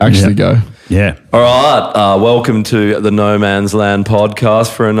actually go. Yeah. All right. Welcome to the No Man's Land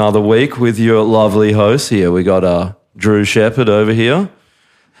podcast for another week with your lovely hosts here. We got Drew Shepherd over here.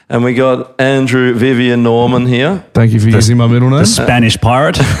 And we got Andrew Vivian Norman here. Thank you for using my middle name. The Spanish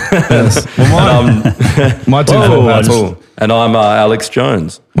pirate. Yes. Well, my tinfoil hats. And I'm Alex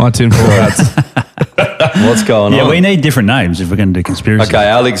Jones. My tinfoil hats. What's going on? Yeah, we need different names if we're going to do conspiracy. Okay,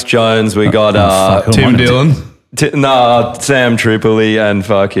 Alex Jones. We got fuck, Tim Dillon. Sam Tripoli and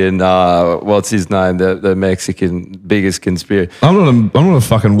fucking what's his name? The Mexican biggest conspiracy. I'm not a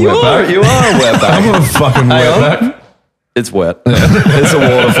fucking wetback. You are a wetback. I'm not a fucking wetback. It's wet. It's a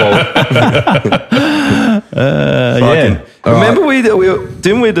waterfall. Yeah. Remember, we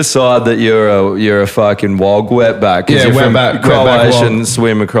didn't we decide that you're a fucking wog wetback? Yeah, you're from wetback Croatian, wog.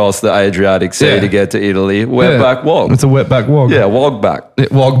 swim across the Adriatic Sea Yeah. to get to Italy. Wetback wog. It's a wetback wog. Yeah, wogback.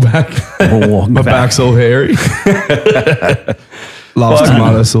 Wogback. My back's all hairy. Loves Fucking-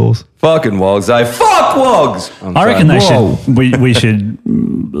 tomato sauce. Fucking wogs. Fuck wogs. I reckon Whoa. we should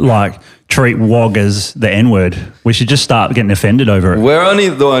like treat wog as the N-word. We should just start getting offended over it. We're only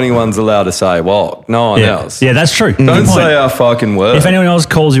the only ones allowed to say wog. No one else. Yeah, that's true. Don't Good point. say our fucking word. If anyone else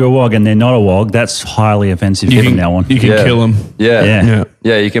calls you a wog and they're not a wog, that's highly offensive from now on. You can Yeah. kill them. Yeah. Yeah.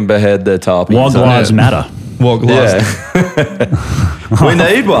 Yeah, you can behead their tarpies. Wog lives matter. Wog Yeah. lust. We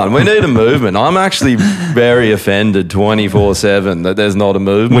need one. We need a movement. I'm actually very offended 24/7 that there's not a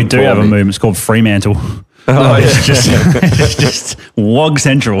movement. We do for have a me. movement. It's called Fremantle. Oh, yeah. It's just Wog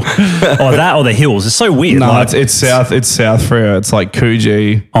Central. Or that or the hills. It's so weird. No, like, it's south Freo. It's like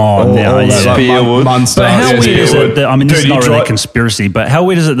Coogee. Oh, no, yeah. Spearwood. Munster. But how Yeah, weird is Spearwood. it that, I mean, this Dude, is you not really a drive- conspiracy, but how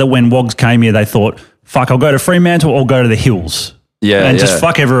weird is it that when Wogs came here, they thought, fuck, I'll go to Fremantle or go to the hills. Yeah, And yeah. just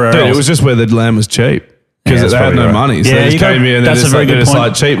fuck everywhere Dude, else. it was just where the land was cheap. Yeah, Because that's they had probably no right. money. So Yeah, they just you go- came here and that's a very good they're just point.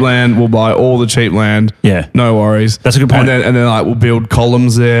 like, cheap land, we'll buy all the cheap land. Yeah. No worries. That's a good point. And then like, we'll build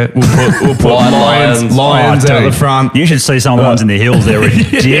columns there. We'll put Lions. lions Oh, out dude. the front. You should see some of the ones in the hills. They're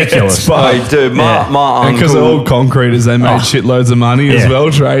ridiculous. it's fun. Hey, dude, my And because they're all uncle. concreters, they made shitloads of money as Yeah. well,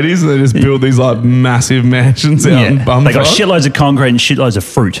 tradies, and they just build these like massive mansions out in Yeah. Bumfuck. They got shitloads of concrete and shitloads of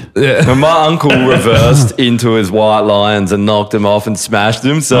fruit. Yeah. My uncle reversed into his white lions and knocked them off and smashed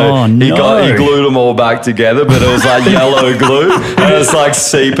them. So Oh, he no. glued them all back together, but it was like yellow glue. And it's like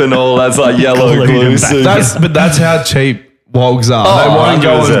seeping all. That's like yellow Glued glue. them back. So That's how cheap wogs are. Oh,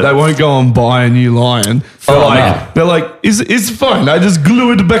 They won't go and buy a new lion. no. They're like, it's fine. I just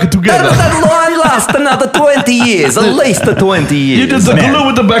glue it back together. that lion lasts another 20 years, at least 20 years. You just Man.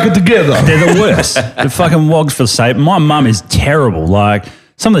 glue it back together. They're the worst. The fucking Wogs for safe. My mum is terrible. Like,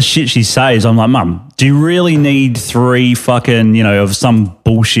 some of the shit she says, I'm like, Mum, do you really need three fucking, of some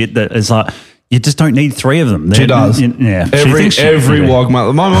bullshit that is like, you just don't need three of them. She does. Yeah. She Every thinks she- wog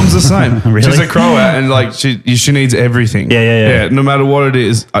mother. My mum's the same. Really? She's a Croat and like she needs everything. Yeah. No matter what it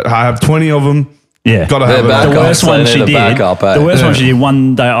is, I have 20 of them. Yeah. Gotta They're have back it. The up. worst so one they she need a did. backup, eh? The worst one Yeah. she did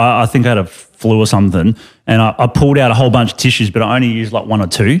one day. I think I had a flu or something, and I pulled out a whole bunch of tissues, but I only used like one or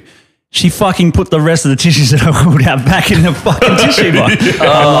two. She fucking put the rest of the tissues that I pulled out back in the fucking tissue box. I'm like,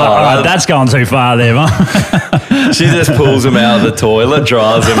 all right, that's going too far there, Mum. She just pulls him out of the toilet,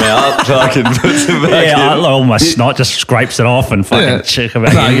 dries him out, fucking puts him back Yeah, in. all my snot just scrapes it off and fucking check it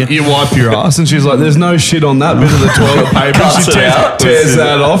back No, in. you wipe your ass, and she's like, "There's no shit on that bit of the toilet paper." Cuts She it out. tears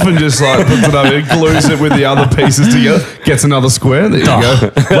that off and just like puts it over, glues it with the other pieces together, gets another square. There you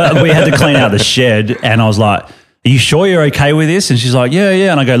go. Well, we had to clean out the shed, and I was like, "Are you sure you're okay with this?" And she's like, "Yeah."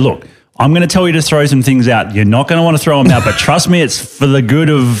 And I go, "Look, I'm going to tell you to throw some things out. You're not going to want to throw them out, but trust me, it's for the good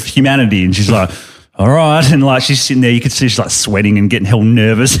of humanity." And she's like, "All right." And like she's sitting there, you could see she's like sweating and getting hell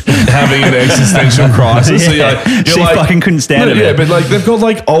nervous. Having an existential crisis. So Yeah. She fucking couldn't stand it, Yeah, man. but like they've got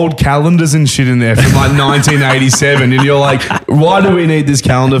like old calendars and shit in there from like 1987, and you're like, "Why do we need this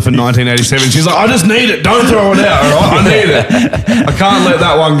calendar for 1987?" She's like, "I just need it. Don't throw it out. All right, I need it. I can't let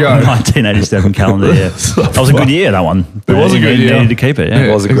that one go." 1987 calendar, yeah. That was a good year, that one. It was a good year. Needed to keep it, yeah.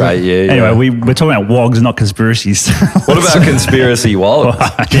 It was a great year. yeah. Anyway, we're talking about wogs, not conspiracies. What about conspiracy wogs?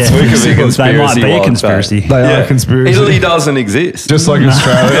 Yeah. We could be They conspiracy might be a wogs, conspiracy. They are conspiracy. Italy doesn't exist. Just like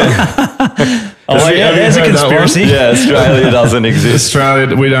Australia. Oh, Have you yeah, there's a heard that one? conspiracy. Yeah, Australia doesn't exist.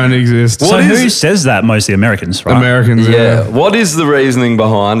 Australia, we don't exist. So What who is- says that? Mostly Americans, right? Americans, Yeah. What is the reasoning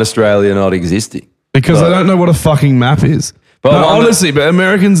behind Australia not existing? because they don't know what a fucking map is. But No, I wonder- honestly, but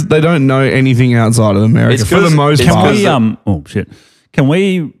Americans, they don't know anything outside of America It's for the 'cause- most it's part. 'cause- Oh shit! Can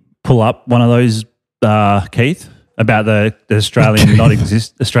we pull up one of those, Keith, about the Australian not Can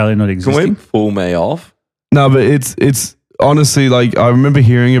we existing? pull me off? No, but it's honestly like I remember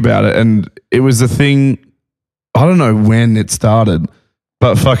hearing about it, and it was a thing. I don't know when it started,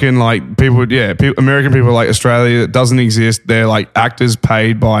 But fucking like people, American people like Australia, it doesn't exist. They're like actors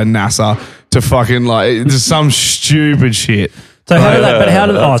paid by NASA to fucking like, it's just some stupid shit. So how do they, but how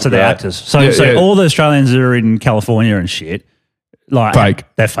do, so they're Yeah. actors. So, Yeah. all the Australians that are in California and shit, like Fake.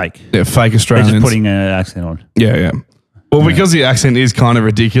 they're fake. Yeah, fake They're Australians. just putting an accent on. Yeah. Well, because the accent is kind of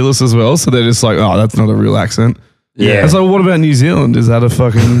ridiculous as well, so they're just like, oh, that's not a real accent. Yeah. It's like, what about New Zealand? Is that a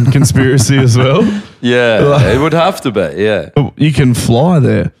fucking conspiracy as well? Yeah, it would have to be. Yeah. You can fly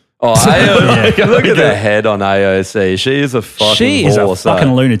there. Oh, AO, look at the head on AOC. She is a fucking She is a horse, fucking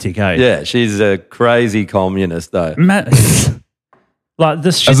eh? lunatic, eh? Yeah, she's a crazy communist, though. Like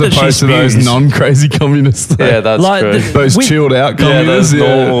the shit As that she opposed to those spews. non-crazy communists. Yeah, that's Like true. those with- chilled out Yeah, communists. those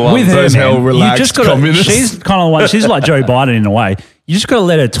normal ones. with her, those hell man, relaxed you just gotta, communists. she's kind of one. She's like Joe Biden in a way. You just got to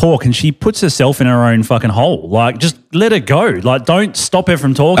let her talk, and she puts herself in her own fucking hole. Like, just let her go. Like, don't stop her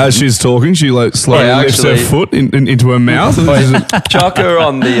from talking. As she's talking, she like slowly Yeah, lifts her actually- foot into her mouth. Chuck her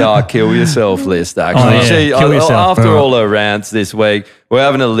on the kill yourself list, actually. Oh, yeah. She, Kill yourself. After all her rants this week, we're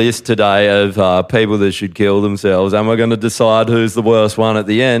having a list today of people that should kill themselves, and we're going to decide who's the worst one at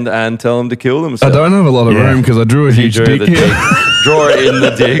the end and tell them to kill I themselves. don't have a lot of Yeah. room because I drew a You huge drew dick the here. dick. Draw it in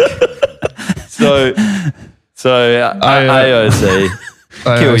the dick. So AOC,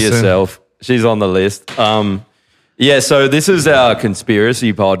 kill AOC. yourself. She's on the list. So this is our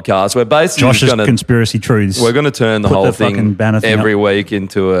conspiracy podcast. We're basically Josh's going to conspiracy truths. we're going to turn the Put whole the fucking thing banner thing every week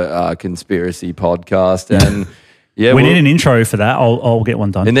into a conspiracy podcast, and yeah, we need an intro for that. I'll get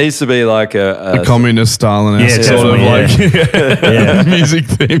one done. It needs to be like A communist Stalin Yeah, sort of definitely, like music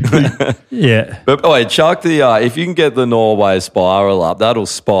theme. yeah. But wait, Chuck, if you can get the Norway spiral up, that'll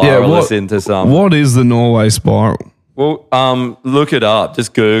spiral us into some. What is the Norway spiral? Well, look it up.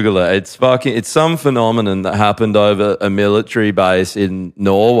 Just Google it. It's some phenomenon that happened over a military base in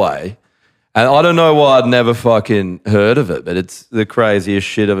Norway. And I don't know why I'd never fucking heard of it, but it's the craziest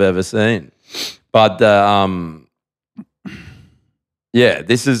shit I've ever seen. But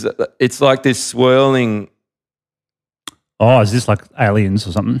it's like this swirling. Oh, is this like aliens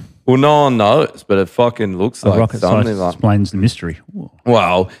or something? Well, no one knows, but it fucking looks A like rocket something science like. explains the mystery. Ooh.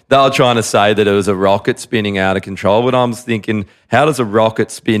 Well, they were trying to say that it was a rocket spinning out of control, but I'm thinking, how does a rocket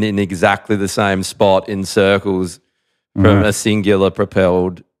spin in exactly the same spot in circles from a singular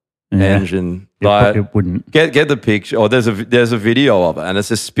propelled engine? It wouldn't. Get the picture. Oh, there's a video of it, and it's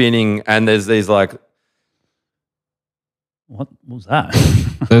just spinning, and there's these like. What was that?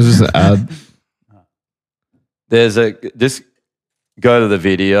 There's just an ad. Just go to the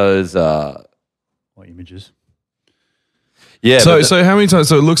videos. What images? Yeah. So how many times?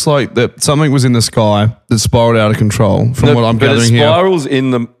 So it looks like that something was in the sky that spiraled out of control. From what I'm but it gathering here, spirals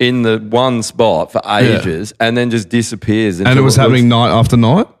in the one spot for ages, and then just disappears. and it until was happening night after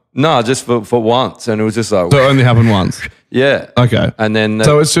night. No, just for once, and it was just like So it only happened once. yeah. Okay, And then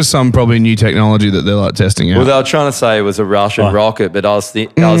so it's just some probably new technology that they're like testing out. well, they were trying to say it was a Russian rocket, but I was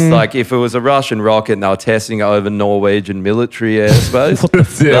like, if it was a Russian rocket and they were testing it over Norwegian military airspace,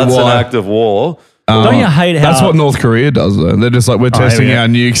 Yeah, that's why? an act of war. Don't you hate how That's what North Korea does, though. They're just like, we're testing yeah. our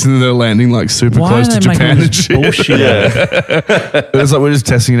nukes, and they're landing like super Why close are to they making Japan this and shit. bullshit? Yeah, It's like, we're just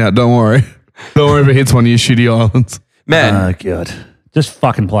testing it out. Don't worry. Don't worry if it hits one of your shitty islands. man. Oh god! Just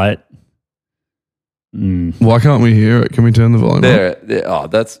fucking play it. Why can't we hear it? Can we turn the volume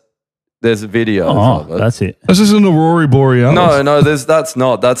up? There's a video Oh, of it. that's it. That's just an Aurora Borealis. No, that's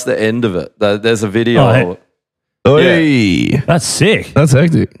not. That's the end of it. There's a video, Oh, hey. of it. Hey, That's sick. that's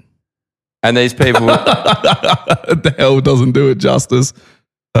hectic. and these people. The hell doesn't do it justice.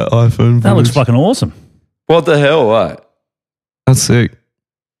 That iPhone. That looks footage. fucking awesome. What the hell? What? That's sick.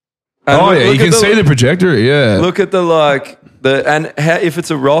 And Oh look- yeah, look you at can see the projector. Yeah. Look at if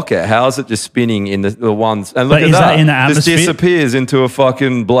it's a rocket, how is it just spinning in the ones? And look But at is that that. in the Just atmosphere? disappears into a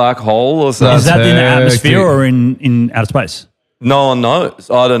fucking black hole or something. Is that in the hectic. atmosphere or in outer space? No one knows.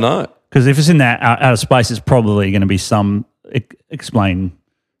 I don't know. Because if it's in that outer space, it's probably going to be some explain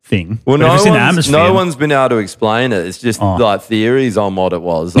thing. Well, But if it's in the atmosphere, no one's been able to explain it. It's just like theories on what it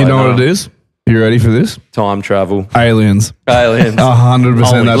was. You Like, know what it is? You ready for this? Time travel. Aliens. Aliens. 100%.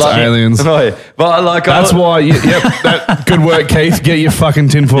 Holy That's shit. aliens. Right. But like, That's why. Yep. That, good work, Keith. Get your fucking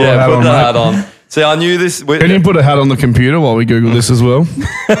tinfoil Yeah, hat put on. the mate. hat on. See, I knew this. Can you put a hat on the computer while we Google this as well?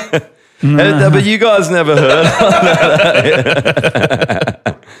 But you guys never heard.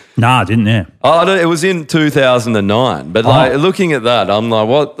 nah, didn't there? It was in 2009. But like looking at that, I'm like,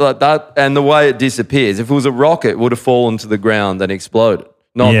 what? Like that, and the way it disappears. If it was a rocket, it would have fallen to the ground and exploded,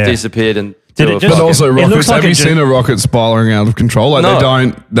 not Yeah. disappeared and. Did it just- But also It rockets. looks like Have it you just- seen a rocket spiraling out of control? Like No. they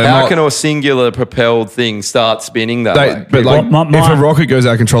don't. They're How not. can a singular propelled thing start spinning that way? But like, Well, my- if a rocket goes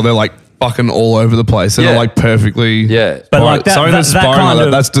out of control, they're like fucking all over the place and Yeah. are like perfectly. Yeah. But like that, something that, that's that spiraling kind like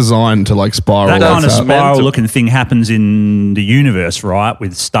of that's designed to like spiral. that like kind of that's meant spiral to- looking thing happens in the universe, right?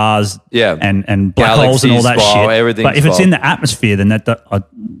 With stars, Yeah. and black holes and all that Galaxies spiral, shit. everything's But if it's spiral. in the atmosphere, then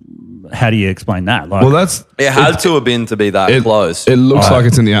how do you explain that? Like, Well, that's It had to have been to be that close. It looks like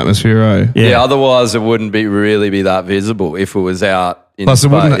it's in the atmosphere, eh? yeah. Otherwise, it wouldn't really be that visible if it was out in Plus,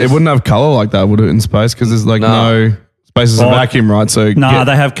 space. it wouldn't have color like that, would it, in space? Because there's like no space is a Oh, vacuum, right? So no,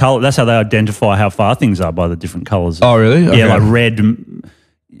 they have color. That's how they identify how far things are by the different colors. Oh, really? Okay. Yeah, like red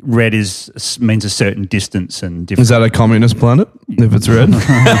means a certain distance and Is different. that a communist planet? If it's red,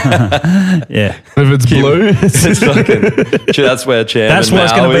 yeah. if it's blue, It's fucking, that's where Chairman That's what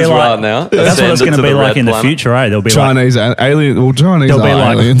it's Mao going to be is like. right now. That's what it's Ascended going to to be the like red in the planet. future, eh? There'll be Chinese alien. Well, Chinese There'll be are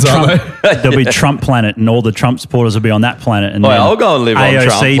like aliens, Trump, aren't they? there'll be Trump planet, and all the Trump supporters will be on that planet. And Oh, then I'll go and live on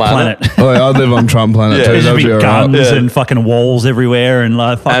AOC Trump planet. Oh, I'd live on Trump planet Yeah. too. There'll That'd be be alright. guns Yeah. and fucking walls everywhere, and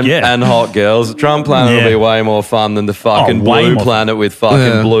like fuck And, yeah. and hot girls. Trump planet Yeah. will be way more fun than the fucking way blue more planet with fucking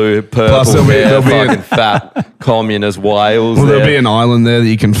Yeah. blue, purple Plus there'll be- hair, there'll be fucking fat communist whales. Well, there. there'll be an island there that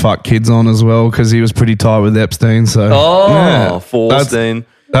you can fuck kids on as well because he was pretty tight with Epstein. So Faustian.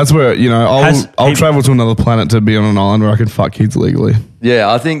 That's where I'll Has he- travel to another planet to be on an island where I can fuck kids legally.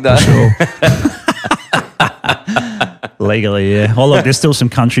 Yeah, I think that. Legally, yeah. Oh, look, there's still some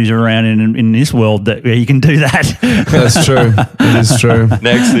countries around in this world where you can do that. That's true. It is true.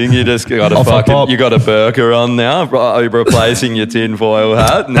 Next thing, you just got a Off a pop. fucking, you got a burqa on now, replacing your tinfoil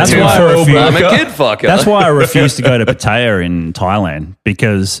hat. And That's then why I you're refuse- I'm a kid fucker. That's why I refuse to go to Pattaya in Thailand,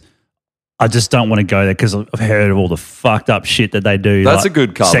 because I just don't want to go there because I've heard of all the fucked up shit that they do. That's like a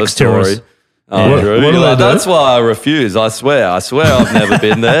good cover sex story. tourists. Andrew. What do You're like, they do? that's why I refuse. I swear I've never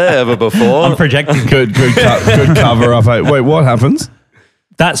been there ever before. I'm projecting. Good cover up. Wait, what happens?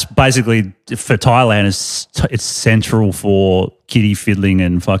 That's basically for Thailand. It's central for kiddie fiddling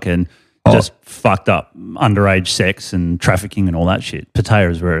and fucking just fucked up underage sex and trafficking and all that shit. Pattaya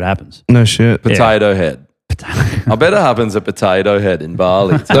is where it happens. No shit. Potato Head. I bet it happens at Potato Head in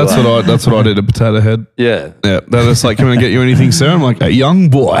Bali. Too, That's what I did at Potato Head. Yeah. Yeah, they're just like, "Can I get you anything, sir?" I'm like, "A young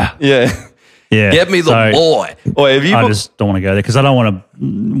boy." Yeah. Yeah, Get me the so boy. Or have you I just don't want to go there because I don't want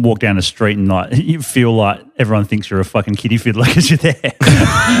to walk down the street and like you feel like everyone thinks you're a fucking kiddie fiddler because you're there,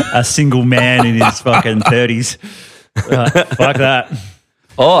 a single man in his fucking 30s. Fuck that.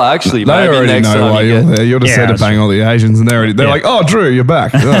 Oh, actually, They maybe already next know time why you you're get. there. You're just Yeah, there to that's bang all the Asians, and they're Yeah. like, "Oh, Drew, you're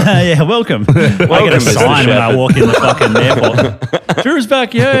back." Oh. Yeah, welcome. I get a Mr. sign when I Shepherd. walk in the fucking airport. Drew's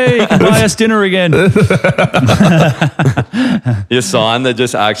back, yay! You can buy us dinner again. Your sign, they're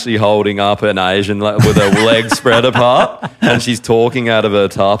just actually holding up an Asian with her legs spread apart, and she's talking out of her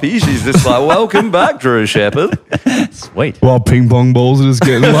tuppy. She's just like, "Welcome back, Drew Shepherd." Sweet. While ping pong balls are just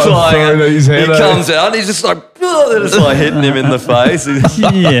getting It's like, thrown at his he head. comes out, and he's just like, "Ugh," they're just like hitting him in the face.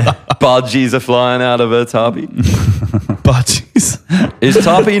 Yeah. Budgies are flying out of her tuppy. Butchies. Is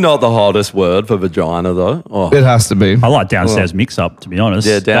tuppy not the hottest word for vagina though? Oh, It has to be. I like downstairs mix up, to be honest.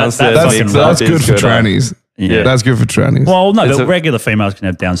 Yeah, downstairs That's, mix fucking up. that's is good for good, eh? trannies. Yeah. That's good for trannies. Well, no, It's but a- regular females can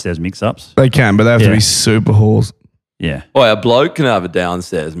have downstairs mix ups. They can, but they have to Yeah. be super whores. Yeah. Oh, a bloke can have a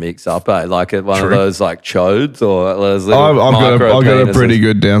downstairs mix up, eh? Like at one of True. those like chodes or those little I've got a micro pretty penises.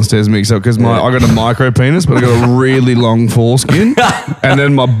 good downstairs mix up because I got a micro penis, but I got a really long foreskin, and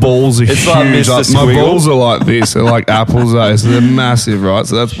then my balls are It's huge. like Mr. my Squiggle. balls are like this. They're like apples, eh? So they're massive, right?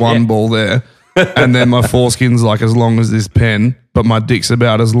 So that's one Yeah. ball there, and then my foreskin's like as long as this pen, but my dick's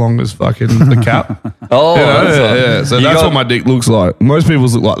about as long as fucking the cap. Oh, You know? that's Yeah, like- yeah. So you that's got- what my dick looks like. Most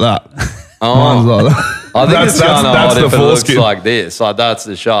people's look like that. Oh. Mine's like that. I think That's- it's kind of that's odd the if it looks foreskin. like this. Like that's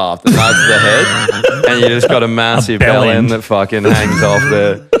the shaft and that's the head, and you just got a massive bell bell end end. that fucking hangs off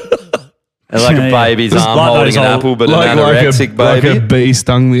there. And like Yeah, a yeah. baby's Just arm like holding those an old- apple, but an like anorexic like baby. a bee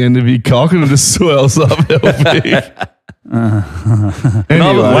stung the end of your cock and it just swells up real big.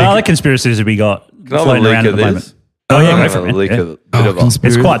 Anyway, What other conspiracies have we got Can I have a floating leak around at of the moment? this? Oh, yeah, Can I go have for a it. leak Yeah. of- bit of a-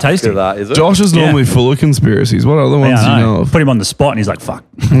 conspiracy. It's quite bit tasty. of that, is it? Josh is Yeah. normally full of conspiracies. What other ones do you Yeah, I know know. of? Put him on the spot and he's like, fuck.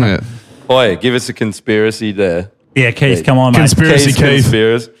 Yeah. Oi, give us a conspiracy there. Yeah, Keith, come on, mate. Conspiracy Keith's Keith.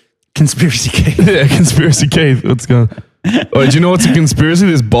 conspiracy. Conspiracy Keith. Yeah, conspiracy Keith. What's going on? Oh, do you know what's a conspiracy?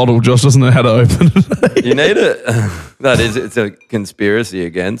 This bottle. Josh doesn't know how to open it. You need it. It's a conspiracy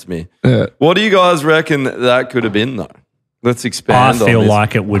against me. Yeah. What do you guys reckon that could have been though? Let's I expand on feel this.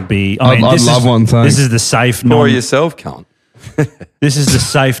 like it would be. I'd love one, thanks. Or This is the safe non. yourself, cunt. This is the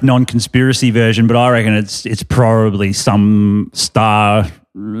safe non-conspiracy version, but I reckon it's probably some star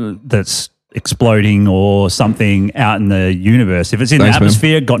that's exploding or something out in the universe. If it's in Thanks, the man.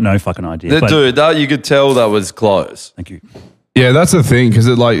 atmosphere, got no fucking idea. But Dude, that you could tell that was close. thank you. Yeah, that's the thing because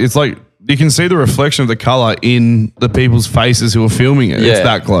it's like you can see the reflection of the color in the people's faces who are filming it. Yeah. It's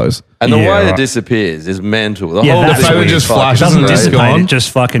that close. And the Yeah, way it right. disappears is mental. The Yeah, whole that's thing weird. is Just fucking flashes doesn't and crazy. it's dissipate. gone. It just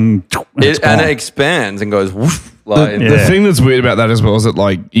fucking. It's And gone. it expands and goes woof. The, Like, the Yeah. thing that's weird about that as well is that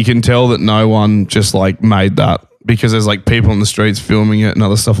like you can tell that no one just like made that because there's like people in the streets filming it and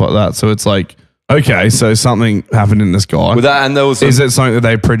other stuff like that. So it's like, okay, so something happened in the sky. with that, and there was Is it something that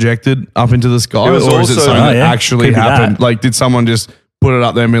they projected up into the sky, It was or is it also- something Oh, that yeah. actually Could be happened? that. Like, did someone just put it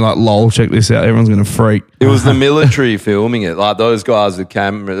up there and be like, "Lol, check this out"? Everyone's gonna freak. It was the military filming it, like those guys with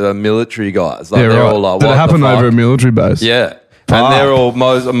camera, the military guys. Like Yeah, they're right. all like, Did "What it happen the fuck?" over a military base? Yeah, Fuck. and they're all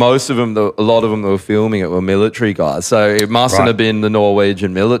most of them, a lot of them that were filming it were military guys. So it mustn't Right. have been the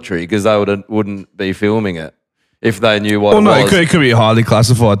Norwegian military because they wouldn't be filming it if they knew what Well, it no, was. it could be a highly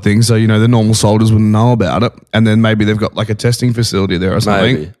classified thing. So, you know, the normal soldiers wouldn't know about it. And then maybe they've got like a testing facility there or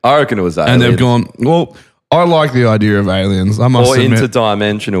something. Maybe I reckon it was that. And they've gone, well, I like the idea of aliens. I must or admit.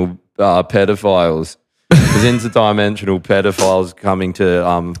 interdimensional pedophiles. There's interdimensional pedophiles coming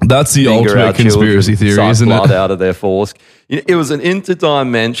to That's the finger ultimate our conspiracy children, theory, suck isn't blood it? out of their foreskin. It was an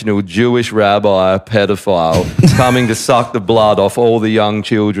interdimensional Jewish rabbi pedophile coming to suck the blood off all the young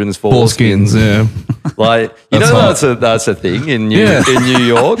children's foreskins. Foreskins, yeah. Like you That's know, hot. that's a thing in New Yeah. in New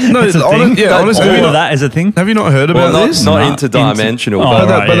York. No, It's a honest, thing. yeah, honestly, All have you, of not, that is a thing. have you not heard Well, about this? not No, interdimensional, oh, but,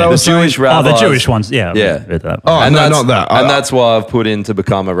 right, but yeah. I the was saying- Jewish Oh, rabbis. the Jewish ones. Yeah, Yeah. read that. Oh, And no, that's, not that. And that's why I've put in to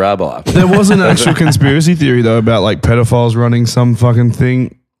become a rabbi. There was an actual conspiracy theory though about like pedophiles running some fucking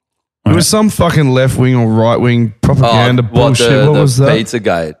thing. It was some fucking left wing or right wing propaganda bullshit. What was that?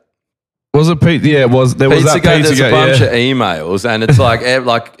 Pizzagate. Was it Pete? Yeah, it was. There was that Pizzagate, there's a Pizzagate. bunch Yeah. of emails, and it's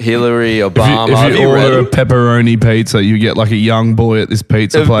like Hillary, Obama. If Have you you read order a it? pepperoni pizza, you get like a young boy at this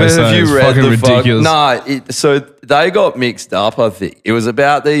pizza place. So it's fucking ridiculous. So they got mixed up, I think. It was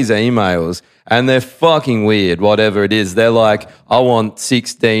about these emails, and they're fucking weird, whatever it is. They're like, I want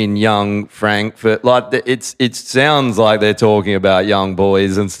 16 young Frankfurt. Like, it sounds like they're talking about young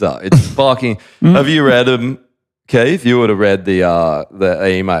boys and stuff. It's fucking... Have you read them, Keith? You would have read the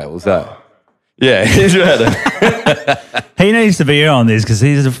emails. Yeah, he's read them. He needs to be here on this because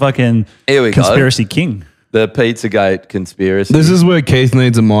he's a fucking Here we go. conspiracy king. The Pizzagate conspiracy. This is where Keith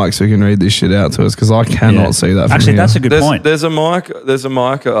needs a mic so he can read this shit out to us because I cannot Yeah. see that. From Actually, here. that's a good point. There's a mic. There's a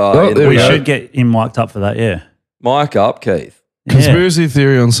mic. there We we go. should get him mic'd up for that. Yeah. Mic up, Keith. Yeah. Conspiracy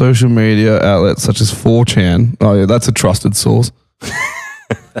theory on social media outlets such as 4chan. Oh yeah, that's a trusted source.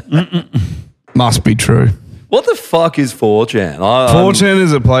 Must be true. What the fuck is 4chan? 4chan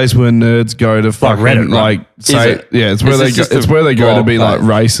is a place where nerds go to fucking Reddit, right? like say it? yeah, it's where Is they this go, just a it's where they go to blog be like page?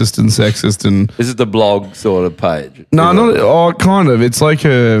 racist and sexist and This is the blog sort of page. no, not kind of. It's like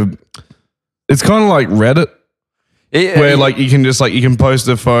it's kind of like Reddit where like you can just like you can post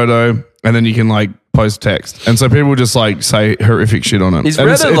a photo and then you can like post text, and so people just like say horrific shit on it. Is And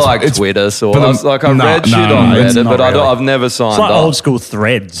Reddit like Twitter sort for of? them- Like I've no, read shit no, on no, it's Reddit, not but really. I've never signed It's like up. old school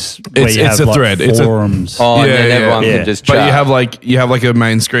threads where It's- you it's have a like thread. It's a- forums. Oh, and Yeah, then yeah, everyone yeah. can just But chat. you have like a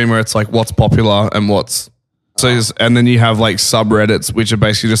main screen where it's like what's popular and what's so and then you have like subreddits which are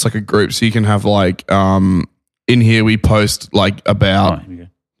basically just like a group, so you can have like in here we post like Oh, about here we go.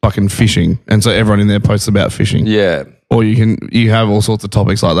 fucking fishing, and so everyone in there posts about fishing. Yeah. Or you have all sorts of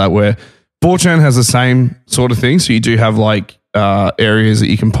topics like that where 4chan has the same sort of thing. So you do have like areas that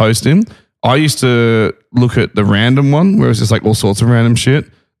you can post in. I used to look at the random one where it's just like all sorts of random shit.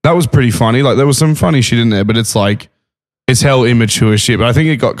 That was pretty funny. Like there was some funny shit in there, but it's like it's hell immature shit. But I think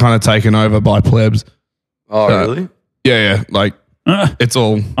it got kind of taken over by plebs. Oh, really? Yeah. Like it's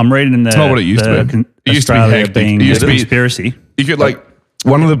all I'm reading in the. it's not what it used to be. It used to be Australia hectic. being It used to be- conspiracy. you could like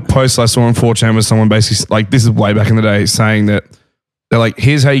one of the posts I saw on 4chan was someone basically like this is way back in the day saying that they're like,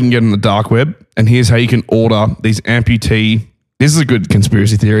 here's how you can get on the dark web and here's how you can order these amputee. This is a good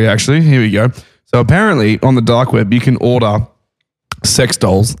conspiracy theory, actually. Here we go. So apparently on the dark web, you can order sex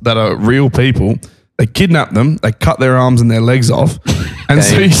dolls that are real people. They kidnap them, they cut their arms and their legs off, and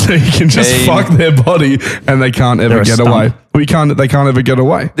so you can just Game. fuck their body and they can't ever They're a get stunt. away. They can't ever get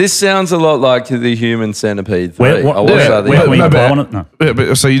away. This sounds a lot like the Human Centipede 3. Where, what, I watched where, that the where other can we no, day. apply but- on it? No. Yeah,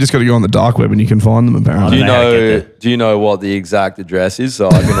 but, so you just got to go on the dark web and you can find them apparently. Do you I don't know how to know? get Do you know what the exact address is so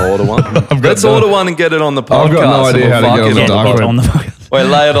I can order one? got Let's no- order one and get it on the podcast. I've got no and idea we'll how to fuck get on it the Yeah, dark it's web. on the Wait,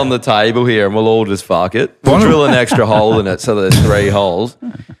 lay it on the table here and we'll all just fuck it. We'll Why not? drill an extra hole in it so there's 3 holes.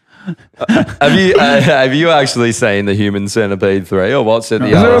 Have you actually seen the Human Centipede 3 or watched it the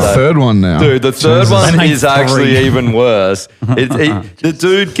Is there other a day? third one now? Dude, the third Jesus. one I made is actually 3. even worse. The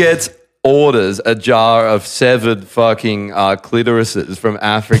dude orders a jar of severed fucking clitorises from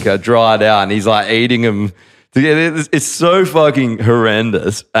Africa, dried out, and he's like eating them It's so fucking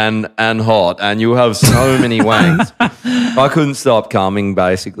horrendous and hot, and you have so many wanks. I couldn't stop coming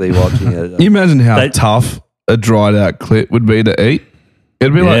basically watching it. Can you imagine how tough a dried out clit would be to eat?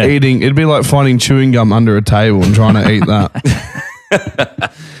 It'd be like it'd be like finding chewing gum under a table and trying to eat that.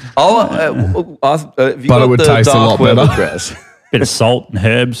 Have you But got it would the taste a dark lot better. weather dress? Bit of salt and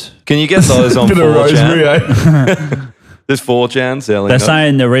herbs. Can you get those on Bit of 4chan? rosemary, eh? There's 4chan selling They're them.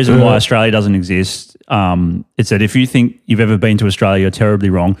 saying the reason why Australia doesn't exist, it's that if you think you've ever been to Australia, you're terribly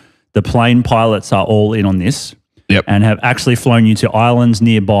wrong. The plane pilots are all in on this. Yep. And have actually flown you to islands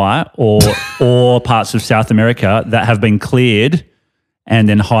nearby or parts of South America that have been cleared and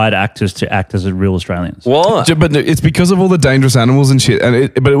then hired actors to act as real Australians. What? But it's because of all the dangerous animals and shit.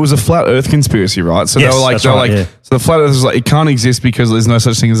 But it was a flat Earth conspiracy, right? So Yes, they were like, that's right, yeah. so the flat Earth was like, it can't exist because there's no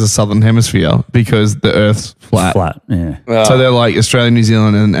such thing as a southern hemisphere because the Earth's flat. Yeah. So they're like Australia, New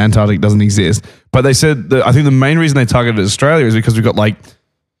Zealand, and Antarctic doesn't exist. But they said that I think the main reason they targeted Australia is because we've got like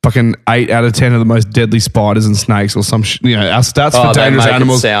fucking 8 out of 10 of the most deadly spiders and snakes or some our stats for they dangerous make it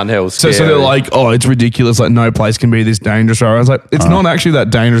animals. sound hell So scary. they're like, oh, it's ridiculous. Like no place can be this dangerous. I was like, it's not actually that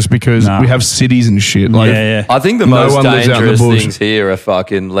dangerous because we have cities and shit. Like, yeah. I think the No most one lives out in the dangerous bush. things here are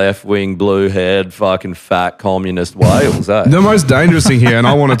fucking left-wing, blue-haired, fucking fat communist whales, eh? The most dangerous thing here, and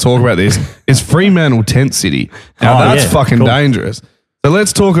I want to talk about this, is Fremantle Tent City. Now that's yeah, fucking cool. dangerous. So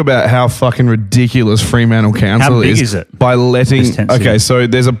let's talk about how fucking ridiculous Fremantle Council How big is it, by letting. this tent city? Okay, so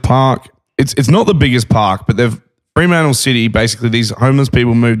there's a park. It's not the biggest park, but they've Fremantle City. Basically, these homeless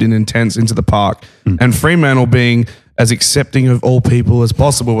people moved in tents into the park, and Fremantle being as accepting of all people as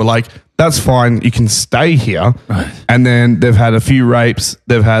possible, were like, that's fine, you can stay here. And then they've had a few rapes.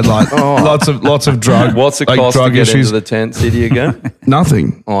 They've had like lots of drug. What's it like cost drug to get issues. into the tent city again?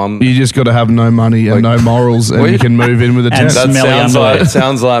 Nothing. You just got to have no money and no morals, and you can move in with a And tent. That Smelly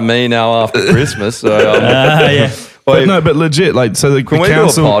sounds like me now after Christmas. So, Yeah. But no, but legit, like, so the can we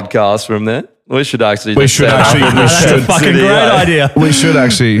council. do a podcast from there? We should actually. We just should set up actually- in we the should. That's a fucking city, great eh? idea. We should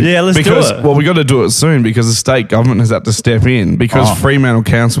actually. Yeah, let's do because, it. Well, we got to do it soon because the state government has had to step in because Fremantle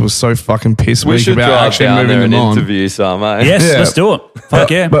Council was so fucking pissed We weak should about drive actually down moving there and them on. interview some, eh? Yes, Yeah. let's do it. Fuck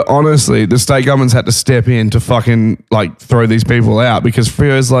yeah. But honestly, the state government's had to step in to fucking like throw these people out because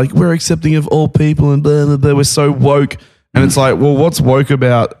Freo's like, we're accepting of all people and blah, blah, blah. We're so woke. And it's like, well, what's woke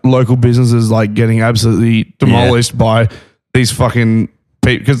about local businesses like getting absolutely demolished by these fucking people?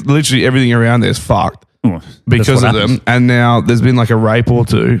 Because literally everything around there is fucked because of them. And now there's been like a rape or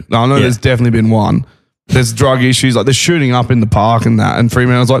two. I know there's definitely been one. There's drug issues, like they're shooting up in the park and that. And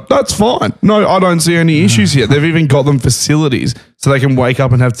Fremantle's like, that's fine. No, I don't see any issues here. They've even got them facilities so they can wake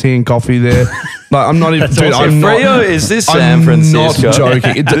up and have tea and coffee there. Like, I'm not even, dude, I'm not. Freo, is this San I'm Francisco? not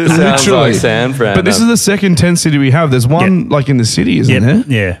joking. It This sounds literally. like San Fran. But this is the second tent city we have. There's one like in the city, isn't there?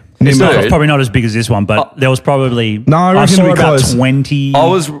 Yeah. Near It's Melbourne. probably not as big as this one, but there was probably No, I reckon saw it'd be about close. 20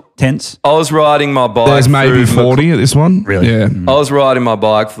 tents. I was riding my bike. There's maybe through 40 at this one. Really? Yeah. I was riding my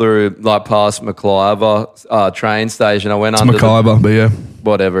bike through like past Maclyver train station. I went under Mackayber, but yeah.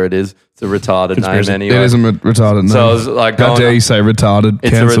 whatever it is. It's a retarded Conspiracy. name anyway. It is a retarded name. So I was like How going- dare you say retarded?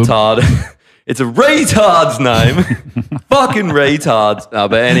 It's Cancelled. a retard. It's a retard's name. Fucking retards. No,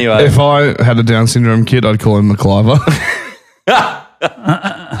 but anyway. If I had a Down syndrome kid, I'd call him McCliver.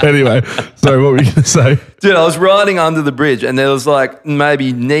 Anyway, so what were you going to say? Dude, I was riding under the bridge and there was like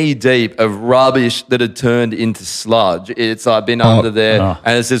maybe knee deep of rubbish that had turned into sludge. It's like been under there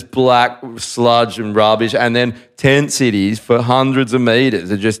and it's just black sludge and rubbish. And then tent cities for hundreds of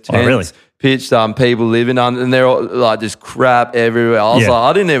meters are just tents really? pitched on, people living under, and they're all, like just crap everywhere. I was Yeah. like,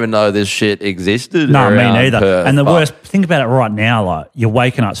 I didn't even know this shit existed. No, me around neither. Perth. And the But worst, think about it right now. Like, you're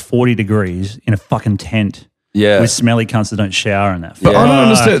waking up, it's 40 degrees in a fucking tent Yeah. with smelly cunts that don't shower and that. But I don't Yeah.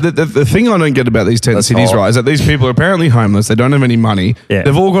 understand. The thing I don't get about these tent That's cities, hot. right, is that these people are apparently homeless. They don't have any money. Yeah.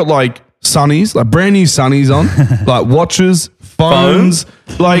 They've all got like sunnies, like brand new sunnies on, like watches, phones.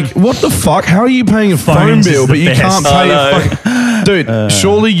 Like, what the fuck? How are you paying a phone Phones is bill, the but you best. can't I pay know. a fucking... Dude,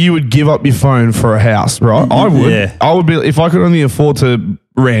 surely you would give up your phone for a house, right? I would. Yeah. I would be, if I could only afford to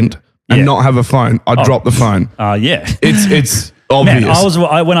rent and Yeah. not have a phone, I'd drop the phone. Yeah. It's obvious.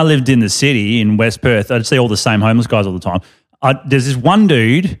 Man, when I lived in the city in West Perth, I'd see all the same homeless guys all the time. There's this one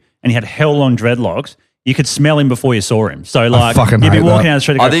dude, and he had hell long dreadlocks. You could smell him before you saw him. So like, fucking you'd be hate walking that. down the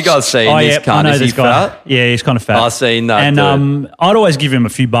street. And I go, think I've seen this I cunt. know Is he this guy. fat? Yeah, he's kind of fat. I've seen that And dude. I'd always give him a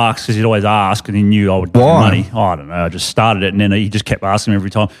few bucks because he'd always ask, and he knew I would give him Why? money. Oh, I don't know. I just started it, and then he just kept asking me every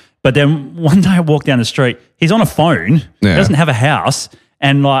time. But then one day I walked down the street. He's on a phone. Yeah. He doesn't have a house.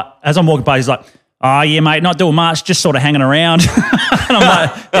 And like, as I'm walking by, he's like, oh, yeah, mate, not doing much, just sort of hanging around. And I'm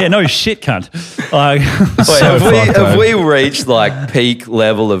like, yeah, no shit, cunt. Like, Wait, have we reached like peak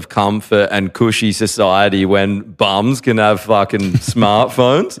level of comfort and cushy society when bums can have fucking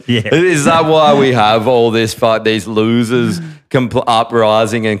smartphones? Yeah. Is that why we have all this these losers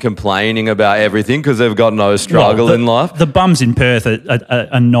uprising and complaining about everything because they've got no struggle in life? The bums in Perth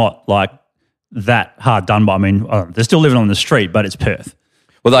are not like that hard done by. I mean, they're still living on the street, but it's Perth.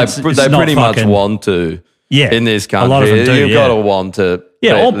 Well, they it's pretty not much want to. Yeah, in this a country, lot of them do, you've got to want to.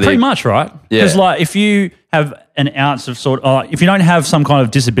 Yeah, pretty much, right? Yeah. Because like if you have an ounce of if you don't have some kind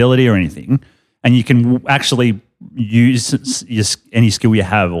of disability or anything, and you can actually use any skill you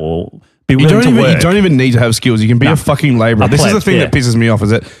have or be willing to work. You don't even need to have skills. You can be a fucking labourer. This is the thing that pisses me off. Is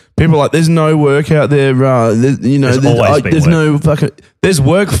that people are like, there's no work out there. There's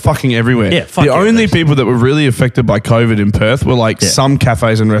work fucking everywhere. Yeah, the only people that were really affected by COVID in Perth were like some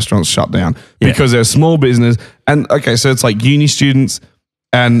cafes and restaurants shut down because they're small business. And okay, so it's like uni students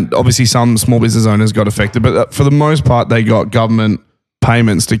and obviously some small business owners got affected, but for the most part, they got government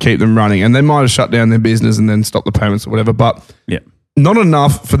payments to keep them running, and they might have shut down their business and then stopped the payments or whatever. But not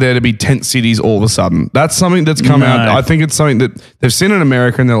enough for there to be tent cities all of a sudden. That's something that's come out. I think it's something that they've seen in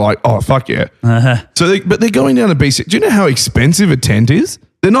America and they're like, oh, fuck yeah. So but they're going down to BC. Do you know how expensive a tent is?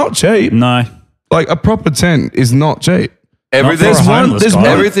 They're not cheap. No. Like a proper tent is not cheap. Everything's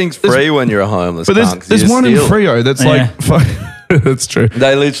Everything's free when you're a homeless. But there's one in Freo that's like, that's true.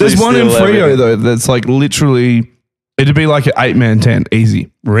 They literally there's one in steal Freo everything. though that's like literally, it'd be like an 8-man tent,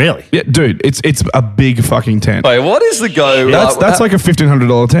 easy. Really? Yeah, dude, it's a big fucking tent. Wait, what is the go? That's like a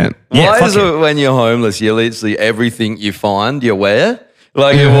 $1,500 tent. Why is it when you're homeless, you literally everything you find you wear?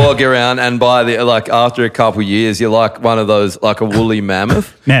 Like you walk around and after a couple of years, you're like one of those, like a woolly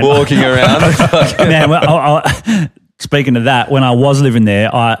mammoth walking around. Man, speaking of that, when I was living there,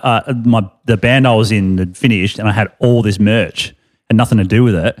 the band I was in had finished and I had all this merch and nothing to do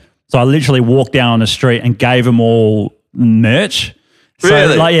with it. So I literally walked down on the street and gave them all merch.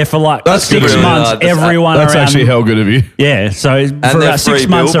 Really? For That's 6 really months, nice. everyone That's around. actually hell good of you. Yeah, so for they're about 6 free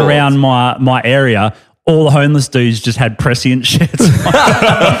months billboards. around my area, all the homeless dudes just had prescient shirts.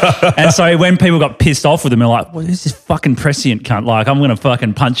 And so when people got pissed off with them, they're like, well, who's this fucking prescient cunt? Like, I'm going to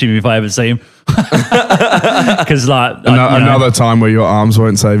fucking punch him if I ever see him. Because another time where your arms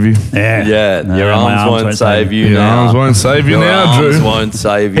won't save you. Yeah, your my arms won't save you Your now. arms won't save you Your now, arms Drew. won't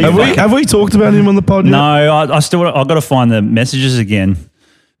save you. Have we talked about him on the pod yet? No, I've got to find the messages again.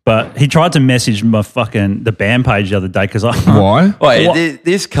 But he tried to message the band page the other day because Why? Wait,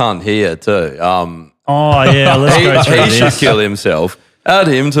 this cunt here too. Oh yeah, let's go through he should this. kill himself. Add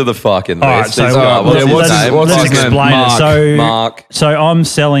him to the fucking All right, list. so This guy, what's his name? let's his name? explain Mark. it. So, Mark. So I'm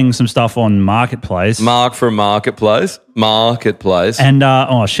selling some stuff on Marketplace. Mark from Marketplace. And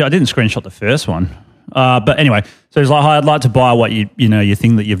I didn't screenshot the first one. But anyway, so he's like, "Hi, I'd like to buy what your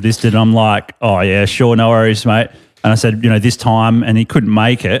thing that you've listed." And I'm like, "Oh yeah, sure, no worries, mate." And I said, this time, and he couldn't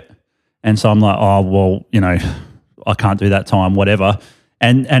make it, and so I'm like, "Oh well, I can't do that time, whatever."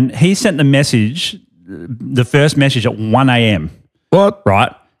 And he sent the first message at 1 a.m. What?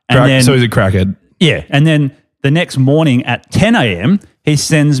 Right, and then So he's a crackhead. yeah, and then the next morning at 10 a.m., he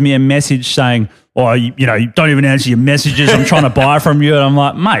sends me a message saying, "Oh, you don't even answer your messages. I'm trying to buy from you." And I'm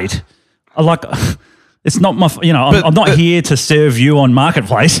like, "Mate, it's not my, I'm not here to serve you on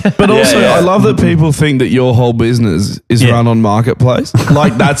Marketplace." But also, yeah. I love that people think that your whole business is run on Marketplace.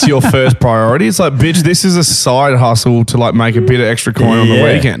 Like that's your first priority. It's like, bitch, this is a side hustle to like make a bit of extra coin on the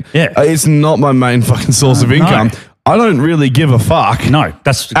Yeah. weekend. Yeah. It's not my main fucking source of income. No. I don't really give a fuck No,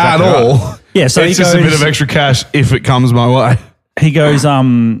 that's at exactly all. right. Yeah, so it's he just a bit goes- of extra cash if it comes my way. He goes, What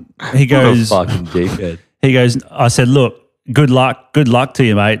a fucking dickhead. he goes, I said, "Look, good luck to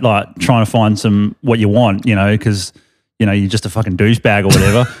you, mate. Like trying to find what you want, because you're just a fucking douchebag or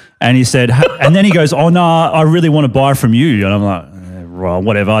whatever." And he said, and then he goes, "Oh no, I really want to buy from you." And I'm like, right,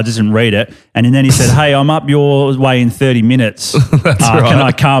 whatever. I just didn't read it. And then he said, "Hey, I'm up your way in 30 minutes. Can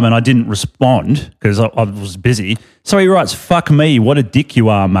I come?" And I didn't respond because I was busy. So he writes, "Fuck me, what a dick you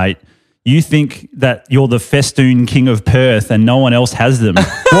are, mate. You think that you're the festoon king of Perth and no one else has them."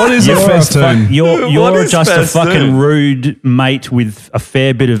 What is a festoon? What You're is just a festoon? fucking rude mate with a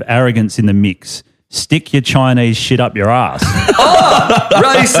fair bit of arrogance in the mix. Stick your Chinese shit up your ass.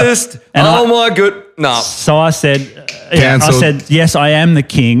 Racist. My good. No. So I said, Cancelled. yes, I am the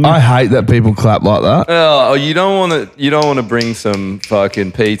king. I hate that people clap like that. Oh, you don't want to bring some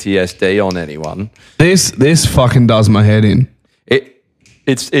fucking PTSD on anyone. This fucking does my head in.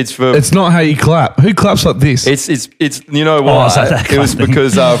 It's for It's not how you clap. Who claps like this? it's you know why? is that It was kind of thing?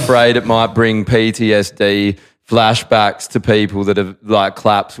 because they're afraid it might bring PTSD flashbacks to people that have like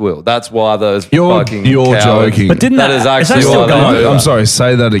claps will. That's why those You're fucking joking. cowards- But didn't that that- is is that actually still why they going? do I'm that. sorry,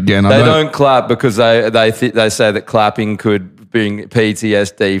 say that again. They don't clap because they say that clapping could bring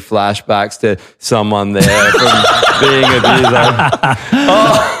PTSD flashbacks to someone there from being abused.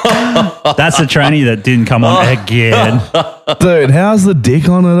 That's a tranny that didn't come on again. Dude, how's the dick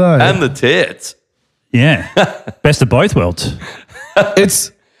on it though? And the tits. Yeah. Best of both worlds.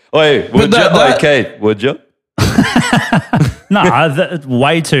 It's Wait, would you? that- Kate, would you? No,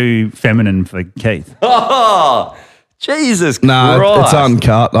 way too feminine for Keith. Oh, Jesus nah, Christ. it's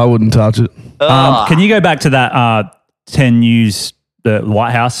uncut. I wouldn't touch it. Can you go back to that 10 News, the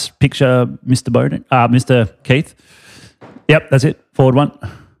White House picture, Mr. Bowden, Mr. Keith? Yep, that's it. Forward one.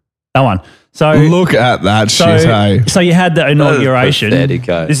 That one. So Look at that shit, hey. so you had the inauguration. pathetic,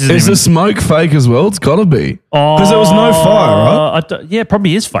 eh? This Is the smoke fake as well? It's got to be. Because there was no fire, right? yeah,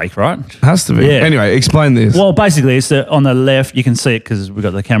 probably is fake, right? Has to be. Yeah. Anyway, explain this. Well, basically, it's on the left. You can see it because we've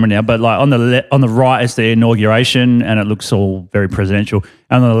got the camera now. But like on the right, it's the inauguration, and it looks all very presidential.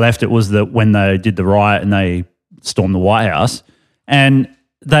 And on the left, it was when they did the riot and they stormed the White House. And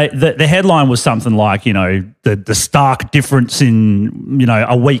the headline was something like, you know, the stark difference in, you know,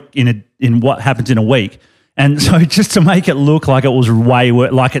 a week in what happens in a week. And so just to make it look like it was way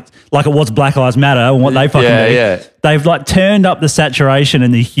worse, like it was Black Lives Matter and what they fucking do, they've like turned up the saturation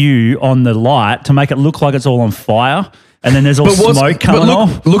and the hue on the light to make it look like it's all on fire. And then there's all smoke coming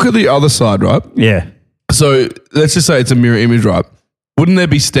off. Look at the other side, right? Yeah. So let's just say it's a mirror image, right? Wouldn't there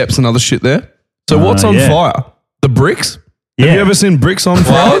be steps and other shit there? So what's on yeah. fire? The bricks? Yeah. Have you ever seen bricks on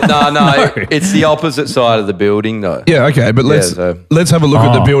fire? Well, no, it's the opposite side of the building, though. Yeah, okay, but let's have a look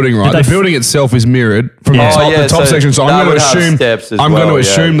at the building, right? The building itself is mirrored from the top section. So I'm going to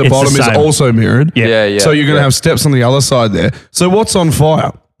assume the It's bottom the is same. also mirrored. Yeah. So you're going to have steps on the other side there. So what's on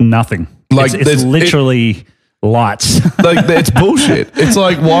fire? Nothing. Like, it's there's- literally lights. Like it's bullshit. It's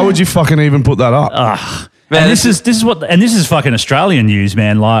like, why would you fucking even put that up? Man, this is fucking Australian news,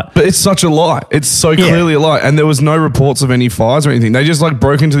 man. Like, But it's such a lie. It's so clearly a lie. And there was no reports of any fires or anything. They just like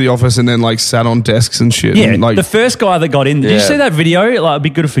broke into the office and then like sat on desks and shit. yeah, And, like, the first guy that got in. Did you Yeah. see that video? Like, it'd be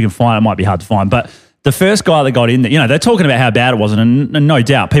good if we can find it. It might be hard to find, but the first guy that got in there, you know, they're talking about how bad it was, and no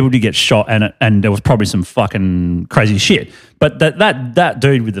doubt people did get shot, and there was probably some fucking crazy shit. But that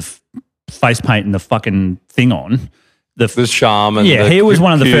dude with the face paint and the fucking thing on, The shaman. yeah, he was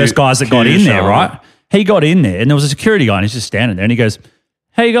one of the first guys that got in there, shaman. right? He got in there, and there was a security guy, and he's just standing there, and he goes,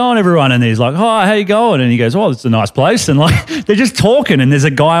 "How you going, everyone?" And he's like, "Hi, how you going?" And he goes, "Oh, it's a nice place." And like they're just talking, and there's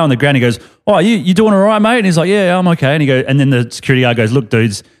a guy on the ground. He goes, "Oh, you doing all right, mate?" And he's like, "Yeah, I'm okay." And he goes, and then the security guy goes, "Look,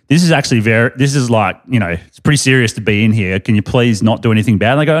 dudes, this is actually this is like, you know, it's pretty serious to be in here. Can you please not do anything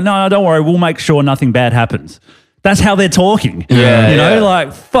bad?" And they go, "No, don't worry, we'll make sure nothing bad happens." That's how they're talking. Yeah, you know, yeah.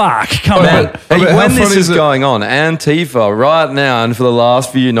 like fuck, come on. But how When this funny is it? going on, Antifa right now and for the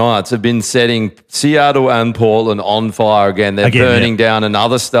last few nights have been setting Seattle and Portland on fire again. They're Again, burning yeah. down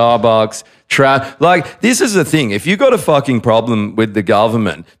another Starbucks. Like, this is the thing. If you got a fucking problem with the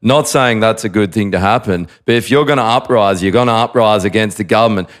government, not saying that's a good thing to happen, but if you're going to uprise, you're going to uprise against the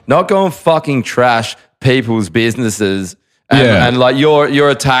government, not go and fucking trash people's businesses. And like you're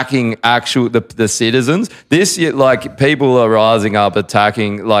attacking the citizens. This year, like people are rising up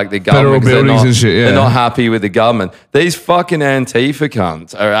attacking like the government. Federal buildings and shit, yeah. They're not happy with the government. These fucking Antifa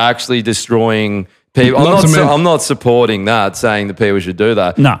cunts are actually destroying people. I'm not supporting that, saying that people should do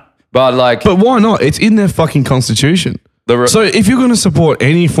that. No. But like, But why not? It's in their fucking constitution. The So if you're going to support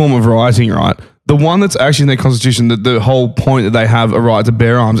any form of rioting, right, the one that's actually in their constitution, the whole point that they have a right to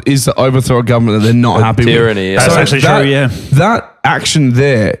bear arms is to overthrow a government that they're not happy tyranny, with. yeah. That's actually true, yeah. That action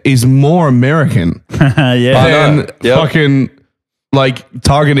there is more American Yeah. than Yep. fucking like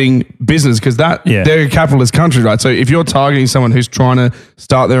targeting business because they're a capitalist country, right? So if you're targeting someone who's trying to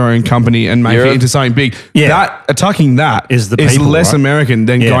start their own company and make it into something big, attacking that Is the is people, less right? American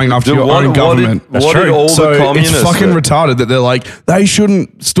than going after your own government. What did all So the communists it's fucking do? retarded that they're like, they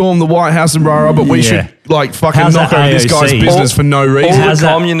shouldn't storm the White House and blah, blah, but we Yeah. should like fucking How's knock that over this guy's AOC? business for no All reason. How's the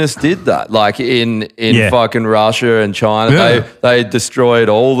that- communists did that, like in Yeah. fucking Russia and China. Yeah. They destroyed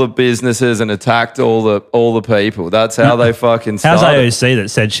all the businesses and attacked all the people. That's how they fucking How's started. AOC that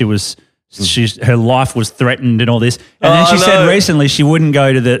said her life was threatened and all this, and then Oh, she said no. recently she wouldn't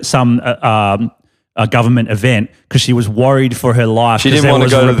go to some a government event because she was worried for her life. She because didn't there wanna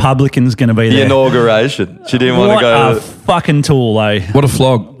was go to the- Republicans going to be The there. inauguration. She didn't want What to go. a fucking tool, though. What a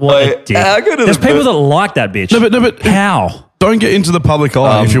flog. What a Like, dick. how good are There's the- people that like that bitch. No, but how? don't get into the public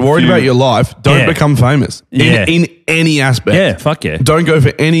eye. If you're worried about your life, don't become famous in any aspect. Yeah, fuck yeah. Don't go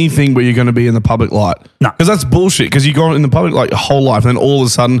for anything where you're going to be in the public light. No. Because that's bullshit. Because you go in the public light your whole life, and then all of a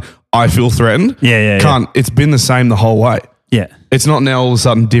sudden, I feel threatened. Yeah. It's been the same the whole way. Yeah. It's not now all of a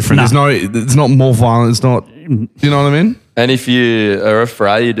sudden different. No. It's not more violent. It's not, you know what I mean? And if you are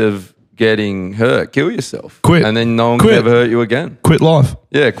afraid of getting hurt, kill yourself. Quit. And then no one can Quit. ever hurt you again. Quit life.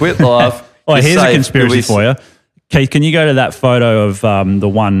 Yeah, quit life. Oh, You're here's safe. a conspiracy You'll be- for you. Keith, can you go to that photo of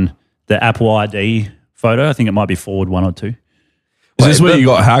the Apple ID photo? I think it might be forward 1 or 2. Is this where you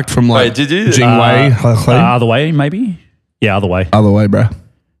got hacked from like Wait, did you- Jingwei? Other way, maybe? Yeah, other way. Other way, bro.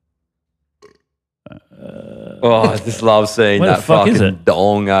 Oh, I just love seeing Where the that fuck is fucking it?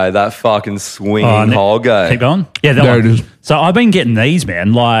 dong, that fucking swinging Nick, hog, Keep going. Yeah, that There one. it is. So I've been getting these,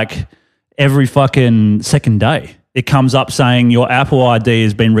 man, like every fucking second day. It comes up saying your Apple ID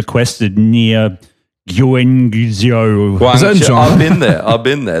has been requested near Guangzhou. Is that in China? I've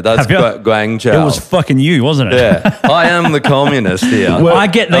been there. That's Have you? Guangzhou. It was fucking you, wasn't it? yeah. I am the communist here. Well, I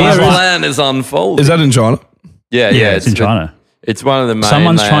get My these. like, plan is unfolding. Is that in China? yeah, it's in China. It's one of the main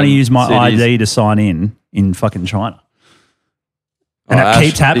Someone's trying to use my cities. ID to sign in fucking China. And Oh, it Ash,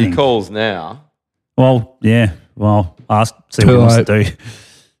 keeps happening. He calls now. Well, yeah. Well, ask, see Too what he wants late. to do.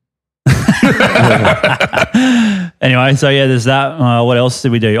 Anyway, so yeah, there's that. What else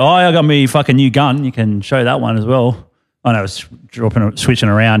did we do? Oh, I got me fucking new gun. You can show that one as well. I know it's switching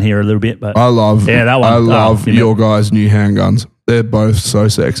around here a little bit, but I love. Yeah, that one. I love you know. your guys' new handguns. They're both so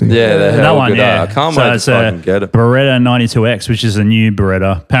sexy. Yeah, they're that hell one, good. yeah. I can't So wait it's to a fucking get it. Beretta 92X, which is a new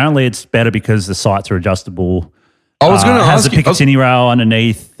Beretta. Apparently, it's better because the sights are adjustable. I was going to has ask the you. Picatinny rail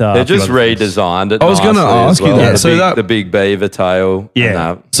underneath. They just redesigned it. I was gonna nicely as ask you well. that. The So big, that- the big beaver tail. Yeah. And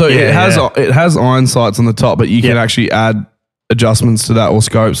that. So Yeah, it has iron sights on the top, but you can Yeah. actually add adjustments to that or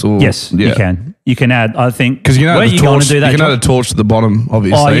scopes or Yes, you can. You can add, I think. Because you can add where a you going torch. to do that? You can add Josh? a torch to the bottom,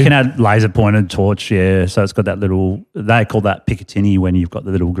 obviously. Oh, you can add laser pointed torch, yeah. So it's got that little, they call that Picatinny when you've got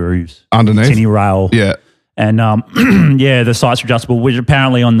the little grooves. Underneath? Picatinny rail. Yeah. And yeah, the sights are adjustable, which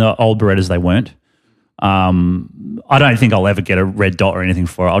apparently on the old Berettas they weren't. I don't think I'll ever get a red dot or anything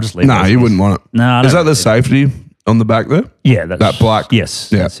for it. I'll just leave it. No, as you is. wouldn't want it. No, I Is don't that the safety on the back there? Yeah, that's, that black? Yes,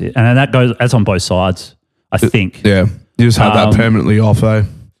 Yeah. that's it. And then that's on both sides, I think. Yeah. You just have that permanently off, eh?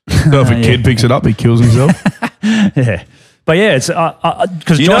 So if a kid picks it up, he kills himself. Yeah. But yeah, it's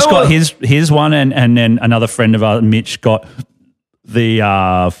because You Josh know got what? his one, and then another friend of ours, Mitch, got the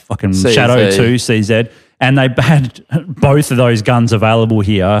fucking CZ. Shadow 2 CZ, and they had both of those guns available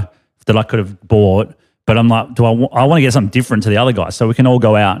here that I could have bought. But I'm like, I want to get something different to the other guys, so we can all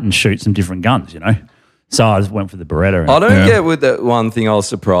go out and shoot some different guns, you know. So I just went for the Beretta. I don't Yeah. get with that one thing I was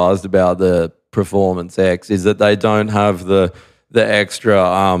surprised about the Performance X is that they don't have the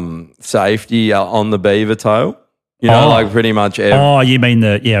extra safety on the beaver tail. You know, Oh. like pretty much you mean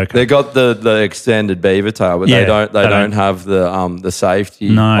okay. they got the extended beaver tail, but Yeah, they don't they don't. have the safety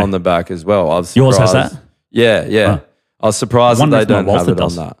No. on the back as well. I was Yours has surprised. that? Yeah, yeah. Oh. I was surprised that wonder they if my don't have Walther it on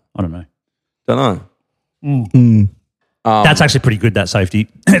does. that. I don't know. Don't know. That's actually pretty good. That safety.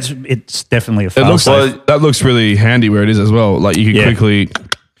 It's definitely a It fail looks safe. like that looks really handy where it is as well. Like you can Yeah. quickly.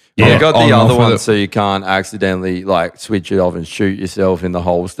 They got on the and other off with one it. so you can't accidentally like switch it off and shoot yourself in the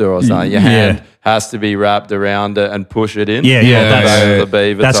holster or something. Your Yeah. hand has to be wrapped around it and push it in. Yeah, Yeah, that's, Back yeah. of the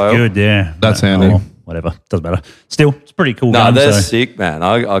beaver that's tail. good. Yeah, That's Oh, handy. well, whatever, doesn't matter. Still, it's a pretty cool. No, gun, they're so. sick, man.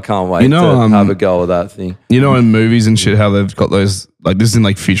 I can't wait You know, to have a go at that thing. You know, in movies and shit, how they've got those, like, this is in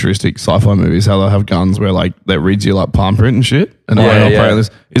like futuristic sci-fi movies, how they'll have guns where like that reads you like palm print and shit. And Yeah, they'll yeah. operate this.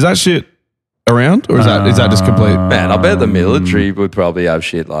 Is that shit around or is that just complete? Man, I bet the military would probably have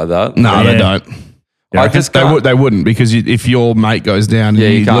shit like that. No, they Yeah. don't. I just can't. They wouldn't because if your mate goes down Yeah,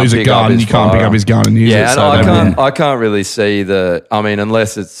 and you you can't lose a pick up gun, his you can't pick fire. up his gun and use it. Yeah, and So they wouldn't. I can't really see I mean,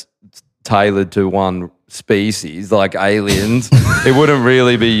 unless it's tailored to one species like aliens, it wouldn't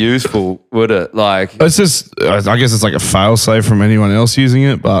really be useful, would it? Like, It's just, I guess it's like a fail safe from anyone else using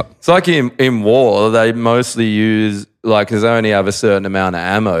it, but it's like in war, they mostly use, like, because they only have a certain amount of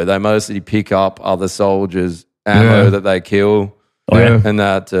ammo, they mostly pick up other soldiers' ammo Yeah. that they kill yeah. and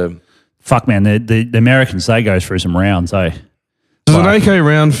that. Fuck, man, the Americans, they go through some rounds, eh? Does an AK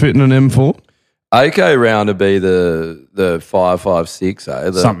round fit in an M4? AK round would be the 5.56,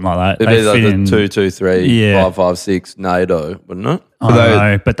 eh? Something like that. It'd They be like fit in- the 223, Yeah. 5.56 NATO, wouldn't it? I don't they-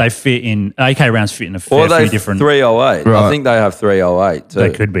 know, but they fit in, AK rounds fit in a Or fair they few different, 308. I Right. think they have 308 too. they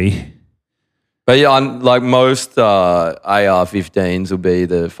could be. But yeah, like most AR-15s will be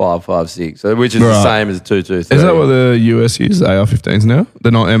the 5.56, which is the Right. same as a 223. Is that what the US uses AR-15s now?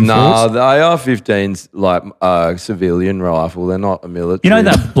 They're not M4s. No, the AR-15's like a civilian rifle. They're not a military. You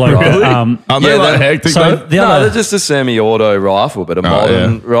know that bloke? Really? Aren't they yeah, like they're- hectic so though? the No, other, they're just a semi-auto rifle, but a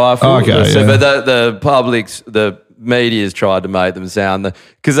modern yeah. rifle. Okay, So, yeah. but the public's, the media's tried to make them sound,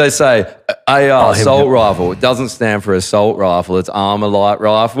 because they say AR assault rifle. It doesn't stand for assault rifle. It's Armor Light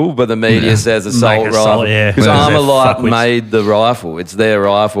rifle, but the media says assault Make assault, rifle yeah. because Yeah. Armor They're Light fuckwits. made the rifle. It's their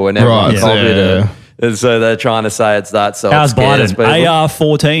rifle, and everyone Right, copied yeah. it. And so they're trying to say it's that. So how's it scares Biden? people.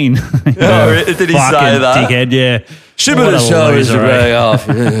 AR-14. Oh, did he say Fucking that? dickhead, yeah. Ship What it a a show is loser, a eh? way off.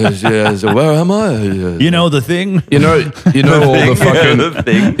 Yes. Where am I? Yes. You know the thing? You know all the thing.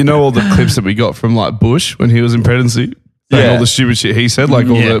 fucking, you know all the clips that we got from like Bush when he was in presidency, saying Yeah. all the stupid shit he said, like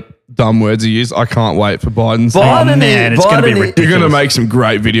all Yeah. the dumb words he used. I can't wait for Biden's. Biden man, is- it's gonna be Biden is- ridiculous. You're going to make some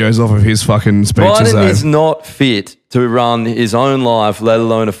great videos off of his fucking speeches. Biden though. is not fit to run his own life, let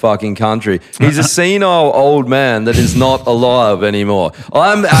alone a fucking country. He's a senile old man that is not alive anymore.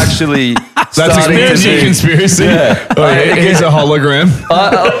 I'm actually That's starting to a think- conspiracy. Yeah. Oh, he's a hologram.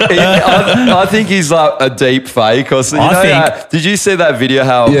 I think he's like a deep fake. Or so, you I know, think- did you see that video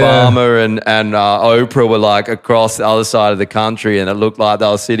how Yeah. Obama and Oprah were like across the other side of the country, and it looked like they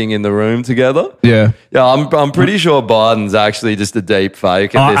were sitting in the room together? Yeah. Yeah, I'm pretty sure Biden's actually just a deep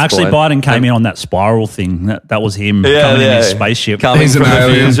fake at this Actually, point. Biden came in on that spiral thing. That was him Yeah, coming in yeah. his spaceship. Coming He's from an the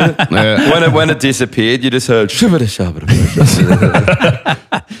alien. future. Yeah. When it disappeared, you just heard shibada shabada.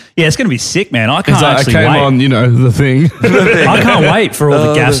 Yeah, it's going to be sick, man. I can't It's like, I actually came wait. on, the thing. I can't wait for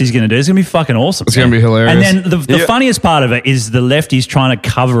all the gaffes he's going to do. It's going to be fucking awesome. It's gonna be hilarious. And then the Yeah. funniest part of it is the lefties trying to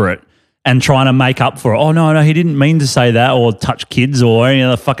cover it and trying to make up for it. Oh, no, he didn't mean to say that or touch kids or any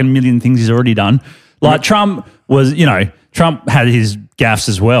other fucking million things he's already done. Like Trump was, Trump had his gaffes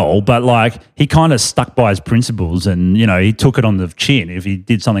as well, but like he kind of stuck by his principles and, he took it on the chin if he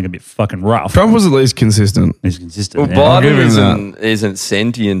did something a bit fucking rough. Trump was at least consistent. He's consistent. Well, yeah. I'll give Biden him isn't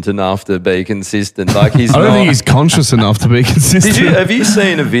sentient enough to be consistent. Like he's I don't not. think he's conscious enough to be consistent. Have you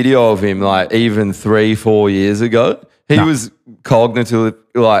seen a video of him like even 3-4 years ago? He was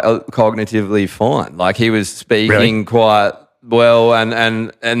cognitively fine. Like he was speaking Really? quite well,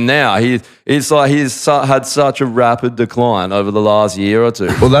 and now it's like he's had such a rapid decline over the last year or two.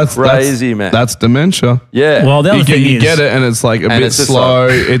 Well, that's crazy, man. That's dementia. Yeah. Well, the other You thing is, get it, and it's like a bit it's just slow.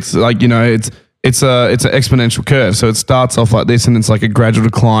 It's like it's an exponential curve. So it starts off like this, and it's like a gradual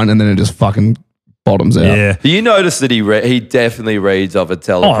decline, and then it just fucking bottoms out. yeah. Do you notice that he definitely reads off a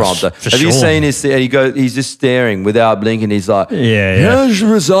teleprompter? for Have you sure. seen his? He's just staring without blinking. He's like, Yeah. "Here's the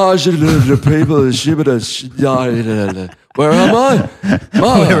massage of the people. Where am I?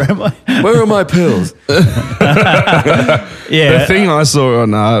 Oh, Where am I? Where are my pills?" Yeah. The thing I saw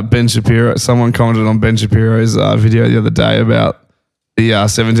on Ben Shapiro, someone commented on Ben Shapiro's video the other day about the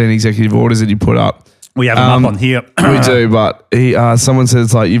 17 executive orders that he put up. We have them up on here. We do, but someone said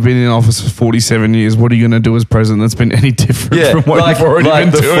it's like, you've been in office for 47 years. What are you going to do as president that's been any different Yeah, from what like, you've already like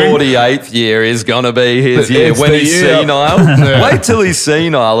been the doing? 48th year is going to be his year It's when the he's year. senile. Yeah. Wait till he's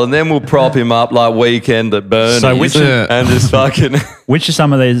senile and then we'll prop him up like Weekend at Bernie's So which- and just fucking... Which are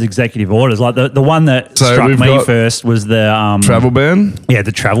some of these executive orders? Like the one that So struck we've me got first was the Travel ban? Yeah,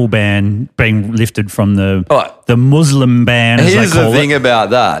 the travel ban being lifted from the Right. the Muslim ban. As Here's they the call thing it. about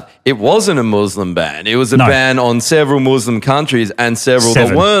that. It wasn't a Muslim ban. It was a No. ban on several Muslim countries and several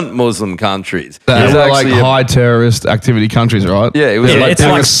Seven. that weren't Muslim countries. It That was were like actually a- high terrorist activity countries, right? Yeah, it was Yeah, like it's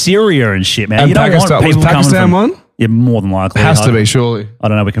like Syria and shit, man. And You don't Pakistan- want was people coming Pakistan from, one? Yeah, more than likely. Has I- to be, surely. I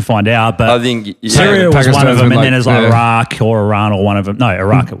don't know. We can find out, but I think... Syria was one Pakistan's of them, been and then like- there's like yeah. Iraq or Iran or one of them. No,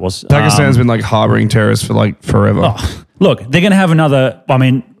 Iraq it was. Pakistan's been like harboring terrorists for like forever. Look, they're going to have another. I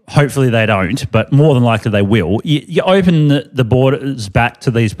mean, hopefully they don't, but more than likely they will. You open the borders back to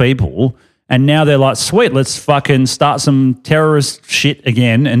these people, and now they're like, sweet, let's fucking start some terrorist shit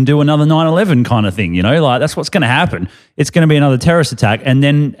again and do another 9/11 kind of thing. Like that's what's going to happen. It's going to be another terrorist attack,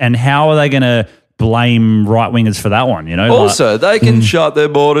 and how are they going to blame right wingers for that one? Also, they can shut their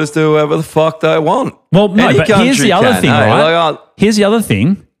borders to whoever the fuck they want. Well, no, Any but here's country the other can, thing, hey? right? Like, Here's the other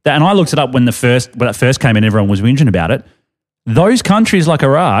thing, and I looked it up when it first came in, everyone was whinging about it. Those countries like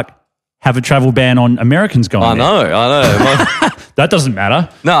Iraq have a travel ban on Americans going I there. know. That doesn't matter.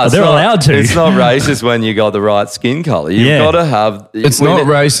 No, it's they're not, allowed to. It's not racist when you got the right skin color. You've Yeah. got to have. It's when not it-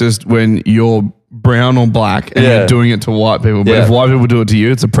 racist when you're brown or black and Yeah. you're doing it to white people. But Yeah. if white people do it to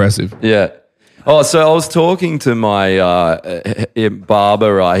you, it's oppressive. Yeah. Oh, so I was talking to my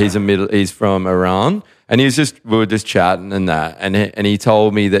barber. Right, he's from Iran, and we were just chatting and that, and he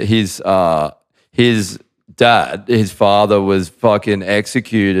told me that his dad, his father, was fucking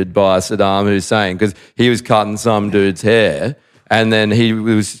executed by Saddam Hussein because he was cutting some dude's hair. And then he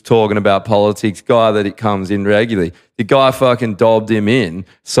was talking about politics, guy that it comes in regularly. The guy fucking dobbed him in.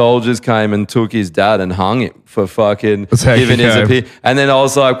 Soldiers came and took his dad and hung him for fucking giving his opinion. And then I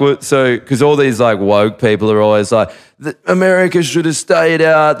was like, well, so, because all these like woke people are always like, America should have stayed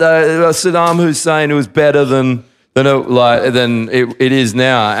out. Saddam Hussein was better than it is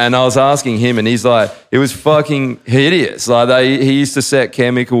now. And I was asking him, and he's like, it was fucking hideous. Like he used to set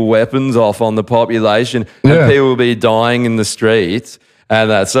chemical weapons off on the population, and people would be dying in the streets,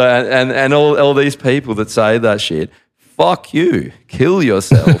 and that. So and all these people that say that shit, fuck you, kill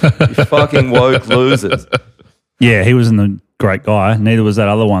yourself, you fucking woke losers. Yeah, he wasn't a great guy. Neither was that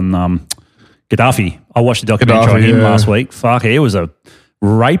other one, Gaddafi. I watched the documentary on him last week. Fuck, he was a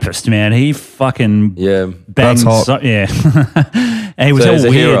rapist, man. He fucking banged. That's hot. And he was all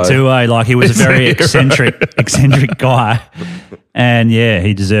weird too, eh? Like he was a very eccentric guy. And yeah,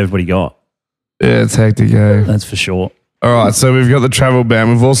 he deserved what he got. Yeah, it's hectic, eh? That's for sure. All right, so we've got the travel ban.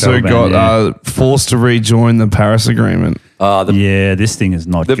 We've also got forced to rejoin the Paris Agreement. This thing is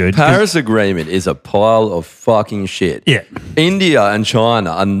not good. The Paris Agreement is a pile of fucking shit. Yeah. India and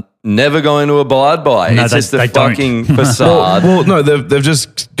China are never going to abide by it. No, it's just a fucking facade. Well, no, they've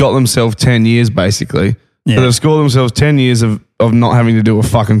just got themselves 10 years, basically. Yeah. So they've scored themselves 10 years of not having to do a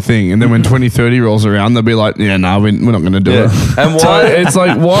fucking thing. And then when 2030 rolls around, they'll be like, yeah, no, we're not going to do it. And why? So it's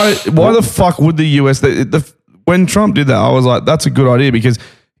like, why the fuck would the US... When Trump did that, I was like, that's a good idea, because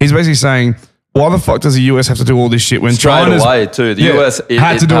he's basically saying, why the fuck does the US have to do all this shit when China's... Straight away, too. The US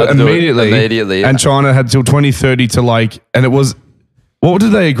had to do it immediately. And China had till 2030 to like... And it was... What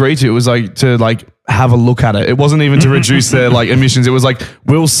did they agree to? It was like to like have a look at it. It wasn't even to reduce their like emissions. It was like,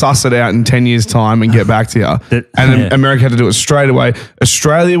 we'll suss it out in 10 years' time and get back to you. And America had to do it straight away.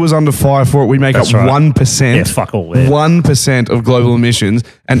 Australia was under fire for it. We make up 1%. Yeah, fuck all. Yeah. 1% of global emissions.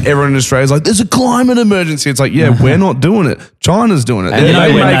 And everyone in Australia is like, there's a climate emergency. It's like, yeah, we're not doing it. China's doing it. And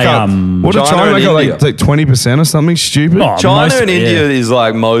they make up, what did China make up? Like 20% or something stupid? Oh, China and India is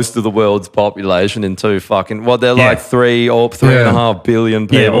like most of the world's population in two fucking... they're like 3 or 3.5 billion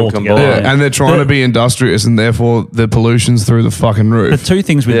people combined. Yeah. And they're trying to be industrious, and therefore the pollution's through the fucking roof. The two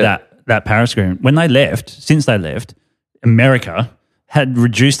things with that Paris Agreement, since they left, America had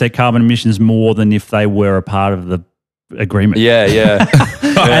reduced their carbon emissions more than if they were a part of the agreement. Yeah.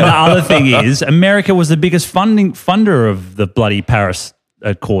 And the other thing is, America was the biggest funder of the bloody Paris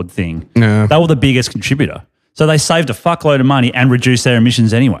Accord thing. Yeah. They were the biggest contributor. So they saved a fuckload of money and reduced their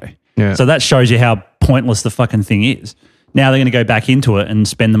emissions anyway. Yeah. So that shows you how pointless the fucking thing is. Now they're going to go back into it and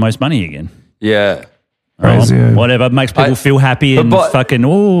spend the most money again. Yeah. Crazy, Whatever makes people feel happy and fucking,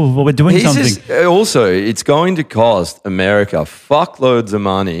 we're doing something. It's going to cost America fuckloads of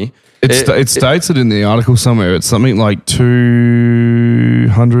money. It states it in the article somewhere. It's something like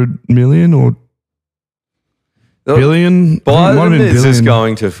 200 million or billion. Biden is just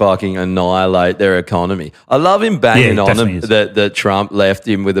going to fucking annihilate their economy. I love him banging on him that Trump left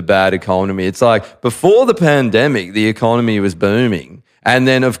him with a bad economy. It's like before the pandemic, the economy was booming. And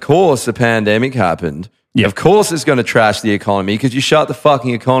then, of course, the pandemic happened. Yep. Of course it's going to trash the economy because you shut the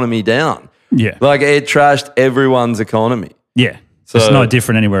fucking economy down. Yeah. Like it trashed everyone's economy. Yeah. So it's no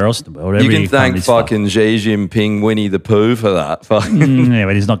different anywhere else in the world. You can thank fucking Xi Jinping, Winnie the Pooh for that. Yeah,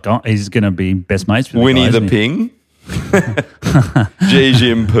 but he's not gone. He's going to be best mates with Winnie the Ping. Xi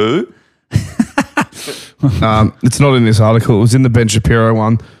Jinping. It's not in this article. It was in the Ben Shapiro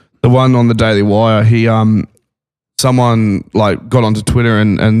one. The one on the Daily Wire. Someone like got onto Twitter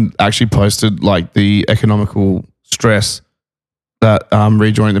and actually posted like the economical stress that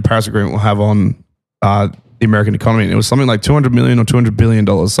rejoining the Paris Agreement will have on the American economy. And it was something like $200 million or $200 billion.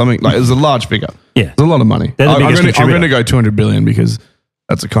 Something like it was a large figure. Yeah, it's a lot of money. I'm going to go $200 billion because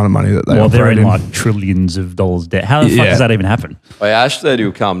that's the kind of money that they they're in like trillions of dollars debt. How the fuck does that even happen? Well, Ash said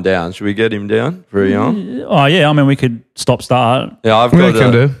he'll come down. Should we get him down for a yarn? Oh yeah, I mean we could start. Yeah, I'll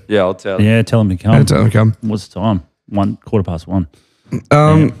tell him. Yeah, tell him to come. Yeah, tell him to come. What's the time? 1:15.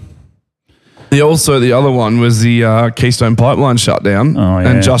 The other one was the Keystone Pipeline shutdown. Oh, yeah.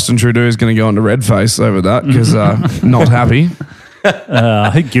 And Justin Trudeau is going to go into red face over that because not happy.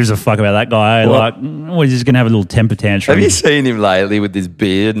 Who gives a fuck about that guy? Like, he's just going to have a little temper tantrum. Have you seen him lately with his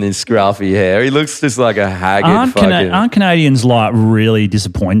beard and his scruffy hair? He looks just like a haggard Aren't Canadians like really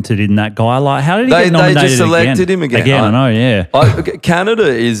disappointed in that guy? Like, how did he get nominated? They just elected him again. I know, yeah. Canada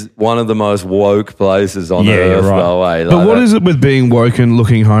is one of the most woke places on earth, though. But what is it with being woke and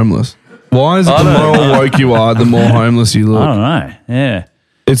looking homeless? Why is it the more woke you are, the more homeless you look? I don't know, yeah.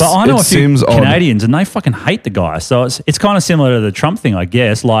 But I know a few Canadians and they fucking hate the guy. So it's kind of similar to the Trump thing, I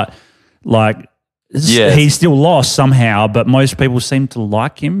guess. Like Yes. He still lost somehow, but most people seem to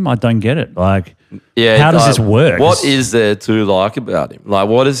like him. I don't get it. Like, how does this work? What is there to like about him? Like,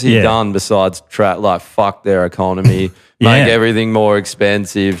 what has he done besides fuck their economy, make everything more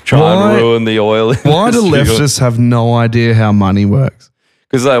expensive, try and ruin the oil industry? Why do leftists have no idea how money works?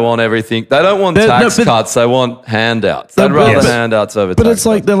 Because they want everything. They don't want tax cuts. They want handouts. They'd rather handouts over But tax it's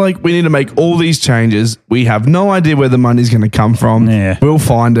like, cuts. they're like, we need to make all these changes. We have no idea where the money's going to come from. Yeah. We'll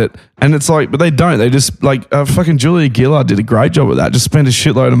find it. And it's like, but they don't. They just, like, fucking Julia Gillard did a great job with that. Just spent a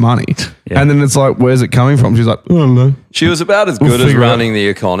shitload of money. Yeah. And then it's like, where's it coming from? She's like, I don't know. She was about as good as figure it out. running the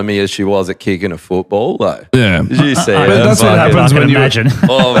economy as she was at kicking a football, though. Yeah. Did you see But her? that's what Fucking- happens I can when you imagine.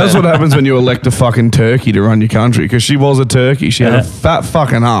 Oh, That's man. what happens when you elect a fucking turkey to run your country, because she was a turkey. She had a fat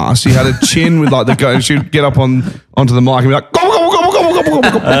fucking ass. She had a chin with like the go. She'd get up onto the mic and be like, gobble, gobble, gobble, gobble, gobble,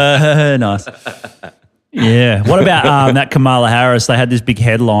 gobble, gobble. Nice. Yeah. What about that Kamala Harris? They had this big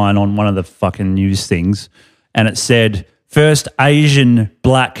headline on one of the fucking news things, and it said, first Asian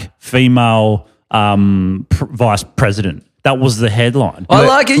black female vice president. That was the headline. I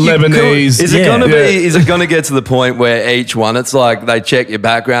like it. Lebanese. Is it Yeah. going to be? Is it going to get to the point where each one? It's like they check your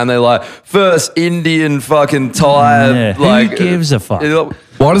background. They're like, first Indian fucking Thai. Yeah. Who Like, gives a fuck?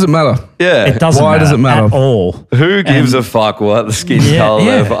 Why does it matter? Yeah. It doesn't Why matter does it matter? at all. Who gives a fuck what the skin Yeah, color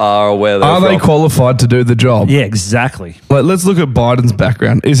yeah. are or where they're Are they from? qualified to do the job? Yeah, exactly. Like, let's look at Biden's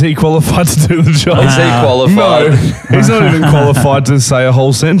background. Is he qualified to do the job? Is he qualified? No, he's not even qualified to say a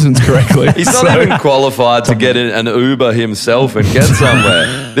whole sentence correctly. He's not even qualified to get in an Uber himself and get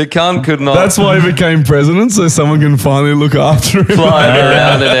somewhere. The cunt could not. That's why he became president, so someone can finally look after him. flying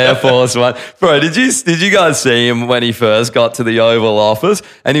around an Air Force One. Bro, did you guys see him when he first got to the Oval Office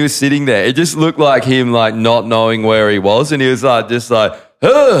and he was sitting there? It just looked like him like not knowing where he was, and he was like just like,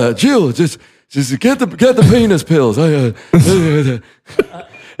 Jill, just get the penis pills.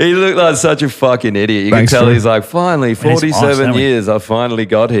 He looked like such a fucking idiot. You Thanks, can tell Drew. he's like, finally, He's nice, 47 isn't he? years, I finally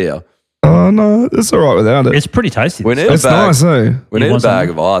got here. Oh, no, it's all right without it. It's pretty tasty. We need It's a bag. nice, eh? We You need a want bag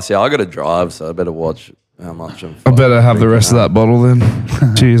something? of ice. Yeah, I got to drive, so I better watch how much I'm. I better have the rest of that bottle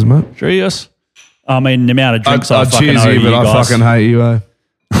then. Cheers, mate. Cheers. I mean, the amount of drinks I I'd fucking cheers owe you, but I guys. fucking hate you, eh?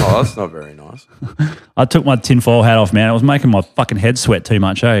 Oh, that's not very nice. I took my tinfoil hat off, man. It was making my fucking head sweat too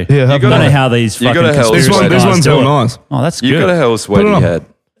much, eh? Yeah, I have don't a- know how these You fucking gotta help This conspiracy one, this guys one's do hell it. nice. Oh, that's You good. got a hell sweaty on. head.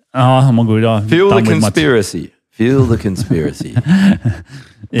 Oh, I'm all good. I'm Feel the done with my conspiracy. Feel the conspiracy.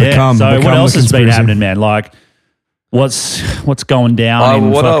 Yeah. Become So what the else has been conspiracy. happening, man? Like, what's going down?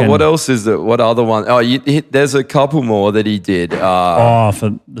 in fucking, what else is it? What other one? Oh, there's a couple more that he did. Oh,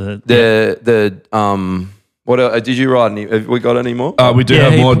 for the What did you write? Have we got any more? We do Yeah,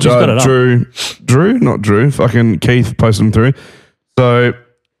 have more. he's got it up. Drew, not Drew. Fucking Keith posted them through. So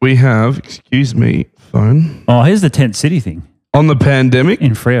we have, excuse me, phone oh, here's the tent city thing on the pandemic.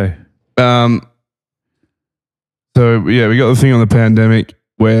 in Freo. So yeah, we got the thing on the pandemic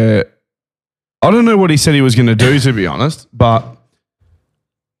where I don't know what he said he was going to do, to be honest. But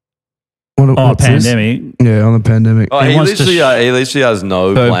Oh, what's this? pandemic. Yeah, on the pandemic. Oh, he he wants to literally has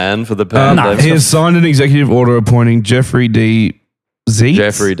no So, plan for the pandemic. He has signed an executive order appointing Jeffrey D. Zietz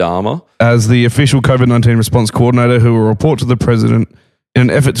Jeffrey Dahmer. as the official COVID-19 response coordinator, who will report to the president in an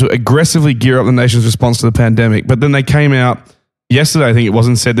effort to aggressively gear up the nation's response to the pandemic. But then they came out yesterday, I think it was,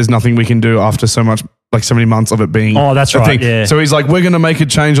 and said there's nothing we can do after so many months of it being Oh, that's a right, thing. yeah. So he's like, we're going to make a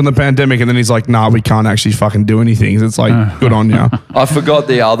change on the pandemic. And then he's like, nah, we can't actually fucking do anything. It's like, good on you. I forgot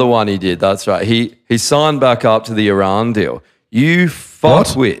the other one he did. That's right. He signed back up to the Iran deal. You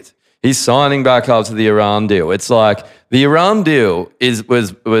fuck with. He's signing back up to the Iran deal. It's like the Iran deal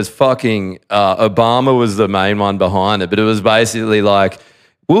was fucking Obama was the main one behind it, but it was basically like,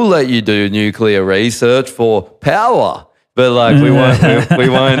 we'll let you do nuclear research for power. But like we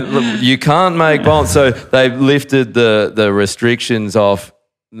won't. You can't make bombs. So they've lifted the restrictions off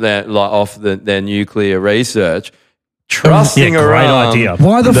their nuclear research, trusting Yeah, great Iran. idea.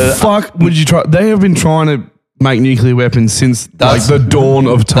 Why the fuck would you try? They have been trying to make nuclear weapons since like the dawn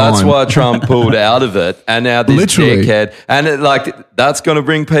of time. That's why Trump pulled out of it, and now this Literally. dickhead, and that's going to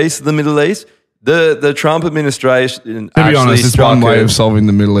bring peace to the Middle East. The Trump administration To be honest, it's one way a- of solving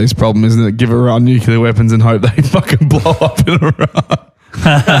the Middle East problem, isn't it? Give Iran nuclear weapons and hope they fucking blow up in Iran.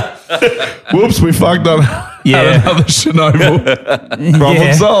 Whoops, we fucked up. Yeah. Had another Chernobyl.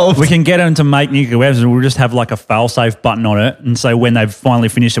 Problem solved. We can get them to make nuclear weapons and we'll just have like a fail-safe button on it. And so when they've finally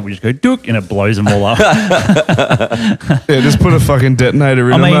finished it, we just go, dook, and it blows them all up. Yeah, just put a fucking detonator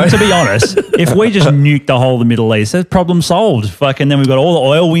in I mean, it, to mate. be honest, if we just nuke the whole of the Middle East, that's problem solved. Fucking then we've got all the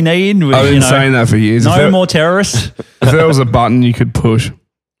oil we need. I've been saying that for years. No more terrorists. If there was a button you could push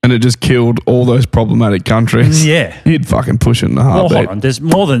and it just killed all those problematic countries, Yeah. you'd fucking push it in a Well, heartbeat. hold on. There's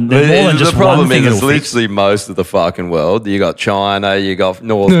more than just the problem one thing is it's it'll fix. literally most of the fucking world. You got China, you got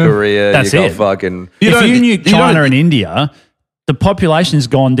North Korea, That's you got it. fucking. If don't- you you nuke China don't- and India, the population's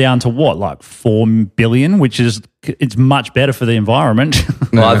gone down to what, like 4 billion, which is it's much better for the environment.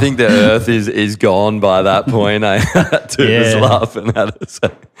 Well, I think the Earth is gone by that point. Dude was Yeah. laughing at us.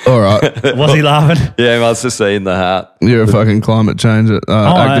 All right, Was he laughing? Yeah, he must have seen the hat. you're a fucking climate change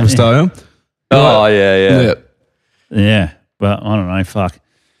activist, are you? Oh yeah. Yeah. Yeah, but I don't know. Fuck.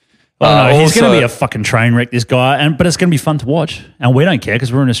 I don't know. He's going to also- be a fucking train wreck, this guy, but it's going to be fun to watch, and we don't care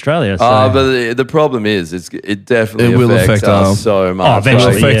because we're in Australia. So. But the problem is, it definitely It will affects affect our- us so much. Oh,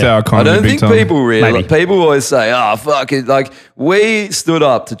 eventually, It'll affect yeah. our I economy don't big think time. people realize. Maybe. People always say, "Oh, fuck it!" Like we stood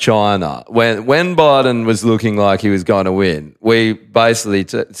up to China when Biden was looking like he was going to win. We basically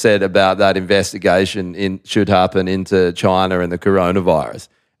said about that investigation should happen into China and the coronavirus,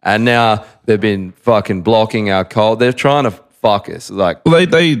 and now they've been fucking blocking our coal. They're trying to fuck us. Like Well,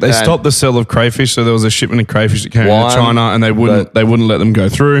 they stopped the sale of crayfish, so there was a shipment of crayfish that came One, into China, and they wouldn't let them go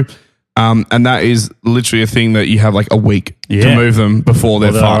through. And that is literally a thing that you have like a week to Yeah. move them before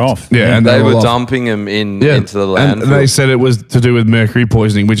they're they're fucked. off. Yeah, Yeah. and they they're were all off. dumping them into the And landfill. they said it was to do with mercury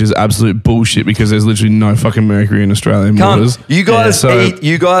poisoning, which is absolute bullshit because there's literally no fucking mercury in Australian waters. You guys Yeah, so- eat.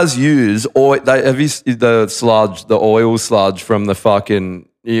 You guys use oil. Have you the sludge, the oil sludge from the fucking?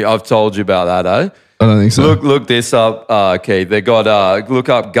 I've told you about that, eh? I don't think so. Look this up, Keith. They got look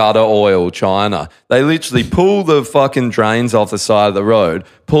up gutter oil China. They literally pull the fucking drains off the side of the road,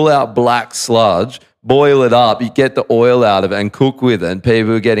 pull out black sludge, boil it up. You get the oil out of it and cook with it. And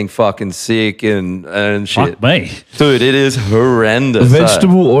people are getting fucking sick and shit. Fuck me. Dude, it is horrendous.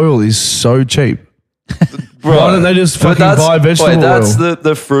 Vegetable oil is so cheap. Bro, Why don't they just but fucking buy vegetable that's oil?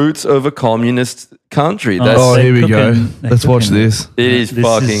 the fruits of a communist country. That's Oh, They're here we go. cooking- they're Let's watch cooking. this. it is This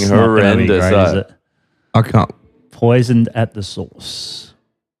fucking is not gonna be horrendous. great, is eh? it? I can't. Poisoned at the source.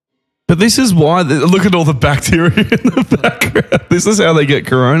 But this is why. Look at all the bacteria in the background. This is how they get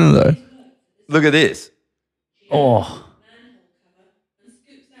corona, though. Look at this. Oh,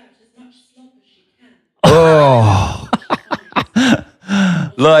 Oh,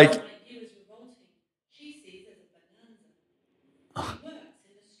 Like, She sees as a bonanza. She works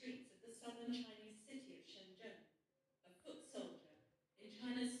in the streets of the southern Chinese city of Shenzhen, a foot soldier in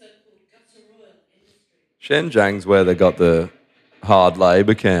China's so-called gutter oil industry. Shenzhen's where they got the hard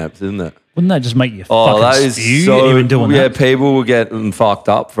labor camps, isn't it? wouldn't that just make you Oh, that fucking is spew so. even doing Yeah, that? people were getting fucked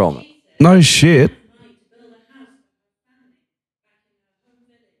up from it. no shit. Money to build a house for her family back in her home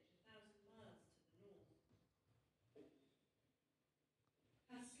village 1,000 miles to the north.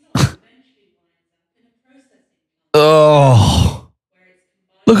 Her slot eventually winds up in a processing plant Oh, where it's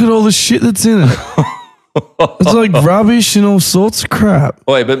combined. look at all the shit that's in it. It's like rubbish and all sorts of crap.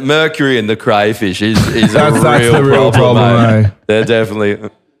 Wait, but mercury in the crayfish is That's a the real problem, mate. eh? They're definitely.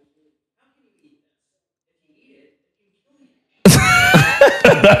 It's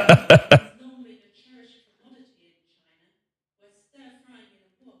normally the cherished commodity in China, where stir-frying in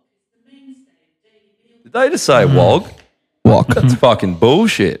a wok is the mainstay of daily meal Did they just say wog? What? That's fucking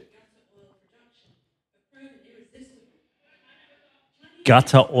bullshit. proven irresistible.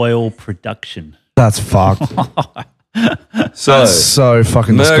 Gutter oil production. That's fucked. So, So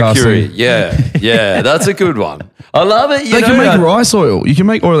fucking mercury, disgusting. yeah, that's a good one. I love it. You They know, can make like- rice oil. You can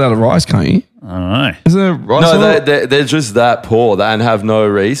make oil out of rice, can't you? I don't know. Is there rice No, oil? they're just that poor and have no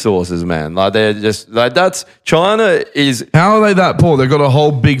resources, man. Like they're just like that's China is. How are they that poor? They've got a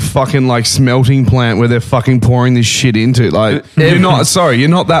whole big fucking like smelting plant where they're fucking pouring this shit into. Like, you're not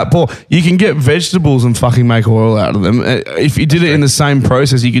that poor. You can get vegetables and fucking make oil out of them. If you did it in the same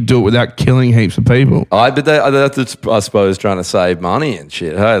process, you could do it without killing heaps of people. But that's I suppose trying to save money and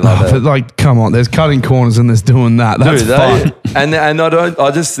shit. Hey, like that. But like, come on, there's cutting corners and there's doing that. That's Dude, fucked. and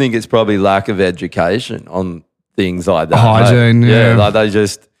I just think it's probably lack of education on things like that. Hygiene, yeah. like they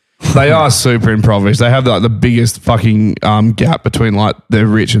just. They are super impoverished. They have like the biggest fucking gap between like their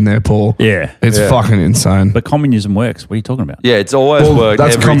rich and their poor. Yeah. It's fucking insane. But communism works. What are you talking about? Yeah, it's always Well, worked.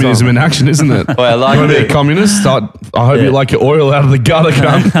 that's every communism time. in action, isn't it? I like you want to be it. a communist? I hope Yeah. you like your oil out of the gutter,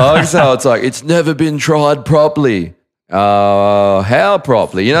 cunt. I like how it's like it's never been tried properly. How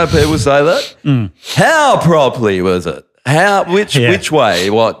properly? You know, people say that. Mm. How properly was it? How? Which way?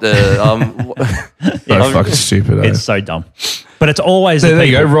 What? So fucking stupid. Eh? It's so dumb. But it's always the There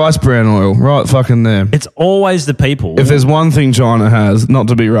you people. go, rice bran oil, right fucking there. It's always the people. If there's one thing China has, not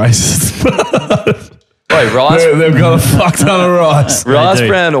to be racist, Wait, rice They've got a fuck ton of rice. rice do.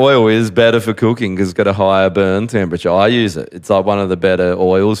 bran oil is better for cooking because it's got a higher burn temperature. I use it. It's like one of the better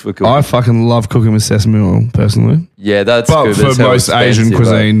oils for cooking. I fucking love cooking with sesame oil, personally. yeah, that's But good. for It's how most Asian expensive,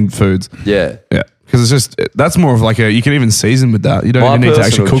 cuisine foods. Yeah. Yeah. Because it's just, that's more of like you can even season with that. You don't My even need to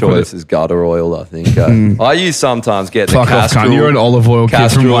actually personal cook with choice it. is gutter oil, I think. I use sometimes get the Fuck off, castor cunt. You're an olive oil kid from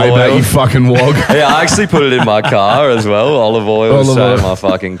castor way back, oil. you fucking wog. Yeah, I actually put it in my car as well. Olive oil Olive is straight oil. in my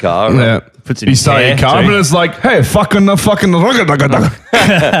fucking car. Yeah. Puts it You in start your hair, car too. and it's like, hey, fucking.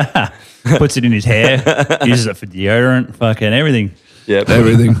 Puts it in his hair, uses it for deodorant, fucking everything. Yep.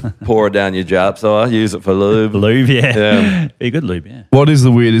 Everything. Pour it down your jap. So I use it for lube. Lube, yeah. Yeah. Be a good lube, yeah. What is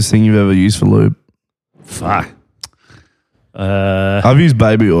the weirdest thing you've ever used for lube? Fuck. I've used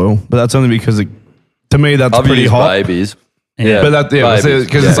baby oil, but that's only because to me that's I've pretty used hot. babies. Yeah, But because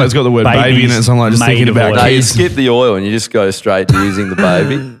babies. it's like it's got the word baby in it, so I'm like just Babies thinking made about of No, oil. you kids. skip the oil and you just go straight to using the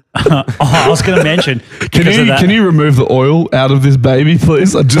baby. I was going to mention. Can because of you that- can you remove the oil out of this baby,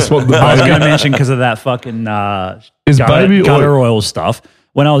 please? I just want the I was going to baby. mention because of that fucking Is baby gutter oil- oil stuff.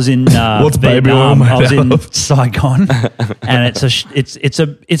 When I was in What's baby oil Vietnam, made I was in out of? Saigon, and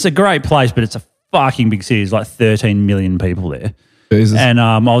it's a great place, but it's a fucking big city. There's like 13 million people there. Jesus. And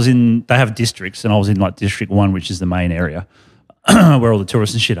I was in, they have districts, and I was in like District 1, which is the main area where all the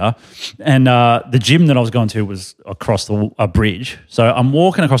tourists and shit are. And the gym that I was going to was across a bridge. So I'm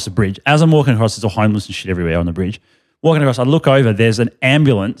walking across the bridge. As I'm walking across, there's all homeless and shit everywhere on the bridge. Walking across, I look over, there's an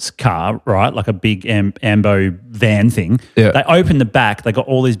ambulance car, right? Like a big ambo van thing. Yeah. They open the back, they got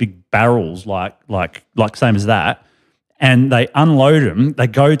all these big barrels like same as that. And they unload them, they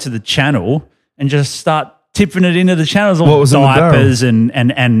go to the channel and just start tipping it into the channels, all What was in the barrel? diapers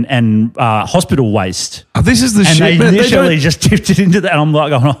and hospital waste. Oh, this is the And shit, they man. They literally don't- just tipped it into that. And I'm like,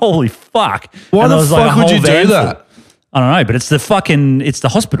 going, holy fuck. Why And the there was like fuck a would whole you van do full- that? I don't know, but it's the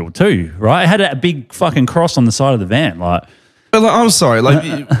hospital too, right? It had a big fucking cross on the side of the van. Like, But like, I'm sorry,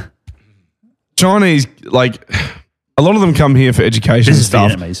 like Chinese, like a lot of them come here for education this and is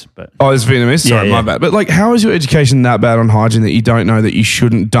stuff. Vietnamese, but Oh, it's Vietnamese. Sorry, Yeah, my yeah. bad. But like, how is your education that bad on hygiene that you don't know that you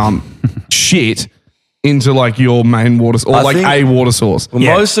shouldn't dump shit into like your main water or I like think- a water source? Well,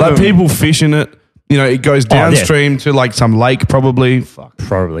 Yeah. most of Like them, people fish in it. You know, it goes yeah. downstream to like some lake, probably. Fuck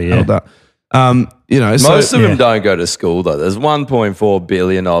probably, hell yeah. that. You know, most so, of them yeah. don't go to school though. There's 1.4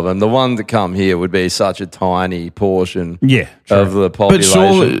 billion of them. The ones that come here would be such a tiny portion Yeah, true. of the but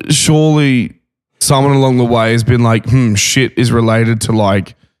population. surely someone along the way has been like, shit is related to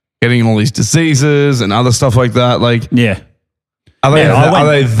like getting all these diseases and other stuff like that. Like, Yeah. are they, Yeah, I are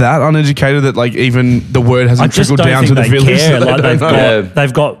they went- that uneducated that like even the word I hasn't just trickled don't down think to the they village? care. that they Like don't know? Yeah.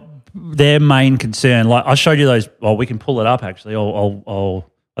 they've got their main concern. Like I showed you those. Well, we can pull it up actually.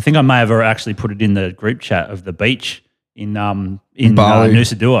 I think I may have actually put it in the group chat of the beach in Bali.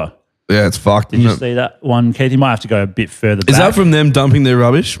 Nusa Dua. Did Yeah, it's fucked. you isn't it? see that one, Keith? You might have to go a bit further back. Is that from them dumping their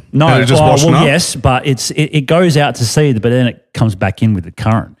rubbish? No, And it just washing up? yes, but it goes out to sea, but then it comes back in with the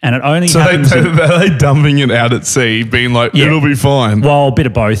current, and it only So happens. are they dumping it out at sea, being like, Yeah. it'll be fine. Well, a bit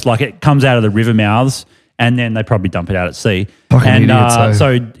of both. Like it comes out of the river mouths, and then they probably dump it out at sea. Fucking and idiots, eh?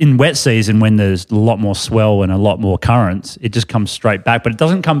 so in wet season, when there's a lot more swell and a lot more currents, it just comes straight back. But it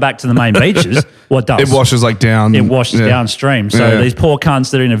doesn't come back to the main beaches. Well, it does. It washes like down. It washes yeah. downstream. So Yeah. these poor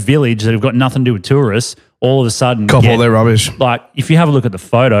cunts that are in a village that have got nothing to do with tourists, all of a sudden, Cop get- all their rubbish. like if you have a look at the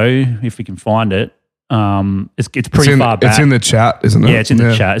photo, if we can find it, it's It's pretty in, far back. it's in the chat, isn't it? Yeah, it's in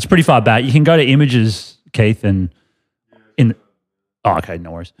the chat. It's pretty far back. You can go to images, Keith, and in. Oh, okay, no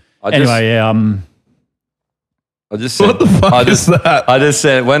worries. I just- Anyway, yeah, I just What the fuck is that? I just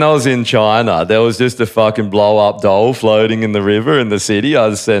said when I was in China, there was just a fucking blow up doll floating in the river in the city. I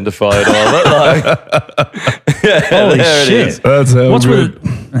just sent a photo of it. Like, yeah, holy there it shit! is. That's how What's good.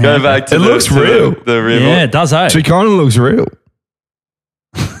 with it? Go back to It the, looks to the- real. The river. Yeah, it does. She kind of looks real.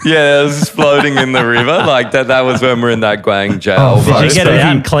 Yeah, it was just floating in the river. Like that was when we're in that Guangzhou. Oh, fuck. Did you get it out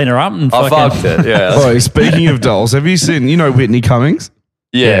Speaking- and clean her up? And I fucking, fucked it. Yeah. Oh, speaking of dolls, have you seen, Whitney Cummings?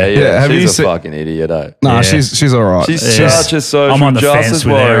 Yeah. Yeah, have you She's a seen- fucking idiot, eh? Nah, Yeah. she's all right. She's Yeah. such a social I'm on the justice fence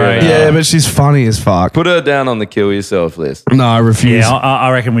with her, warrior. right? now. yeah, but she's funny as fuck. Put her down on the kill yourself list. No, I refuse. Yeah,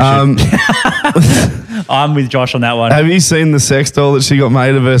 I reckon we should. Um, I'm with Josh on that one. have you seen the sex doll that she got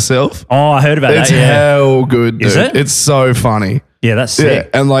made of herself? Oh, I heard about It's that. Yeah, hell good, dude. Is it? It's so funny. yeah, that's Yeah, sick.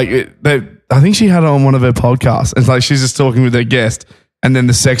 and like I think she had it on one of her podcasts. It's like she's just talking with her guest, and then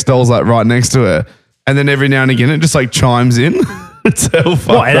the sex doll's like right next to her, and then every now and again it just like chimes in. It's hell fucked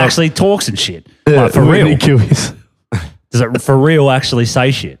What? It up. actually talks and shit. Yeah, Like, for Whitney real? Killies. Does it for real actually say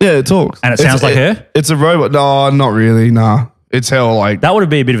shit? Yeah, it talks, And it sounds like her? It's a robot. No, not really. Nah, it's hell like. That would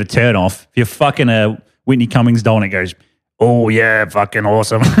be a bit of a turn off. If you're fucking a Whitney Cummings doll and it goes, oh yeah, fucking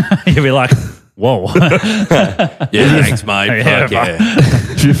awesome. You'd be like, Whoa. Yeah, thanks, mate. Yeah, Fuck yeah.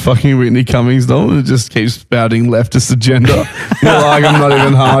 If you're fucking Whitney Cummings, Dom, it just keeps spouting leftist agenda. You're like, I'm not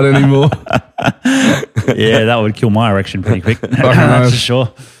even hard anymore. Yeah, that would kill my erection pretty quick. oath. That's for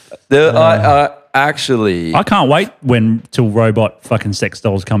sure. I actually, I can't wait till robot fucking sex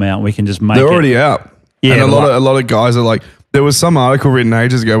dolls come out. We can just make They're it. already out. Yeah, and a like- lot of guys are like, there was some article written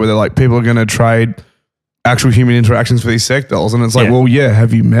ages ago where they're like, people are going to trade actual human interactions for these sex dolls. And it's like, Yeah. well, yeah,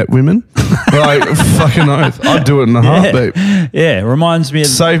 have you met women? Like, fucking oath. I'd do it in a heartbeat. Yeah, it reminds me of.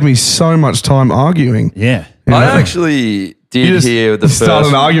 Save me so much time arguing. Yeah. I actually You did just hear the you start first.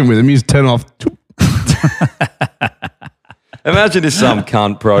 an argument with him, you just turn off. Imagine if some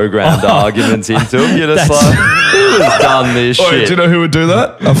cunt programmed arguments into him. You're just like, who has done this Wait, shit? do you know who would do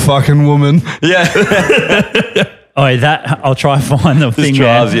that? A fucking woman. Yeah, Oh, that I'll try and find the just thing.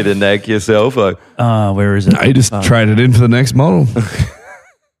 drives you to neck yourself. Where is it? You just trade it in for the next model.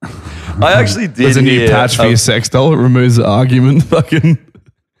 I actually did There's a new hear patch for your sex doll. It removes the argument. Fucking.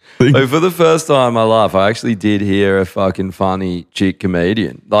 Oh, for the first time in my life, I actually did hear a fucking funny chick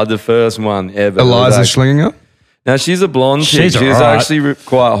comedian. Like the first one ever. Eliza Was actually- Schlinginger. Now, she's a blonde chick. She's She was alright. actually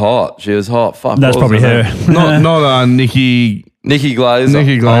quite hot. She was hot. Fuck, That's what was probably name? her. Not Nikki Glazer.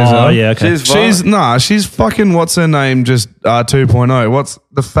 Nikki Glazer. Oh, yeah, okay. She's fucking, what's her name? Just 2.0. What's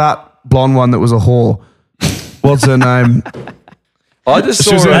the fat blonde one that was a whore? What's her name? I just She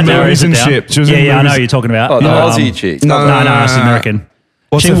saw was her. in That movies narrows it and down. shit. She was yeah, in I know movies. what you're talking about. Oh, the Aussie chick. No, No, it's American.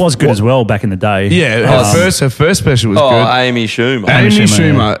 What's She her- was good what- as well back in the day. Yeah, her first special was Oh, good. Amy Schumer. Amy Amy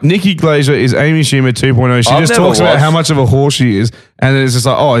Schumer. Schumer, Nikki Glazer is Amy Schumer 2.0. She I've just never talks about watched- how much of a whore she is. And then it's just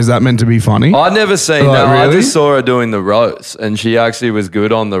like, oh, is that meant to be funny? I'd never seen Like, that. I really? just saw her doing the roast, and she actually was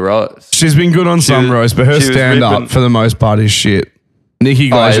good on the roast. She's been good on some was- roast, but her she was stand up ripping- for the most part is shit.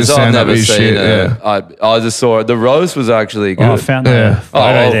 Nikki Glazer's I've stand up never is seen shit. her. Yeah. I just saw it. The roast was actually good. Oh, I found Yeah. the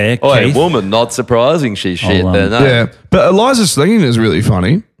photo there. Hey, Keith. woman, not surprising she's shit Hold on. then. eh? Yeah. But Eliza Schlinginger is really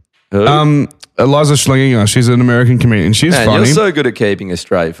funny. Who? Eliza Schlinginger, she's an American comedian. She's Man, funny. you're so good at keeping a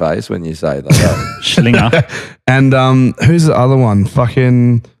straight face when you say that. Schlinger. And who's the other one?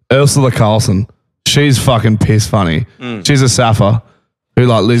 Fucking Ursula Carlson. She's fucking piss funny. She's a Sappho who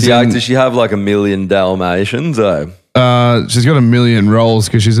like lives in. Does she have like 1 million Dalmatians? Oh. She's got 1 million roles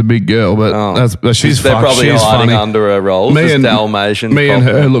because she's a big girl, but but she's They're probably she's hiding funny. under her rolls. Me Just and Dalmatians. me and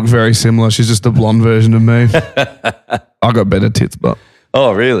popping her up. look very similar. She's just a blonde version of me. I got better tits, but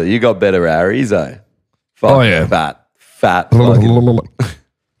Oh, really? You got better Aries, eh? Oh, yeah. Fat. fucking-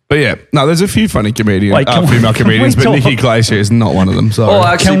 but yeah, no, there's a few funny comedians, Wait, can we- female can we comedians, but talk- Nikki Glazer is not one of them. So Oh,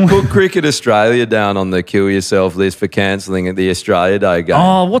 actually, Can we- put Cricket Australia down on the kill yourself list for cancelling at the Australia Day game.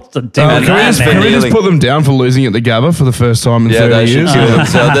 Oh, what's the deal can with we that, just, man? can we just kneeling. put them down for losing at the Gabba for the first time in yeah, 30 they should years? kill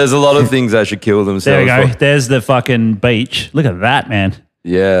themselves. There's a lot of things they should kill themselves There you go. for. There's the fucking beach. Look at that, man.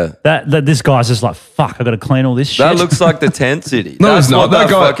 Yeah. That this guy's just like, fuck, I got to clean all this shit. That looks like the tent city. No, That's it's not. what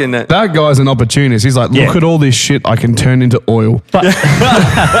That guy, fucking. that guy's an opportunist. He's like, look Yeah. at all this shit I can turn into oil.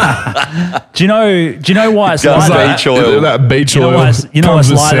 do you know why it's Guys like like that? beach oil. That beach You know oil why it's- you know why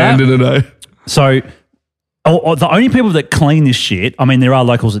comes it's with like sand that? in it. Eh? So, the only people that clean this shit, I mean, there are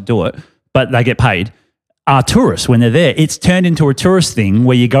locals that do it, but they get paid, are tourists when they're there. It's turned into a tourist thing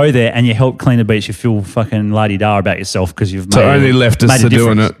where you go there and you help clean the beach. You feel fucking la-di-da about yourself because you've So made only made leftists a are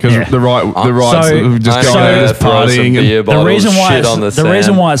doing difference. it because Yeah. the rights So- are just I'm going gonna there just throw some partying. beer And, bottles, The reason why shit on the the reason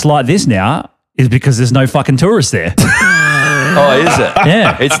sand. why it's like this now is because there's no fucking tourists there. Oh, is it?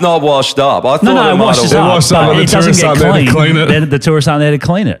 Yeah. It's not washed up. I thought No, it it might washes have up, washed up, but but the it doesn't tourists get aren't there to clean. clean it. The tourists aren't there to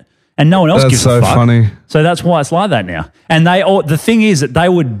clean it, and no one else That's gives so a fuck. funny. So that's why it's like that now. And the thing is that they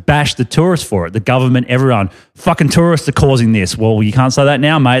would bash the tourists for it. The government, everyone, fucking tourists are causing this. Well, you can't say that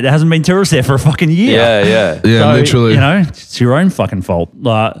now, mate. There hasn't been tourists there for a fucking year. Yeah. Yeah, So, literally. You know, it's your own fucking fault.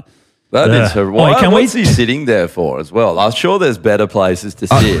 Like, That is Yeah. her. Oi, can we- What's he sitting there for as well? I'm sure there's better places to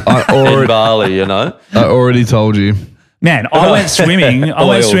sit I in already- Bali, you know? I already told you. man, I went swimming. I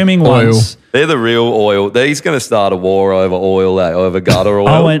went Oil. swimming Oil. once. They're the real oil. He's going to start a war over oil, over gutter oil.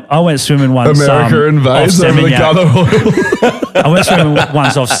 I went swimming once. America off invades over the Seminyak. gutter oil. I went swimming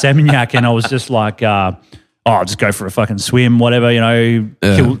once off Seminyak and I was just like, I'll just go for a fucking swim, whatever, you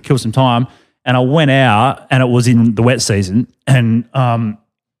know, kill some time. And I went out and it was in the wet season and I'm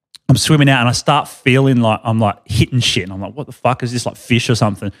swimming out and I start feeling like I'm like hitting shit. And I'm like, what the fuck is this, like fish or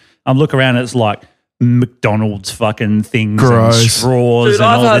something? I look around and it's like McDonald's fucking things Gross. and straws Dude, and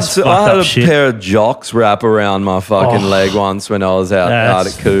all this fucked I had up a shit. pair of jocks wrap around my fucking leg once when I was out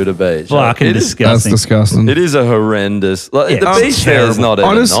That's at Kuta Beach. Fucking It is- That's disgusting. disgusting. It is a horrendous. Like, Yeah, the it's beach there is not even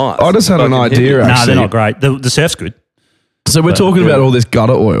I just- nice. I just had an Fucking idea, hideous. Nah, actually. they're not great. The surf's good. So we're talking about all this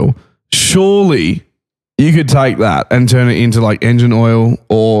gutter oil. Surely You could take that and turn it into like engine oil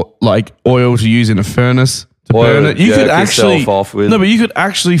or like oil to use in a furnace to Oil burn it. to You could jerk actually yourself off with. no, but you could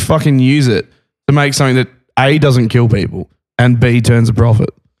actually fucking use it to make something that A, doesn't kill people, and B, turns a profit.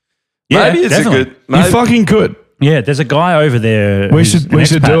 Yeah, maybe it's definitely. a good. Maybe, You fucking could. Yeah, there's a guy over there. We who's should an do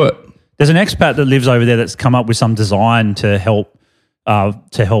expat. it. There's an expat that lives over there that's come up with some design to help with.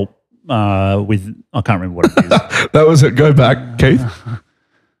 I can't remember what it is. That was it. Go back, Keith.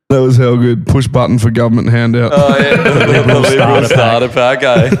 That was hell good. Push button for government handout. Oh yeah, the liberal starter starter pack.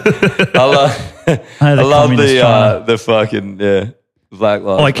 I love the fucking Black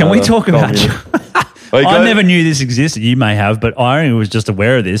Lives. Oh, can we Matter talk about? communist. Wait, I go- never knew this existed. You may have, but I only was just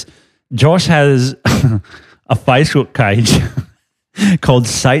aware of this. Josh has a Facebook page called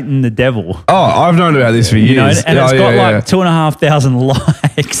Satan the Devil. Oh, I've known about this for years. You know, and it's Oh, got yeah, like 2,500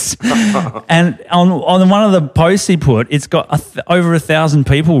 likes. And on one of the posts he put, it's got over 1,000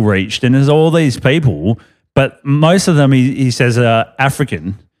 people reached, and there's all these people, but most of them he says are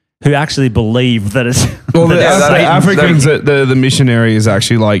African who actually believe that it's Well, that the, it's the Satan. Africans that the missionary has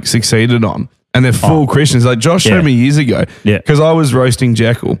actually like succeeded on, and they're full Christians. Like Josh Yeah. showed me years ago, Yeah. because I was roasting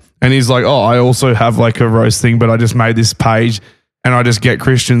Jekyll, and he's like, "Oh, I also have like a roast thing, but I just made this page, and I just get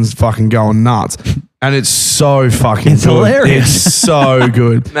Christians fucking going nuts." And it's so fucking It's good. hilarious. It's so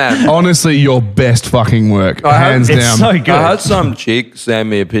good. Man. Honestly, your best fucking work. Hands It's down. so good. I had some chick send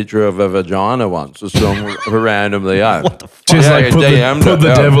me a picture of a vagina once, or some randomly. What the fuck? Just like put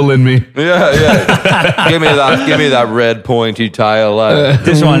the devil in me. Yeah. give me that red pointy tail.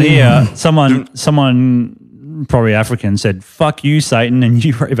 This one here, someone probably African said, "Fuck you, Satan," and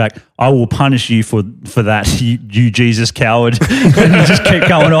you wrote back, "I will punish you for that, you Jesus coward." And you just keep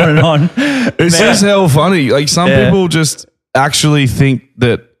going on and on. It's Man, just hell funny. Like some Yeah. people just actually think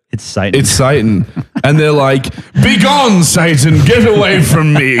that it's Satan. it's Satan. And they're like, "Be gone, Satan, get away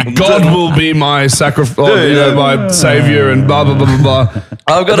from me. God will be my sacrifice, my savior," and blah, blah, blah, blah, blah.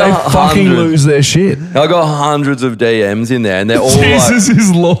 I've got They fucking lose their shit. I got hundreds of DMs in there, and they're all Jesus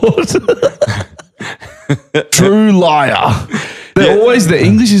is Lord. True liar. The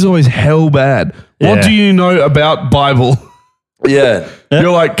English is always hell bad. What Yeah. do you know about Bible? yeah.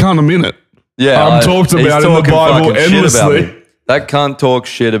 You're like, "Can't a minute." Yeah, I'm talked he's about in the talking Bible fucking shit about endlessly. me. That cunt talks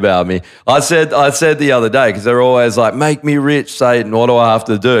shit about me. I said the other day, because they're always like, "Make me rich, Satan. What do I have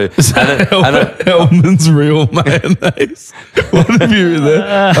to do?" Hellman's real mayonnaise. What have you in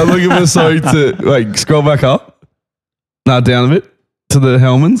there? I'm looking for something to like scroll back up. Down a bit to the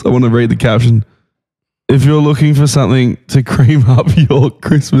Hellman's. I want to read the caption. If you're looking for something to cream up your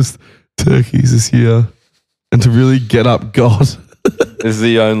Christmas turkeys this year and to really get up God. This is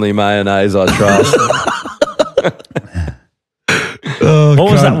the only mayonnaise I trust. Oh,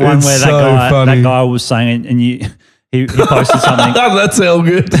 what was that cunt, one it's where so that funny. guy was saying, and he posted something? That's hell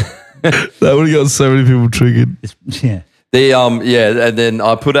good. That would have got so many people triggered. Yeah. And then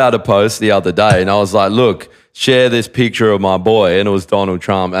I put out a post the other day, and I was like, "Look, share this picture of my boy," and it was Donald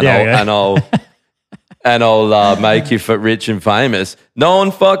Trump, and I'll make you rich and famous. No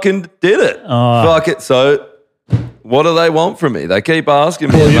one fucking did it. Fuck it. So, what do they want from me? They keep asking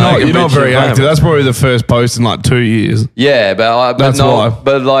me. You're not very active. That's probably the first post in like 2 years. Yeah, but That's why.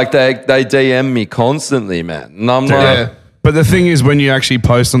 But like they DM me constantly, man, and I'm like, Yeah. But the thing is, when you actually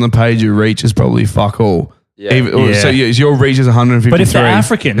post on the page, your reach is probably fuck all. Yeah. So your reach is 153. But if they're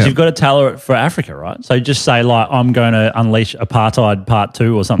Africans, Yeah. you've got to tailor it for Africa, right? So just say like, "I'm going to unleash apartheid part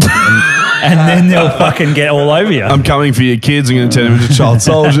 2 or something," and then they'll fucking get all over you. I'm coming for your kids. I'm going to turn them into child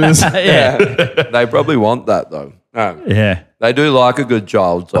soldiers. yeah. they probably want that though. Yeah. They do like a good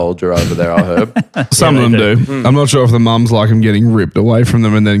child soldier over there, I heard. Some of them they do. I'm not sure if the mums like them getting ripped away from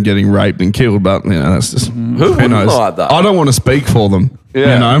them and then getting raped and killed, but that's just who wouldn't knows. like that? I don't want to speak for them.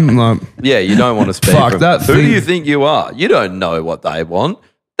 Yeah. You know, I'm like, Yeah, you don't want to speak. Fuck from- that Who thing. do you think you are? You don't know what they want.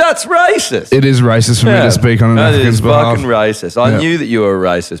 That's racist. it is racist for me to speak on an That African's is behalf. fucking racist. I Yeah. knew that you were a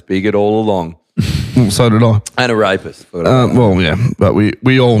racist bigot all along, Well, so did I. and a rapist. Well, yeah, but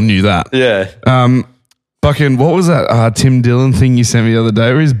we all knew that. yeah. Fucking, what was that Tim Dillon thing you sent me the other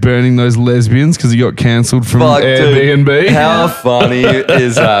day where he's burning those lesbians because he got cancelled from Fuck, Airbnb? dude, how funny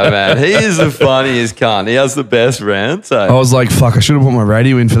is that, man? He is the funniest cunt. He has the best rants. I was like, fuck, I should have put my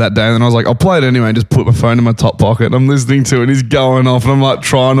radio in for that day. And then I was like, I'll play it anyway and just put my phone in my top pocket. And I'm listening to it and he's going off and I'm like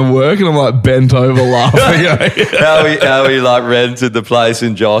trying to work and I'm like bent over laughing. how he like rented the place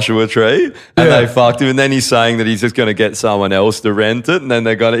in Joshua Tree and Yeah. they fucked him, and then he's saying that he's just going to get someone else to rent it, and then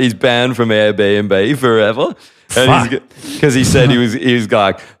he's banned from Airbnb forever. And because he said he was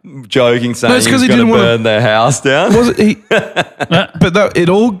like joking, saying it's he 'cause was he going to didn't wanna- burn their house down. Was it he? But it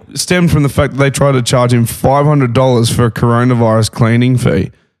all stemmed from the fact that they tried to charge him $500 for a coronavirus cleaning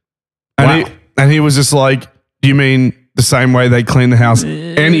fee. And Wow. And he was just like, do you mean the same way they clean the house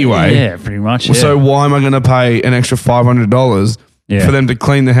anyway? Yeah, pretty much. Yeah. So why am I going to pay an extra $500 Yeah. for them to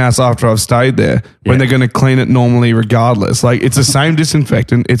clean the house after I've stayed there when Yeah. they're going to clean it normally regardless? Like, it's the same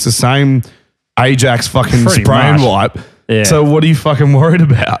disinfectant. It's the same Ajax fucking Pretty spray and much. wipe. Yeah. So what are you fucking worried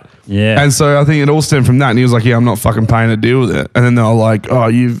about? Yeah. And so I think it all stemmed from that. And he was like, yeah, I'm not fucking paying to deal with it. And then they were like, oh,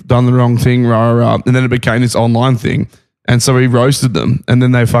 you've done the wrong thing, rah, rah, rah. And then it became this online thing. And so he roasted them. And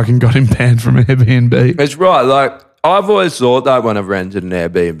then they fucking got him banned from Airbnb. It's right. Like, I've always thought that when I've rented an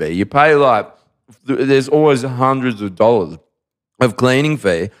Airbnb, you pay like, there's always hundreds of dollars of cleaning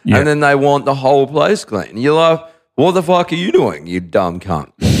fee, Yeah. and then they want the whole place clean. You're like, what the fuck are you doing, you dumb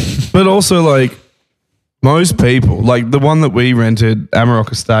cunt? But also, like, most people, like the one that we rented,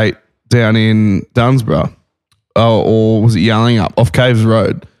 Amarok Estate, down in Dunsborough, or was it Yallingup, off Caves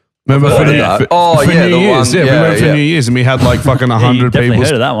Road? Remember I've for, heard the, of that. for, Oh, for yeah, New the Year's? one- Yeah, we yeah, went for yeah. New Year's and we had like fucking you 100 definitely people.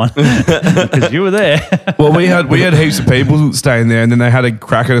 heard of that one because you were there. Well, we had heaps of people staying there, and then they had a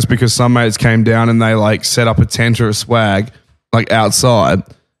crack at us because some mates came down and they like set up a tent or a swag like outside,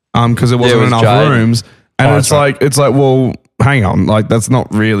 because there wasn't it was enough Jaden. rooms. And Oh, it's that's like, well, hang on, like that's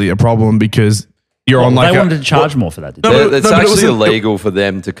not really a problem because you're on like they a, wanted to charge more for that. Did No, they? but- It's no, but it actually wasn't- illegal for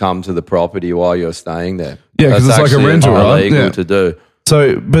them to come to the property while you're staying there. Yeah, 'cause That's it's like a actually rental, right? illegal Yeah. to do.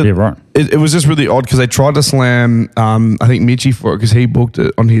 So, but Yeah, right. it was just really odd because they tried to slam, I think Mitchie for it because he booked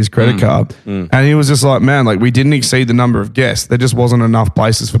it on his credit card, and he was just like, man, like we didn't exceed the number of guests. There just wasn't enough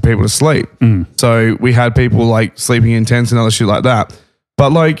places for people to sleep. So we had people like sleeping in tents and other shit like that.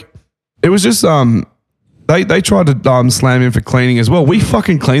 But like, it was just they tried to slam him for cleaning as well. We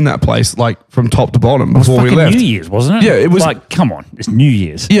fucking cleaned that place like from top to bottom before we Fucking left. New Year's, wasn't it? Yeah, it was- like, come on, it's New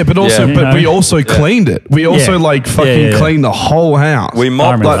Year's. Yeah, but also, Yeah. but You know? we also cleaned it. We also Yeah. like fucking Yeah. cleaned the whole house. We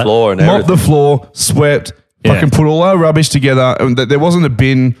mopped remember the that. floor and mopped everything. the floor, swept, Yeah. fucking put all our rubbish together. And there wasn't a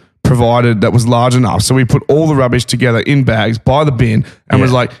bin provided that was large enough. So we put all the rubbish together in bags by the bin and Yeah.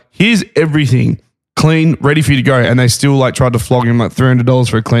 was like, here's everything clean, ready for you to go. And they still like tried to flog him like $300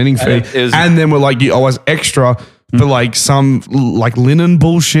 for a cleaning fee. it was- And then we're like, you owe us extra for like some like linen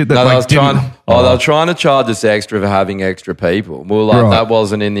bullshit that No, like they were trying to charge us extra for having extra people. We were like, Right. that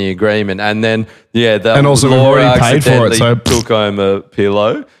wasn't in the agreement. And then, that And also we've Laura already paid for it, accidentally so- took home a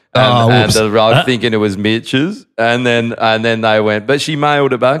pillow. Oh, And whoops. I was thinking it was Mitch's. And then they went, but she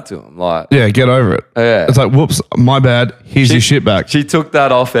mailed it back to him. Like, Yeah, get over it. Yeah. It's like, whoops, my bad. Here's your shit back. She took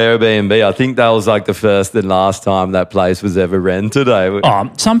that off Airbnb. I think that was like the first and last time that place was ever rented.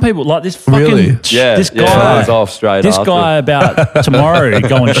 Some people like this fucking Really? Yeah, this yeah, guy it was off straight This after. guy about tomorrow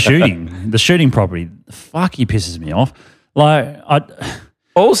going shooting the shooting property. Fuck, he pisses me off. Like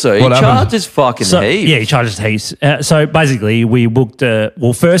Also, he What happened? charges fucking so, heaps. yeah, he charges heaps. So basically, we booked.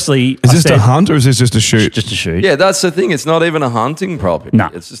 Well, firstly, Is I this said, a hunt or is this just a shoot? just a shoot? Yeah, that's the thing. It's not even a hunting property. No.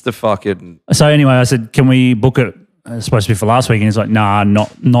 It's just a fucking. So anyway, I said, can we book it? It's supposed to be for last week, and he's like, nah,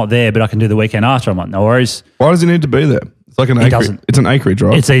 not there, but I can do the weekend after. I'm like, no worries. Why does he need to be there? It's like an acreage. doesn't. It's an acreage,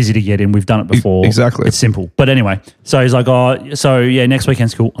 right? It's easy to get in. We've done it before. exactly. It's simple. But anyway, so he's like, oh, so yeah, next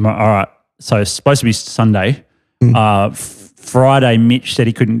weekend's cool. I'm like, all right. So it's supposed to be Sunday. Friday, Mitch said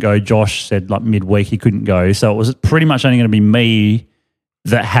he couldn't go. Josh said like midweek he couldn't go. So it was pretty much only going to be me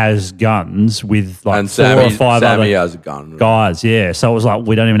that has guns with like And four Sammy, or five Sammy other has a gun. guys. Yeah. So it was like,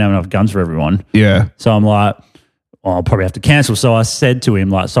 we don't even have enough guns for everyone. yeah. So I'm like, oh, I'll probably have to cancel. So I said to him,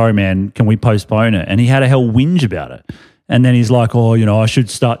 like, sorry, man, can we postpone it? And he had a hell whinge about it. And then he's like, oh, I should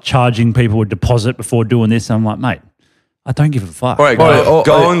start charging people a deposit before doing this. And I'm like, mate, I don't give a fuck. All right,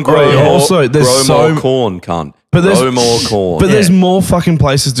 go and grow, also, there's grow so- more corn, cunt. But there's grow more corn. But there's more fucking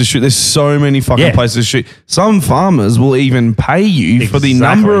places to shoot. There's so many fucking Yeah. places to shoot. Some farmers will even pay you for the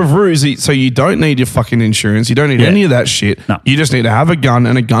Exactly. number of roos, so you don't need your fucking insurance. You don't need Yeah. any of that shit. No. You just need to have a gun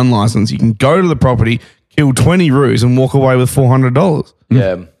and a gun license. You can go to the property, kill 20 roos, and walk away with $400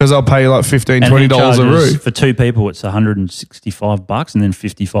 yeah. because they'll pay you like $15, And he $20 a charges roo. for two people, it's $165 and then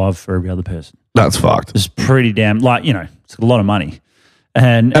 $55 for every other person. That's fucked. It's pretty damn, it's a lot of money.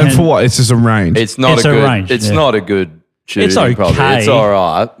 And And for what? It's just a range. It's not It's a a good. range, It's yeah. not a good shooting It's okay. property. It's all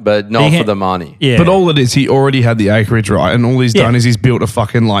right, but not He for had- the money. Yeah. But all it is, he already had the acreage, right? And all he's Yeah. done is he's built a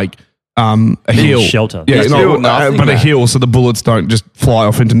fucking like a hill shelter. Yeah, He's built nothing, but a man. hill so the bullets don't just fly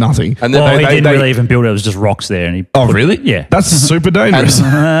off into nothing. And then well, they, he didn't really even build it. It was just rocks there. And he Oh, really? Yeah. That's super dangerous.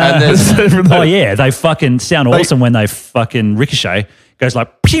 and then Oh yeah, they fucking sound awesome when they fucking ricochet. Goes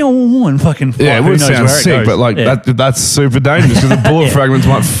like pew and fucking fly. Yeah, it Who would knows sound where it sick, goes. but like Yeah. that's super dangerous because the bullet fragments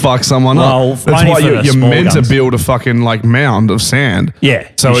might fuck someone Well, up. That's only why for you're the small meant guns. to build a fucking like mound of sand. Yeah,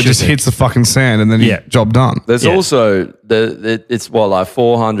 So you it should just do. hits the fucking sand and then Yeah. job done. there's Yeah. also it's like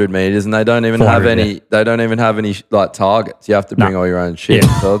 400 meters, and they don't even have 400, any. yeah. They don't even have any like targets. You have to bring all your own shit.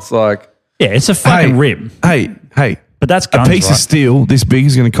 Yeah. So it's like Yeah, it's a fucking rib. Hey, But that's a guns, piece right? of steel this big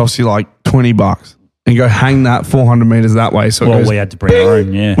is going to cost you like $20, and go hang that 400 meters that way. So it Well, goes we had to bring our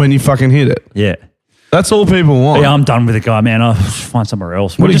own, yeah. when you fucking hit it. Yeah. That's all people want. Yeah, I'm done with the guy, man. I'll find somewhere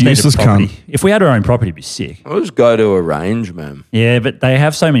else. What We a just need useless property. If we had our own property, it'd be sick. I'll just go to a range, man. Yeah, but they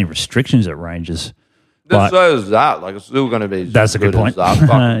have so many restrictions at ranges. Like, So is that. Like, it's still going to be as That's a good point. as that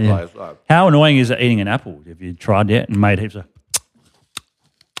fucking Yeah. place. Like, how annoying is it eating an apple? Have you tried yet and made heaps of...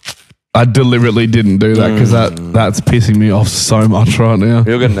 I deliberately didn't do that because that's pissing me off so much right now.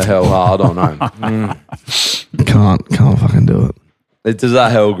 you're getting the hell hard on home. Can't fucking do it. Does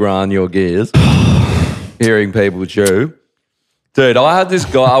that hell grind your gears? Hearing people chew. Dude, I had this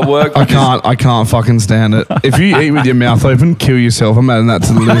guy, I worked with I can't fucking stand it. If you eat with your mouth open, kill yourself. I'm adding that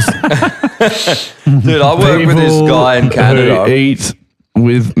to the list. Dude, I worked with this guy in Canada. Who eat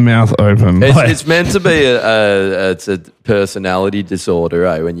with mouth open. It's meant to be it's a personality disorder,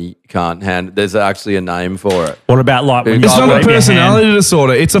 eh? When you can't handle. There's actually a name for it. What about like when you It's not wave a your personality hand?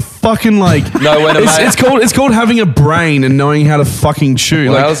 disorder. It's a fucking like No, when a mate- it's called having a brain and knowing how to fucking chew.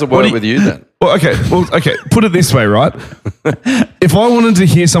 Well, like, how does it what work do you- with you then? Well, okay. Put it this way, right? If I wanted to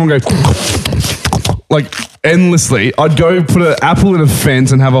hear someone go like endlessly, I'd go put an apple in a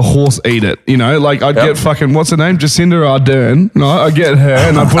fence and have a horse eat it. You know, like I'd Yep. get fucking what's her name, Jacinda Ardern. No, I'd get her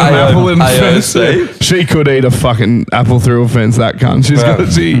and I'd put an apple in a fence. AOC. She could eat a fucking apple through a fence. That cunt.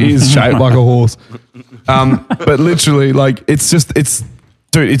 She is shaped like a horse. But literally, like it's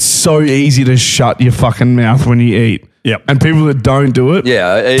dude, it's so easy to shut your fucking mouth when you eat. Yep. And people that don't do it,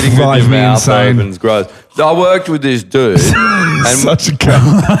 Yeah, eating with drive your me mouth insane. open is gross. So I worked with this dude, and, Such a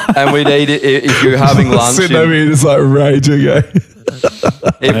cunt. and we'd eat it if you're having lunch. Sitting over here just like raging. Eh?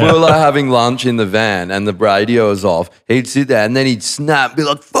 If we were like having lunch in the van and the radio was off, he'd sit there and then he'd snap, be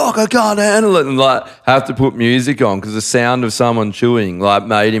like, "Fuck, I can't handle it," and like have to put music on because the sound of someone chewing like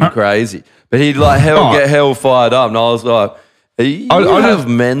made him crazy. But he'd like get hell fired up, and I was like, "You I have just-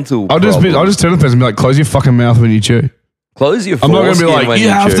 mental." I'll just problems. turn to the person and be like, close your fucking mouth when you chew. Close your. I'm not going to be foreskin like, when you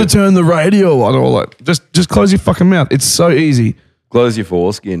have chew. to turn the radio on or like, just close your fucking mouth. It's so easy. Close your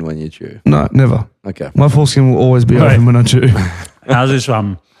foreskin when you chew. No, never. Okay. My foreskin will always be Right. open when I chew. How's this?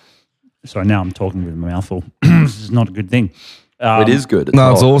 Sorry, now I'm talking with my mouth full. This is not a good thing. It is good.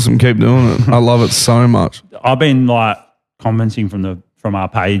 No, it's hot. awesome. Keep doing it. I love it so much. I've been like commenting from our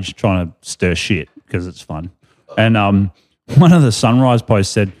page, trying to stir shit because it's fun. And one of the Sunrise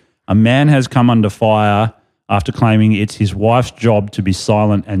posts said, "A man has come under fire after claiming it's his wife's job to be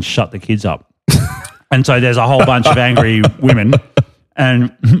silent and shut the kids up." And so there's a whole bunch of angry women.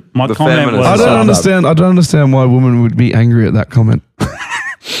 And my The comment feminists. I was, don't understand why women would be angry at that comment.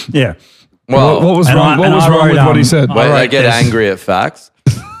 yeah. Well, What was And wrong? I- What and was I wrong wrote, with what he said? I when they wrote get this. angry at facts.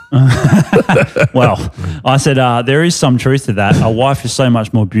 Well, I said, there is some truth to that. A wife is so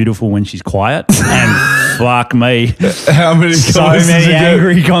much more beautiful when she's quiet. And fuck me. How many So comments did many you get?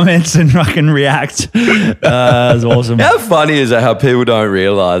 angry comments and fucking react. It's awesome. How funny is it how people don't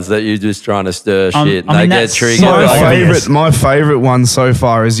realize that you're just trying to stir shit and I mean, they get that's triggered? so Like, obvious. My favorite one so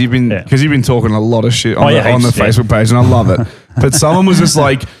far is you've been talking a lot of shit on, Oh, yeah, on the heaps, yeah. Facebook page, and I love it. But someone was just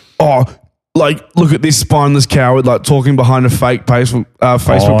like, "Oh, like look at this spineless coward, like talking behind a fake Facebook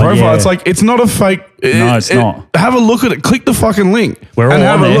profile." yeah. It's like it's not a fake. No, it's not. Have a look at it. Click the fucking link We're and all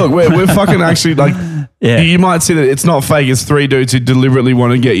have on a there. look. We're fucking actually like. Yeah. You might see that it's not fake. It's three dudes who deliberately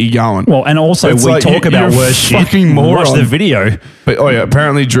want to get you going. Well, and also It's we like, talk you're about a worse shit. fucking moron. Watch the video. But oh yeah,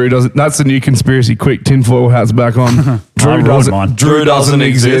 apparently Drew doesn't. That's the new conspiracy. Quick, tinfoil hat's back on. I ruined mine. Drew doesn't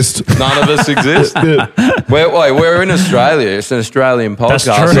exist. None of us exist. We're in Australia. It's an Australian That's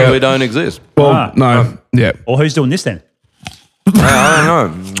podcast, true. so we don't exist. Well, Ah. no, yeah, Or who's doing this then? I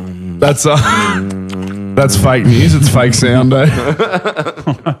don't know. that's fake news. It's fake sound, eh?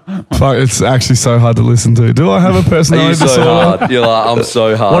 Fuck, it's actually so hard to listen to. Do I have a Are you personality so disorder? hard? You're like, I'm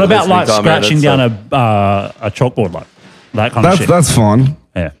so hard. What about listening like to it, man. scratching It's down so- a chalkboard, like that kind of shit? That's fine.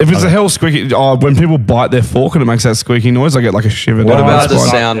 Yeah. If it's Okay. a hell squeaky, when people bite their fork and it makes that squeaky noise, I get like a shiver. What down my about the spine.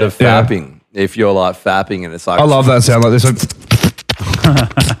 sound of Yeah. fapping? If you're like fapping and it's like, I love that sound like this.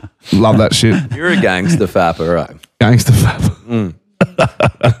 Love that shit. you're a gangster fapper, right? Gangster fap.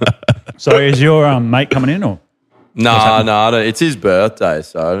 So is your mate coming in or? No, I don't. It's his birthday,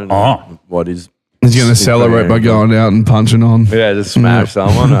 so I don't know Oh. what is. He's going to celebrate by going out and punching on, Yeah, just smash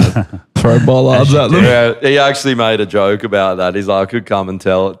someone. throw bollards at them. Yeah, he actually made a joke about that. He's like, I could come and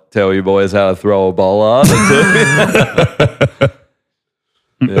tell you boys how to throw a bollard.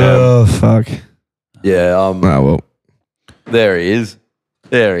 yeah, Oh fuck. yeah. Oh well. There he is.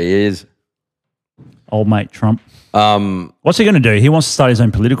 There he is. Old mate Trump. What's he going to do? He wants to start his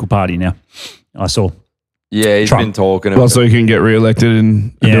own political party now. I saw. Yeah, he's Trump. been talking Well, about so he can get re-elected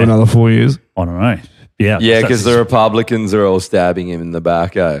and do Yeah. another 4 years. I don't know. Yeah. Yeah, because that's- the Republicans are all stabbing him in the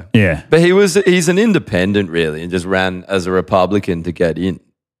back, eh? Yeah. But he's an independent, really, and just ran as a Republican to get in.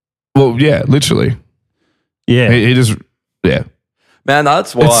 Well, yeah, literally. Yeah. He just, yeah. Man,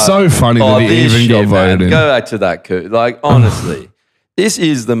 that's why. It's so funny that he this even got shit, voted man. in. Go back to that coup. Like, honestly, this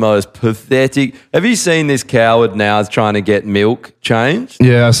is the most pathetic. Have you seen this coward now is trying to get milk changed?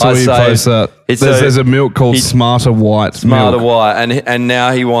 Yeah, I saw you say post that. it's There's a milk called Smarter White. Smarter milk. White, and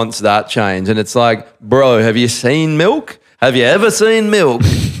now he wants that change. And it's like, bro, have you seen milk? Have you ever seen milk?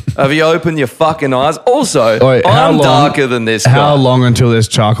 Have you opened your fucking eyes? Also, Wait, how I'm long- darker than this guy. How long until there's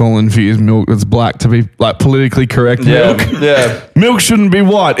charcoal infused milk that's black to be like politically correct Yeah, milk? yeah. Milk shouldn't be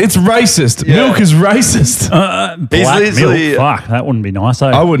white. It's racist. Yeah. Milk is racist. Black literally- milk. Fuck, that wouldn't be nice.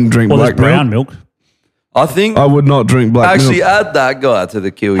 I wouldn't drink Well, black there's brown milk. I think I would not drink black actually milk. add that guy to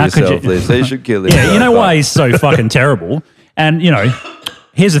the kill How could yourself you- list. He should kill him. Yeah, you know why he's so fucking terrible? And, you know,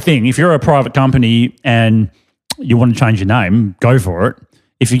 here's the thing. If you're a private company and you want to change your name, go for it.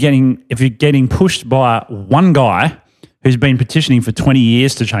 If you're getting pushed by one guy who's been petitioning for 20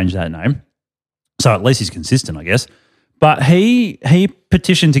 years to change that name, so at least he's consistent, I guess. But he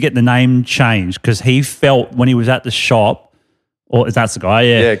petitioned to get the name changed because he felt when he was at the shop, or that's the guy,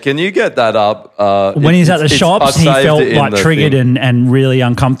 Yeah, can you get that up? When he's at the shops, he felt like triggered and and really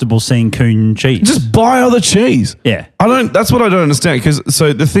uncomfortable seeing coon cheese. Just buy other cheese. Yeah. That's what I don't understand. Because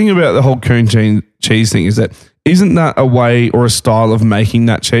so the thing about the whole coon cheese thing is that isn't that a way or a style of making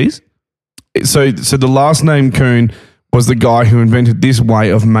that cheese? So the last name Coon was the guy who invented this way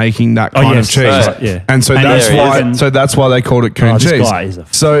of making that kind yes, of cheese. right, yeah. And so And that's there he why is. that's why they called it coon this cheese. guy is a-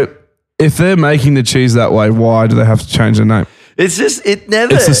 So if they're making the cheese that way, why do they have to change the name? it's just it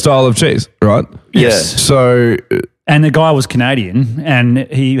never. It's the style of cheese, right? Yes. So And the guy was Canadian, and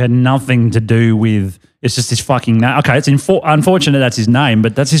he had nothing to do with. It's just his fucking name. Okay, it's unfortunate that's his name,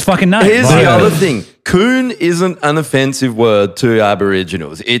 but that's his fucking name. Here's Like- the other thing. Coon isn't an offensive word to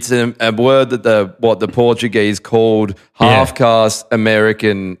Aboriginals. It's a word that the Portuguese called half-caste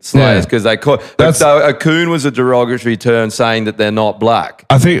American slaves Yeah. because they call. That's- So a coon was a derogatory term saying that they're not black.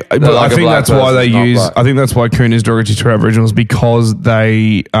 I think, but I like a think black that's why they person's not use. black. I think that's why coon is derogatory to Aboriginals because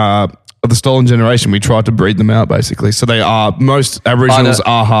they of the stolen generation. We tried to breed them out basically, so they are most Aboriginals I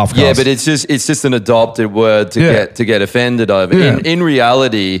know. are half caste. Yeah, but it's just an adopted word Yeah. to get offended over. Yeah. In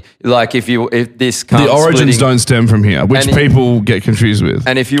reality, like if this the origins don't stem from here, which And people get confused with.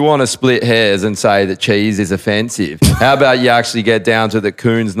 And if you want to split hairs and say that cheese is offensive, how about you actually get down to that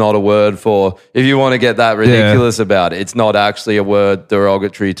coon's not a word for, if you want to get that ridiculous about it, it's not actually a word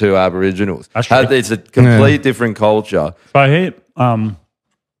derogatory to Aboriginals. That's true. It's a complete different culture.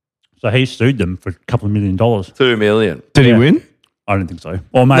 So he sued them for a couple of $1 million. $2 million. Did he Yeah. win? I don't think so.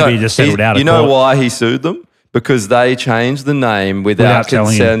 Or maybe he just settled out. You of know court. why he sued them? Because they changed the name without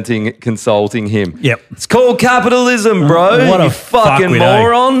telling him. consulting him. Yep. It's called capitalism, bro. What a you fucking fuckwit, eh?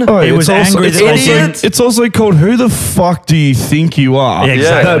 moron. Oh, He it's was also, angry it's, that they also, did. it's also called "Who the fuck do you think you are?" Yeah,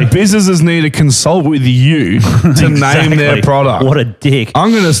 exactly. That businesses need to consult with you to name their Exactly. product. What a dick.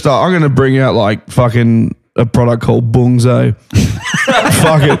 I'm gonna bring out like fucking a product called Bungzo.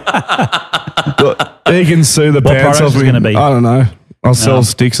 Fuck it. He can sue the What pants product off is me. it gonna be? I don't know. I'll sell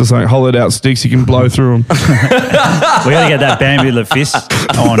sticks or something. Hollowed out sticks. You can blow through them. We got to get that Bambi Le Fist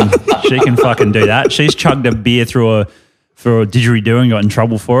on. She can fucking do that. She's chugged a beer through a didgeridoo and got in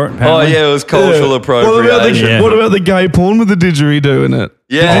trouble for it. Oh, Apparently. yeah, it was cultural appropriation. Yeah. What about the gay porn with the didgeridoo in it?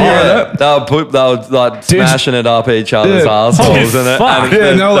 Yeah, Did you hear yeah. that? They were like smashing it up each other's Yeah. assholes Holy and it. fuck. And Yeah,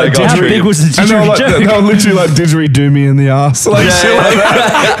 then no, like they got How didgeridoo. big was the And they were, like, didgeridoo? they were literally like didgeridoo me in the ass. Like shit like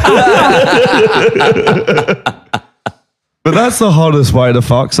that. But that's the hottest way to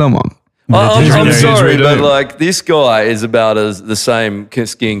fuck someone. I'm Didgeridoo. sorry, but Didgeridoo. like this guy is about as the same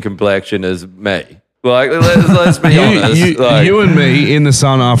skin complexion as me. Like, let's be honest. Like, You and me in the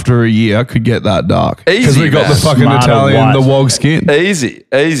sun after a year could get that dark because Easy, we got man. the fucking Smarter Italian, white. the wog skin.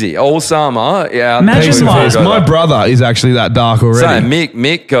 easy. All summer, yeah. Imagine Piece of like- piss. My brother is actually that dark already. Same.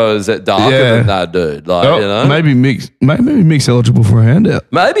 Mick goes at darker Yeah. than that dude. Like, Oh, you know, maybe Mick's eligible for a handout.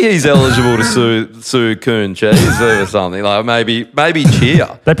 maybe he's eligible to sue Coon Cheese or something. Like maybe Cheer.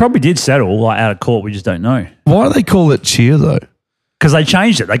 They probably did settle like out of court. We just don't know. Why do they call it cheer though? Because they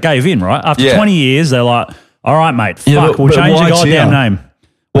changed it. They gave in, right? After Yeah. 20 years, they're like, all right, mate, fuck, Yeah, we'll but change the why goddamn cheer? name.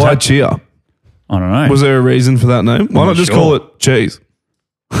 Why cheer? I don't know. Was there a reason for that name? Why I'm not just sure. call it cheese?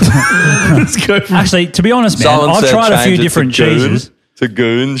 Let's go from Actually, to be honest, man, Someone I've said tried a change few it to different Goon. cheeses. To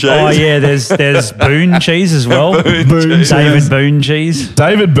Goon Cheese. Oh, yeah, there's Boone cheese as well. Boone David cheese. Boone cheese.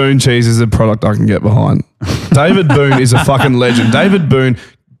 David Boone cheese is a product I can get behind. David Boone is a fucking legend. David Boone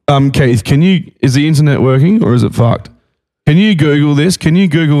Keith, is the internet working or is it fucked? Can you Google this? Can you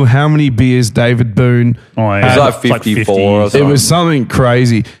Google how many beers David Boone Oh, It was yeah. like 54 or It something. was something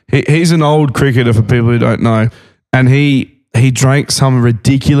crazy. He's an old cricketer for people who don't know, and he drank some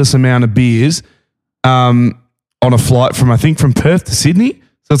ridiculous amount of beers on a flight from Perth to Sydney.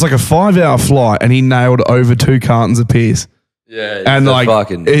 So it's like a 5-hour flight, and he nailed over 2 cartons of beers. Yeah, And the like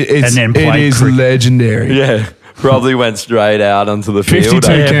fucking it then is played cricket. legendary. yeah, probably went straight out onto the field.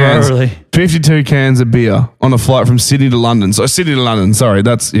 52 Yeah, cans, probably. 52 cans of beer on a flight from Sydney to London. So Sydney to London, sorry,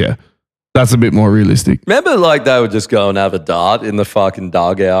 that's a bit more realistic. Remember, like they would just go and have a dart in the fucking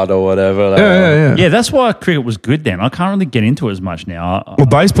dugout or whatever. Yeah. Yeah, that's why cricket was good then. I can't really get into it as much now. Well,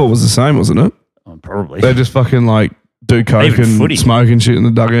 baseball was the same, wasn't it? Probably. They just fucking like do coke Even and footy. smoke and shit in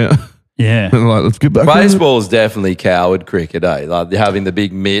the dugout. Yeah. And like, let's get back. on it. Baseball's definitely coward cricket, eh? Like having the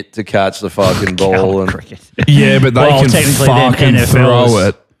big mitt to catch the fucking ball. And, Cricket. Yeah, but they Well, can technically then fucking NFL throw is-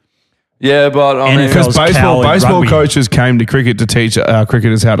 it. yeah, but I mean, NFL Because Those coward baseball rugby. coaches came to cricket to teach our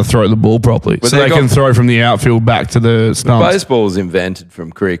cricketers how to throw the ball properly, But so they they got- can throw from the outfield back to the stumps. baseball's invented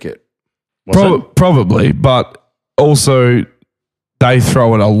from cricket. Was it? Probably, but also they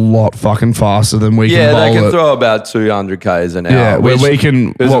throw it a lot fucking faster than we Yeah, can bowl they can it. throw about 200 k's an hour. Yeah, where which we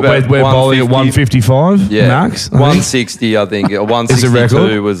can. is What, about we're bowling at 155 yeah, max. I think. 160, I think. 162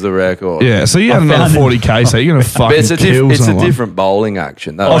 record? was the record. Yeah, so you had another found it. 40k, so you're gonna But fucking it's a kill it's a someone. different bowling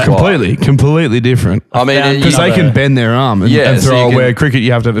action. That's Oh, why. completely different. I mean, found Because they another- can bend their arm and, Yeah, and so throw you it. can- Where cricket,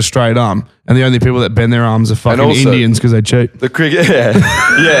 you have to have a straight arm, and the only people that bend their arms are fucking also- Indians because they cheat. the cricket, yeah,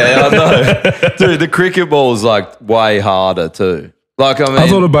 I know, dude. The cricket ball is like way harder too. Like I mean, I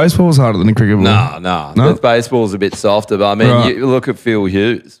thought a baseball was harder than a cricket ball. no. No? The baseball's a bit softer. But I mean, Right. you look at Phil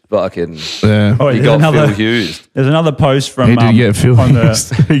Hughes. Fucking, Yeah, Oh, you there's got Phil another, Hughes. there's another post from he did get Phil. on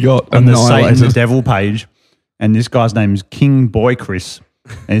the he got on the Satan the annihilated. Devil page, and this guy's name is King Boy Chris,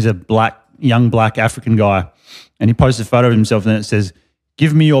 and he's a young black African guy, and he posted a photo of himself, and it says,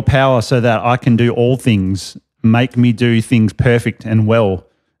 "Give me your power so that I can do all things. Make me do things perfect and well."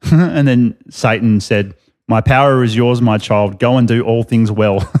 And then Satan said, "My power is yours, my child. Go and do all things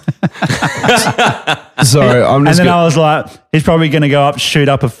well." Sorry, I'm And just. then Gonna, I was like, he's probably going to go up, shoot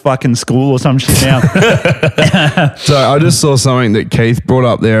up a fucking school or some shit now. so I just saw something that Keith brought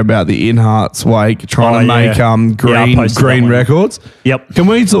up there about the In Hearts Wake trying Oh, to yeah. make Yeah, I green posted that green one. records. Yep. Can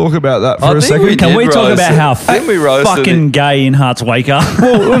we talk about that for I a think second? we Can did we talk roast about it. how I think we roasted fucking it. gay In Hearts Waker?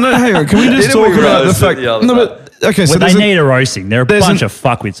 well, no, hang on. Can we just Didn't talk we about the roast it fact? the other No, day? but okay. So Well, there's they an- need a roasting. They're a there's bunch an- of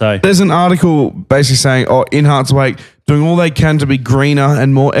fuckwits, eh? There's an article basically saying, In Hearts Wake doing all they can to be greener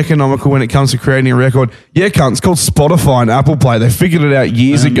and more economical when it comes to creating a record. Yeah, cunt, it's called Spotify and Apple Play. They figured it out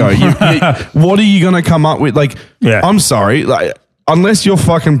years ago. What are you going to come up with? Like, Yeah. I'm sorry, like, unless you're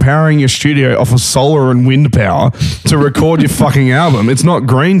fucking powering your studio off of solar and wind power to record your fucking album, it's not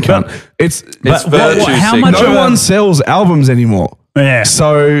green, cunt. It's But virtue how signaling. much no of a- one sells albums anymore. Yeah.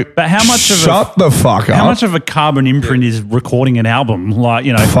 So, But how much of a- shut the fuck up. How much of a carbon imprint is recording an album? Like,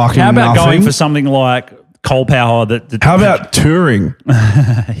 you know, Fucking how about nothing. going for something like coal power? That How about touring?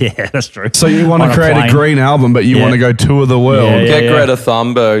 yeah, that's true. So you want On to create a plane. green album, but you Yeah. want to go tour the world. Yeah, Get yeah. Greta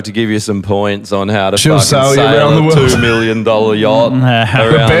Thunberg to give you some points on how to She'll fucking sail sail you around the a world. $2 million yacht.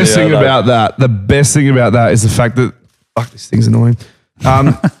 The The best thing about that, is the fact that fuck, this thing's annoying.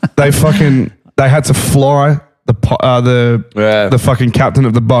 They had to fly Yeah. the fucking captain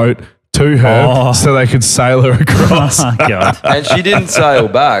of the boat to her Oh. so they could sail her across. Oh, God. And she didn't sail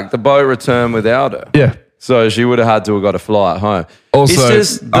back. The boat returned without her. Yeah. So she would have had to have got a flight home. Also,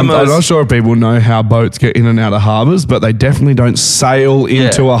 it's just the I'm most, not sure if people know how boats get in and out of harbours, but they definitely don't sail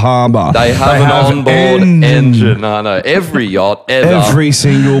into a harbour. They have an onboard engine. I know. Every yacht ever. Every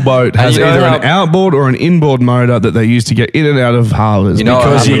single boat has you know either an how- outboard or an inboard motor that they use to get in and out of harbours You know what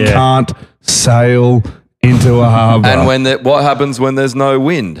because you happens? can't sail into a harbour. And what happens when there's no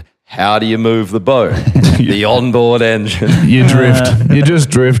wind? How do you move the boat? The onboard engine. you drift, you just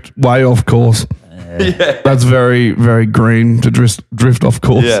drift way off course. That's very, very green to drift off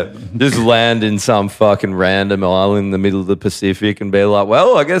course. Yeah. Just land in some fucking random island in the middle of the Pacific and be like,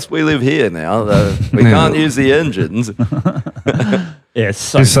 well, I guess we live here now. We can't use the engines. Yeah, it's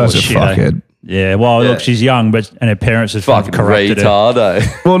so He's such a bullshit, eh? fuckhead. Yeah, well, look, she's young, and her parents have Fucking corrupted her. retard,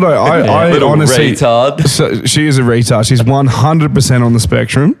 eh? Well, no, I Little honestly, retard. so she is a retard. She's 100% on the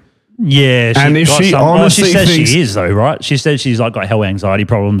spectrum. Yeah, And if got she well, honestly she says thinks- she is though, right? She said she's like got hell anxiety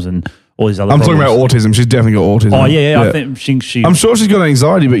problems and all these other. I'm talking problems. about autism. She's definitely got autism. Oh yeah, I think she. I'm sure she's got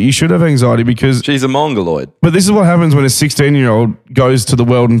anxiety, but you should have anxiety because. She's a mongoloid. But this is what happens when a 16-year-old goes to the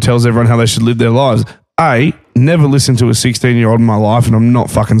world and tells everyone how they should live their lives. A, never listened to a 16-year-old in my life, and I'm not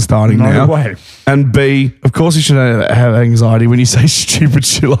fucking starting No now. way. And B, of course you should have anxiety when you say stupid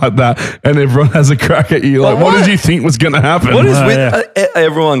shit like that and everyone has a crack at you. Like, But what what- did you think was going to happen? What is Oh, with yeah.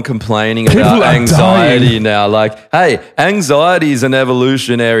 everyone complaining People about are anxiety dying. now? Like, hey, anxiety is an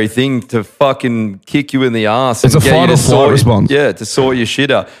evolutionary thing to fucking kick you in the ass. It's and a get you fight to or flight sort- response. Yeah, to sort your shit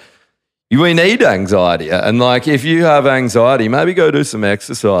out. We need anxiety. And like, if you have anxiety, maybe go do some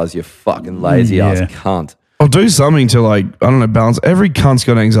exercise, you fucking lazy ass Yeah. cunt. I'll do something to, like, I don't know, balance. Every cunt's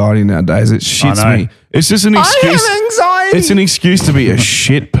got anxiety nowadays. It shits know. me. It's just an excuse. anxiety. It's an excuse to be a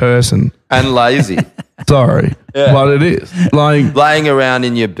shit person. And lazy. Sorry. Yeah. But it is. Like, Laying around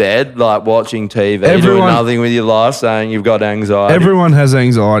in your bed, like watching TV, doing Everyone- nothing with your life, saying you've got anxiety. everyone has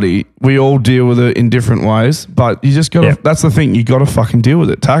anxiety. We all deal with it in different ways, but you just got to, Yeah. that's the thing. You got to fucking deal with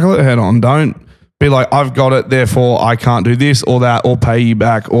it. Tackle it head on. Don't be like, I've got it, therefore I can't do this or that or pay you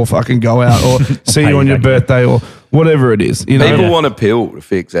back or fucking go out or see Pay you on you your back, yeah. birthday or whatever it is. You know? People want a pill to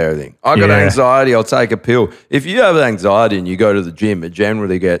fix everything. I got Yeah. anxiety, I'll take a pill. If you have anxiety and you go to the gym, it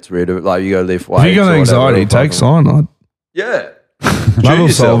generally gets rid of it. Like you go lift weights. If you got or anxiety, whatever, take cyanide. Yeah. That'll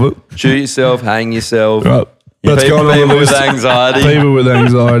solve it. Shoot yourself, hang yourself. Right. Let's People, go on the people with list. anxiety. People with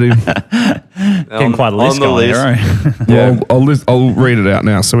anxiety. Getting quite a list on the going list. there, eh? Well, I'll read it out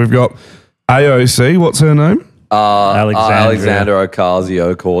now. So we've got AOC. What's her name? Alexander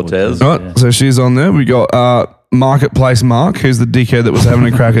Ocasio-Cortez. Right. So she's on there. We got Marketplace Mark, who's the dickhead that was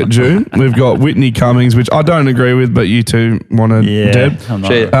having a crack at June. We've got Whitney Cummings, which I don't agree with, but you two wanted Yeah. Deb. I'm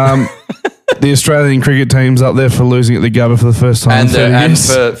not- Shit. The Australian cricket team's up there for losing at the Gabba for the first time. And, in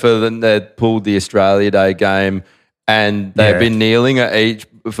 30 years. they pulled the Australia Day game and they've Yeah. been kneeling at each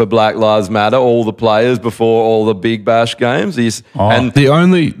for Black Lives Matter, all the players before all the Big Bash games. And the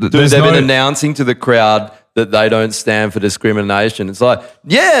only Dude, there's they've no, been announcing to the crowd that they don't stand for discrimination. It's like,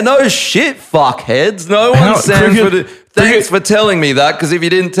 yeah, no shit, fuckheads. No How- one stands cricket- Thanks for telling me that, because if you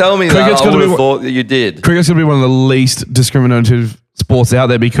didn't tell me that, Cricket's I gotta would be have what- thought that you did. cricket's going to be one of the least discriminative sports out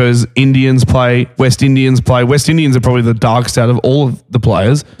there because Indians play, West Indians play. West Indians are probably the darkest out of all of the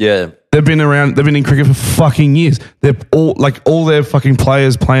players. Yeah. They've been around. They've been in cricket for fucking years. They're all their fucking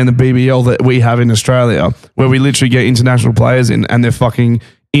players playing the BBL that we have in Australia, where we literally get international players in, and they're fucking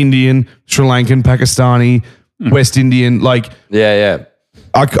Indian, Sri Lankan, Pakistani, West Indian. Like Yeah.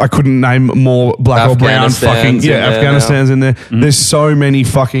 I couldn't name more black or brown Afghanistan's fucking in there Afghanistan's in there. There's so many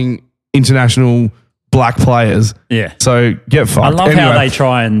fucking international black players. Yeah. So get fucked. I love how Anyway, they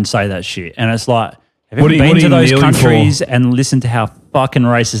try and say that shit. And it's like, have you What ever are you- been what to are you those kneeling countries and listened to how fucking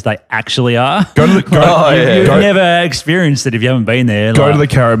racist they actually are? go to the go, Oh, yeah. You've go- never experienced it if you haven't been there. Go like- to the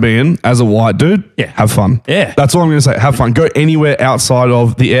Caribbean as a white dude. Yeah. Have fun. Yeah. That's all I'm going to say. Have fun. Go anywhere outside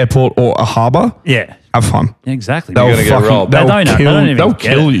of the airport or a harbour. Yeah. Have fun. Exactly. They'll gonna get fucking, robbed. they'll They don't know. They kill, don't even they'll get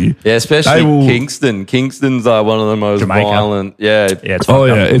kill it. you. Yeah, especially They will- Kingston. Kingston's one of the most Jamaica. violent. Yeah. Yeah, it's Oh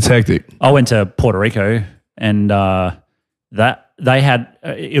fucked yeah, up. it's hectic. I went to Puerto Rico and that they had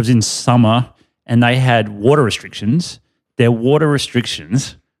it was in summer and they had water restrictions. Their water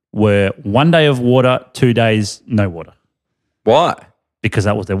restrictions were 1 day of water, 2 days no water Why? because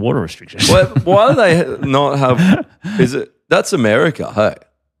that was their water restrictions. Why do they not have? Is it? That's America. Hey.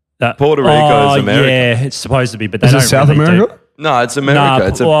 That- Puerto Rico is America. Yeah, it's supposed to be, but they Is it don't South really do- America? No, it's America. Nah,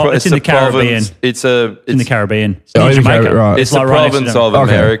 it's in a the Caribbean. province. It's a in the Caribbean. It's Oh, near in the Jamaica. Caribbean, right. It's like a right next to province them. of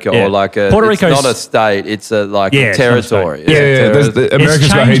Okay. America, Yeah. or like a. Puerto it's Rico's- not a state. It's a like Yeah, a it's not a territory. state. It's a Yeah, territory. America's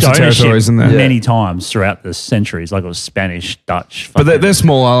got heaps of territories in there. many times throughout the centuries. Like it was Spanish, Dutch. But they're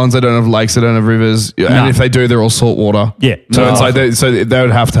small islands. They don't have lakes. They don't have rivers. No. And if they do, they're all salt water. Yeah. So No. it's like they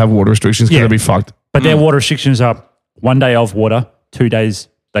would have to have water restrictions because Yeah. they'd be fucked. But their water restrictions are 1 day of water, 2 days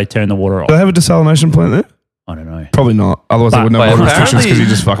they turn the water off. Do they have a desalination plant there? I don't know. Probably not. Otherwise, they But- wouldn't have but water restrictions because apparently you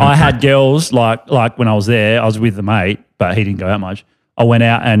just fucking. I had girls like when I was there, I was with a mate, but he didn't go out much. I went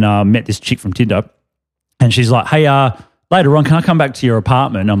out and met this chick from Tinder, and she's like, "Hey, later on, can I come back to your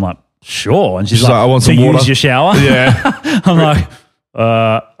apartment?" I'm like, "Sure." And she's like, like, "I want to some water." use your shower. Yeah. I'm like,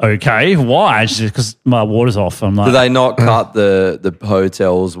 okay, why? She's because my water's off. I'm like, Do they not cut the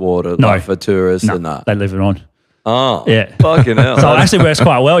hotel's water No. like for tourists no, and that? they leave it on. Oh, Yeah. Fucking hell. So it actually works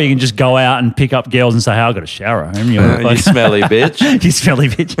quite well. You can just go out and pick up girls and say, "Hey, I've got a shower at home." You want you smelly bitch. you smelly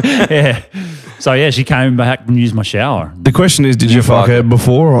bitch. Yeah. So yeah, she came back and used my shower The question is, did you fuck fuck her it?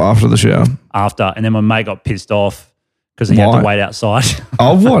 before or after the shower? after, and then my mate got pissed off because he had Why? to wait outside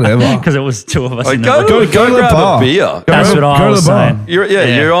Oh, whatever. because it was two of us Like, in go, the to, room. go, go to the grab bar. a beer. Go That's to- what I go to was the bar.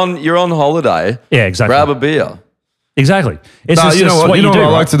 saying. You're on holiday. Yeah, exactly. Grab a beer. Exactly. It's No, just, you know it's what? You know what do, I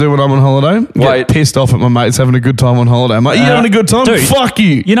right? like to do when I'm on holiday? Wait. Get pissed off at my mates having a good time on holiday. I'm like, you having a good time? dude, Fuck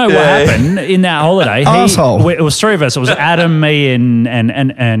you. You know what Yeah. happened in that holiday? Asshole. It was three of us. It was Adam, me, and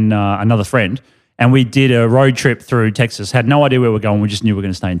another friend. And we did a road trip through Texas. Had no idea where we're going. We just knew we were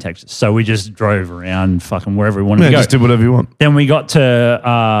going to stay in Texas. So we just drove around fucking wherever we wanted to go. just did whatever you want. Then we got to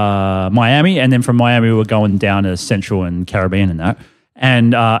Miami, and then from Miami we were going down to Central and Caribbean and that.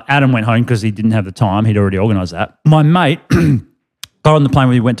 And Adam went home because he didn't have the time. He'd already organised that. My mate got on the plane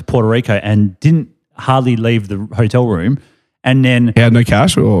when we went to Puerto Rico and didn't hardly leave the hotel room. And then, He had no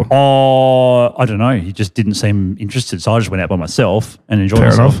cash or? I don't know, he just didn't seem interested. So I just went out by myself and enjoyed Fair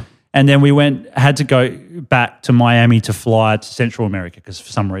myself. enough. And then we had to go back to Miami to fly to Central America because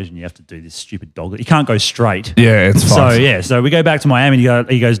for some reason you have to do this stupid dog. You can't go straight. Yeah, it's So fucked. so we go back to Miami and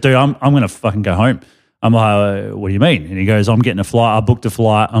he goes, dude, I'm going to fucking go home. I'm like, what do you mean? And he goes, I'm getting a flight. I booked a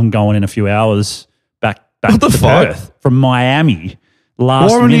flight. I'm going in a few hours back What the to fuck? Perth from Miami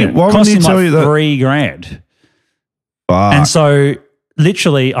last Why wouldn't he- minute. why wouldn't Cost he him tell like you that? $3,000. Fuck. And so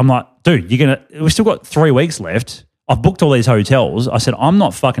literally I'm like, dude, we've still got 3 weeks left. I've booked all these hotels. I said, I'm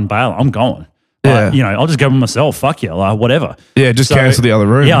not fucking bailing. I'm going. Like, Yeah. I'll just go by myself. Fuck you. Like, whatever. Yeah, just cancel the other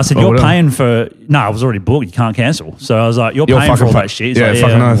room. Yeah, I said, or you're whatever. paying for... No, I was already booked. You can't cancel. So I was like, you're You're paying for fucking all pay- that shit. He's yeah, like,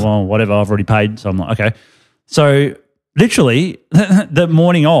 fucking oath. well, whatever. I've already paid. So I'm like, okay. So literally the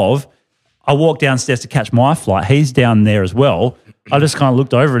morning of, I walked downstairs to catch my flight. He's down there as well. I just kind of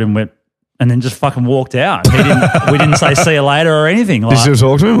looked over at him and then just fucking walked out. We didn't say see you later or anything. Did Like, you still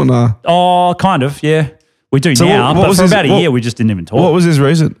talk to him or no? oh, kind of, yeah. We do So now, what but was for his- about a what- year, we just didn't even talk. What was his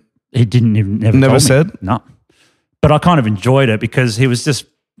reason? He didn't even never Never told me. said? No. But I kind of enjoyed it because he was just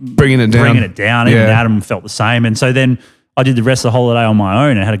Bringing it down. bringing it down. Even Yeah. Adam felt the same. And so then I did the rest of the holiday on my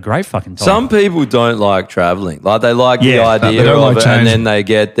own and had a great fucking time. Some people don't like traveling. Like they like the Yeah. idea They don't of like it, change. and then they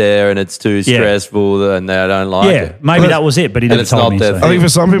get there and it's too Yeah. stressful and they don't like yeah, it. maybe that was it, but he And never it's told not me. their So. I think for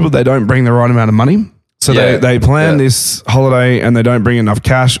some people, they don't bring the right amount of money. So Yeah. they plan Yeah. this holiday and they don't bring enough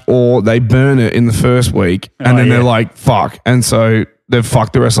cash, or they burn it in the first week and Oh, then they're yeah. like, fuck. And so they've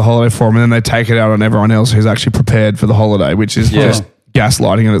fucked the rest of the holiday for them, and then they take it out on everyone else who's actually prepared for the holiday, which is Yeah. just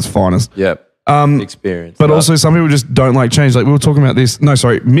gaslighting at its finest. Yep. Experience. But also, some people just don't like change. Like we were talking about this. No,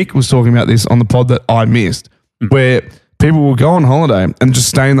 sorry, Mick was talking about this on the pod that I missed, where people will go on holiday and just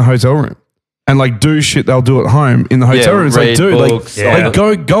stay in the hotel room and like do shit they'll do at home in the hotel room. It's like, read dude, books, like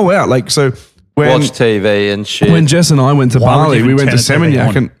go out. Like so, when watch TV and shit. when Jess and I went to Why would Bali, you we even went to turn the TV Seminyak,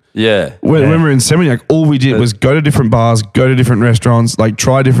 on? and yeah. when we were in Seminyak, all we did was go to different bars, go to different restaurants, like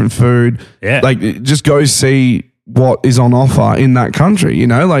try different food, Yeah. like just go see what is on offer in that country. You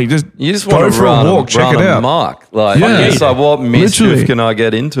know, like just You just go want to for run a walk, check it out. amok. Like, Yeah. it's like, what mischief Literally. can I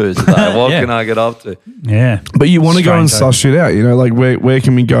get into today? What Yeah. can I get up to? Yeah. But you want to go and Strange, suss shit out, you know, like where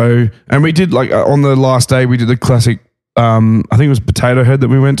can we go? And we did like on the last day, we did the classic, I think it was Potato Head that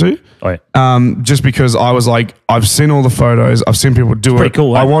we went to. Oh, yeah. Just because I was like, I've seen all the photos, I've seen people do it. pretty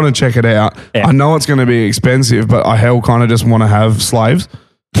cool, I eh? want to check it out. Yeah. I know it's going to be expensive, but I hell kind of just want to have slaves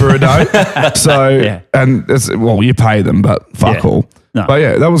for a day. So, Yeah. and it's, well, you pay them, but fuck Yeah. all. No. But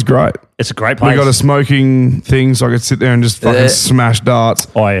yeah, that was great. It's a great place. We got a smoking thing so I could sit there and just fucking Yeah. smash darts.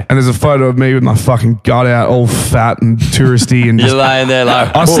 Oh, yeah. And there's a photo of me with my fucking gut out, all fat and touristy, and You're just laying there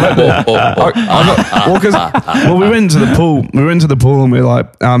like, I slept there. Well, we went into the pool. We went to the pool and we were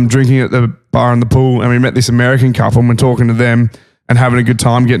like drinking at the bar in the pool, and we met this American couple and we're talking to them and having a good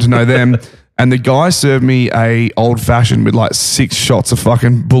time, getting to know them. And the guy served me a old fashioned with like 6 shots of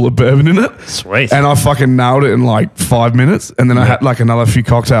fucking bullet bourbon in it. Sweet. And I fucking nailed it in like 5 minutes. And then I had like another few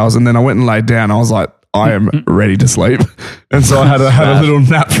cocktails, and then I went and laid down. I was like, I am ready to sleep. And so I had a little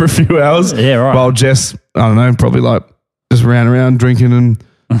nap for a few hours. Yeah, right. While Jess, I don't know, probably like just ran around drinking and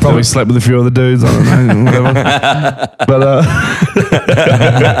probably slept with a few other dudes. I don't know, whatever.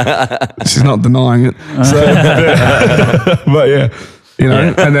 But she's not denying it. So, but yeah, you know.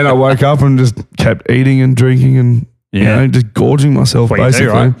 Yeah. And then I woke up and just kept eating and drinking and you Yeah. know, just gorging myself What you do, basically.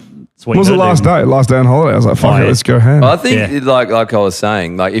 right? It's What was the last day? Last day on holiday. I was like, fuck Oh, it, yeah. let's go ham. I think, Yeah. like I was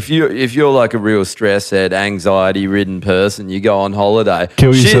saying, like if you're like a real stress-head, anxiety-ridden person, you go on holiday,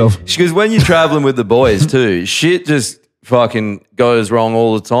 Kill yourself. Because when you're traveling with the boys too, shit just fucking goes wrong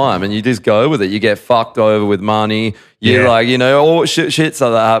all the time, and you just go with it. You get fucked over with money. You Yeah. like, you know, all shit's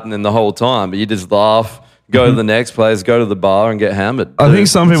like that happening the whole time, but you just laugh. Go to the next place, go to the bar and get hammered. I think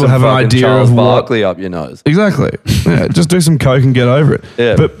some people have an fucking idea Charles of what- Barkley up your nose. Exactly. Yeah, just do some coke and get over it.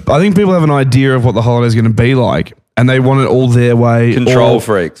 Yeah. But I think people have an idea of what the holiday is going to be like, and they want it all their way. Control or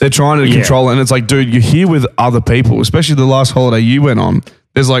freaks. They're trying to Yeah. control it, and it's like, dude, you're here with other people, especially the last holiday you went on.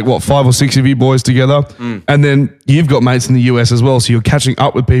 There's like, what, 5 or 6 of you boys together? And then you've got mates in the US as well, so you're catching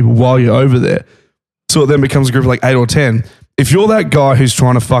up with people while you're over there. So it then becomes a group of like 8 or 10. If you're that guy who's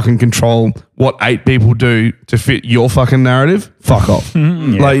trying to fucking control what 8 people do to fit your fucking narrative, fuck off.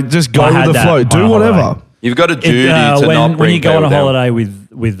 Like, just go I with had the that flow. on Do a whatever. holiday. You've got a duty to not when bring you go on a people down. holiday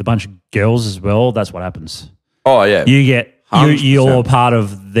with a bunch of girls as well, that's what happens. Oh, yeah. You're 100%. part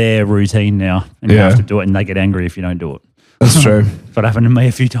of their routine now, and you Yeah. have to do it, and they get angry if you don't do it. That's true. That's what happened to me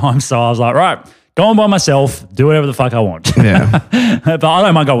a few times. So I was like, right, go on by myself, do whatever the fuck I want. Yeah. But I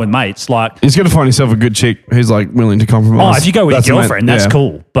don't mind going with mates. Like, You're just got to find yourself a good chick who's like willing to compromise. oh, if you go with That's your the main- girlfriend, that's yeah.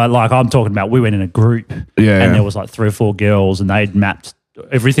 cool. But like, I'm talking about, we went in a group, Yeah, and yeah. there was like 3 or 4 girls, and they'd mapped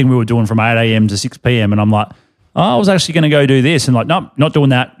everything we were doing from 8 a.m. to 6 p.m. And I'm like, oh, I was actually going to go do this, and like, nope, not doing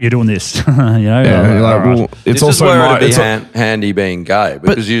that. You're doing this. you know, Yeah, Like, you're like, all right. well, it's This also is where my. it'd be It's handy being gay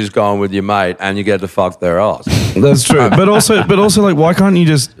because you're just going with your mate and you get to fuck their ass. That's true, but also, like, why can't you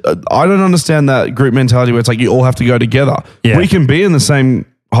just? I don't understand that group mentality where it's like you all have to go together. Yeah. We can be in the same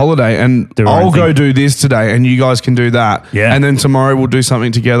holiday, and Do our I'll own go thing. do this today, and you guys can do that. Yeah. and then tomorrow we'll do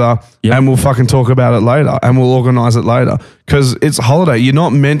something together, Yep. and we'll fucking talk about it later, and we'll organize it later because it's a holiday. You're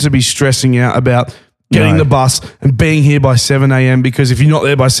not meant to be stressing out about getting No. the bus and being here by 7 a.m. because if you're not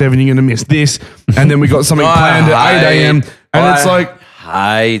there by 7, you're going to miss this, and then we got something planned at 8 a.m. and it's like.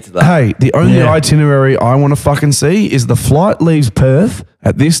 hate that. Hey, the only Yeah. itinerary I want to fucking see is the flight leaves Perth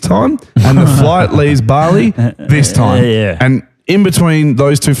at this time and the flight leaves Bali this time. Yeah. And in between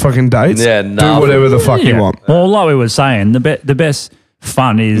those two fucking dates, Yeah, do nothing. whatever the fuck you want. Well, like we were saying, the best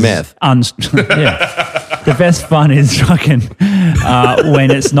fun is Meth. The best fun is fucking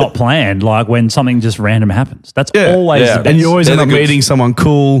when it's not planned, like when something just random happens. That's Yeah. always Yeah. the best. And you always They're end the up good- meeting someone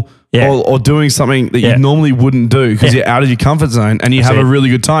cool Yeah. or doing something that Yeah. you normally wouldn't do because Yeah. you're out of your comfort zone and you That's have it. a really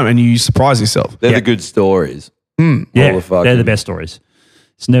good time and you surprise yourself. They're Yeah. the good stories. yeah, all the they're fucking- the best stories.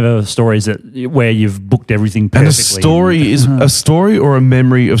 It's never stories that where you've booked everything And perfectly. a story is a story or a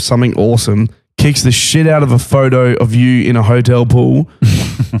memory of something awesome kicks the shit out of a photo of you in a hotel pool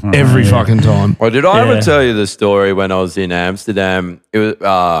every fucking time. Well, did I Yeah. ever tell you the story when I was in Amsterdam? It was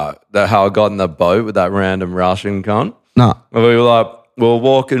how I got in the boat with that random Russian cunt. Nah. We were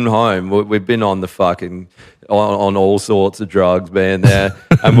walking home. We've been on the fucking on all sorts of drugs, being there,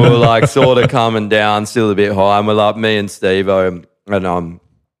 and we were like sort of coming down, still a bit high. And we're like, me and Steve-O and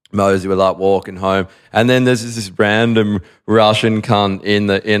Mosey were like walking home, and then there's this random Russian cunt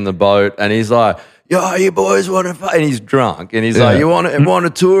in the boat, and he's like, "Yo, you boys want to?" And he's drunk, and he's like, "You want a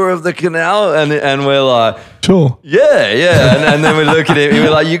tour of the canal?" And we're like, Sure. yeah. And then we look at him, and we're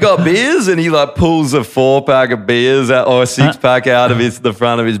like, "You got beers?" And he like pulls a 4-pack of beers out, or a 6-pack out of the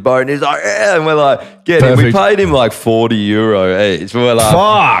front of his boat, and he's like, "Yeah." And we're like, "Get him." We Perfect. paid him like €40 each. We're like,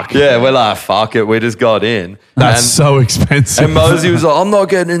 Fuck. Yeah, we're like, "Fuck it." We just got in. That's And- so expensive. and Mosey was like, "I'm not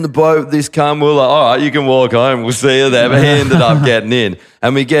getting in the boat with this cum." We're like, "All right, you can walk home. We'll see you there." But he ended up getting in.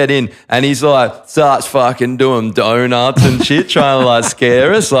 And we get in, and he's like, starts fucking doing donuts and shit, trying to like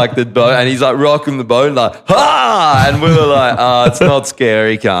scare us, like the boat. And he's like rocking the boat, like, ha! And we were like, it's not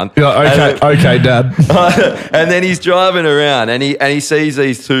scary, cunt. You're like, And- okay, Dad. and then he's driving around and he sees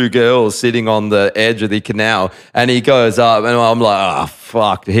these 2 girls sitting on the edge of the canal, and he goes up, and I'm like, oh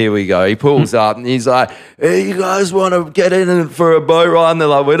fuck, here we go. He pulls up and he's like, "Hey, you guys want to get in for a boat ride?" And they're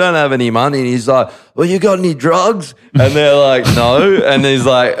like, "We don't have any money." And he's like, "Well, you got any drugs?" And they're like, "No." And he's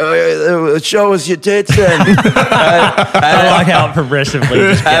like, "Show us your tits then." I like how it progressively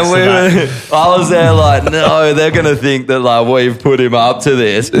just gets And to that. I was there like, no, they're gonna think that like we've put him up to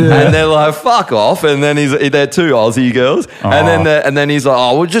this, and they're like, "Fuck off!" And then they're 2 Aussie girls, and then he's like,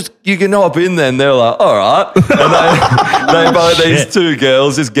 "Oh, well, just you can hop in." Then they're like, "All right," and they both these 2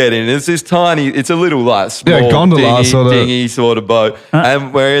 girls just get in. It's this tiny, it's a little like small gondola dingy sort of boat,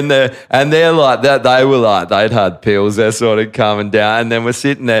 and we're in there, and they're like that. They were like they'd had pills. They're sort of coming down, and then we're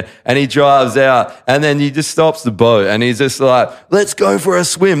sitting there, and he drives out, and then he just stops the boat, and he's just like, "Let's go for a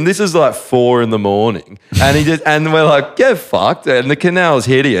swim." This is like 4 a.m, and we're like, "Get fucked!" And the canal's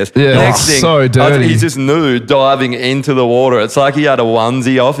hideous. Yeah, Next thing, so dirty. he's just nude diving into the water. It's like he had a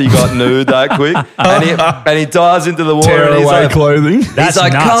onesie off. He got nude that quick, and he dives into the water. Tear and he's away like, clothing. That's he's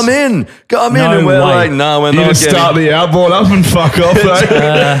like, nuts. come in. No And we're way. like, no, we're You not just getting start the outboard up and fuck off.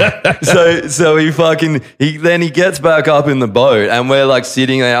 Eh? so he gets back up in the boat, and we're like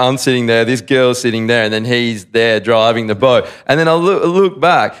sitting there. I'm sitting there. This girl's sitting there, and then he's there driving the boat. And then I look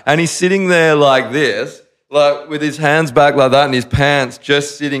back, and he's sitting there like this, like with his hands back like that, and his pants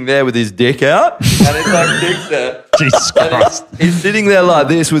just sitting there with his dick out, and it's like dick's there. Jesus Christ. He's sitting there like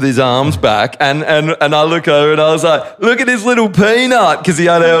this with his arms back, and I look over and I was like, look at his little peanut, because he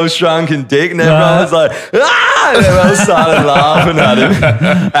had a little shrunken dick, and everyone was like, ah! And everyone started laughing at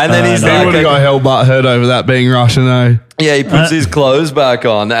him. And then he's He would have like, got hell but heard over that being Russian, eh? yeah, he puts his clothes back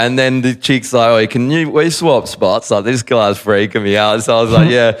on, and then the chick's like, "Oh, we swap spots? Like, this guy's freaking me out." So I was like,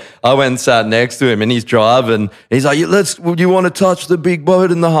 "Yeah." I went and sat next to him, and he's driving. He's like, "Do you want to touch the big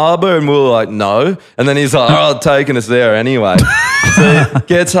boat in the harbour?" And we were like, "No." And then he's like, "Oh, taking us there anyway." So he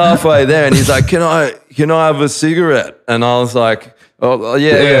gets halfway there, and he's like, "Can I have a cigarette?" And I was like, "Oh,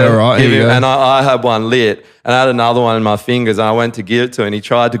 yeah, right, give here you him." go. And I had one lit, and I had another one in my fingers, and I went to give it to him, and he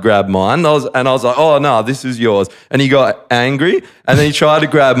tried to grab mine. I was like, "Oh, no, this is yours." And he got angry, and then he tried to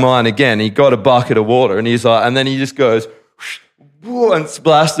grab mine again. He got a bucket of water, and he's like, and then he just goes, and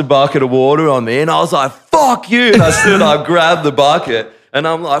splashed a bucket of water on me, and I was like, "Fuck you." And I stood up, grabbed the bucket, and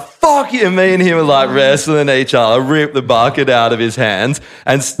I'm like, "Fuck you." Me and him were like wrestling each other. I ripped the bucket out of his hands,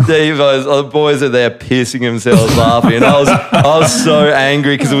 and Steve, the boys are there pissing themselves laughing. And I was so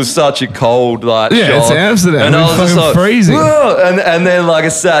angry because it was such a cold shot. It's Amsterdam. And I was It's just fucking like, freezing. "Whoa." And then I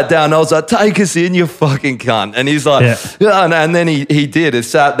sat down, and I was like, "Take us in, you fucking cunt." And he's like, Yeah. and then he did. It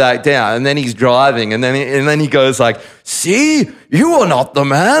sat back down, and then he's driving, and then he goes like, "See, you are not the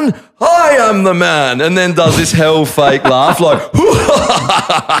man. I am the man." And then does this hell fake laugh like,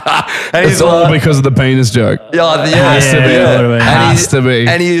 and It's all because of the penis joke. yeah, Has to be. Yeah. Has to be.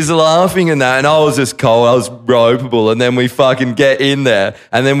 And he's laughing and that, and I was just cold. I was ropeable, and then we fucking get in there,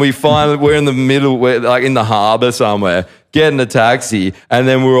 and then we're in the middle, we're like in the harbour somewhere, get in a taxi, and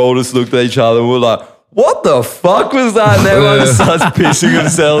then we're all just looked at each other, and we're like, "What the fuck was that?" And everyone just starts pissing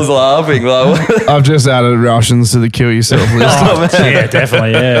themselves laughing. Like, I've just added Russians to the kill yourself list. oh, man. Yeah,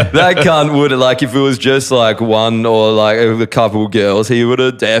 definitely, yeah. That cunt would have, like, if it was just like one or like a couple girls, he would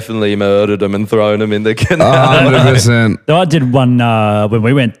have definitely murdered them and thrown them in the canal. 100%. So I did one when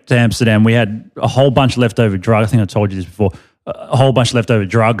we went to Amsterdam. We had a whole bunch of leftover drugs. I think I told you this before. A whole bunch of leftover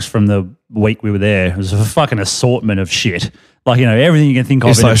drugs from the week we were there. It was a fucking assortment of shit. Like, everything you can think of.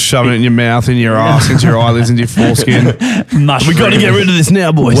 It's like shoving it in your mouth, in your ass, into your eyelids, into your foreskin. Mushrooms, We got to get rid of this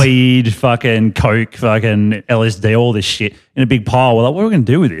now, boys. weed, fucking coke, fucking LSD, all this shit in a big pile. We're like, what are we going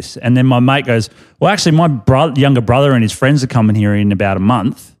to do with this? And then my mate goes, well, actually, my younger brother and his friends are coming here in about a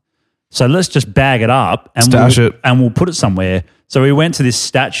month. So let's just bag it up and Stash it. and we'll put it somewhere. So we went to this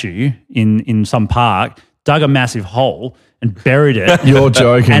statue in some park, dug a massive hole and buried it. You're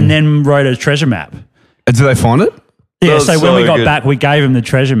joking. And then wrote a treasure map. Did they find it? Yeah, That so was when we so got good. back, we gave him the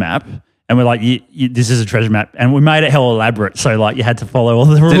treasure map. And we're like, this is a treasure map. And we made it hell elaborate. So, like, you had to follow all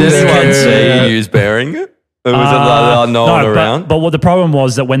the rules. Did anyone Yeah. see you bearing it? Or was it like no one around? But what the problem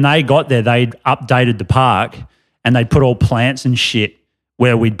was that when they got there, they'd updated the park and they'd put all plants and shit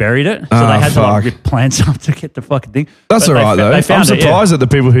where we'd buried it. So Oh, they had to fuck. rip plants up to get the fucking thing. That's But all right, they though. I'm found it, yeah. surprised that the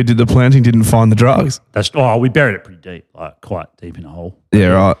people who did the planting didn't find the drugs. We buried it pretty deep, like quite deep in a hole. Yeah,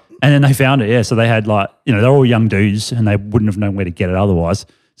 right. And then they found it, yeah. So they had they're all young dudes and they wouldn't have known where to get it otherwise.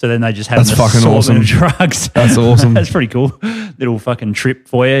 So then they just had That's an fucking assortment awesome. of drugs. That's awesome. That's pretty cool. Little fucking trip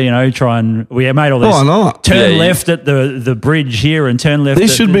for you, try and we made all this. Why not? Turn Yeah, left at the bridge here and turn left.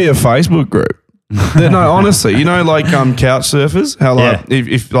 This at should be a Facebook group. No, honestly, like couch surfers, how like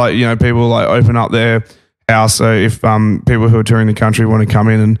if like people like open up their house, so if people who are touring the country want to come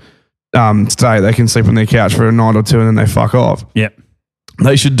in and stay, they can sleep on their couch for a night or two and then they fuck off. Yep.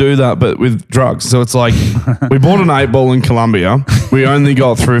 They should do that, but with drugs. So it's like we bought an 8-ball in Colombia. We only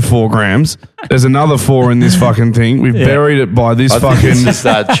got through 4 grams. There's another 4 in this fucking thing. We've buried it by this I think it's fucking. just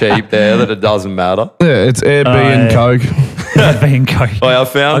that cheap there that it doesn't matter. Yeah, it's Air B and yeah. Coke. Being coke. Oh, I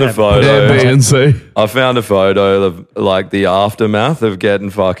found a Air B photo. and C. I found a photo of like the aftermath of getting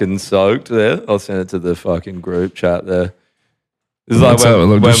fucking soaked there. I'll send it to the fucking group chat there. It's like Let's have a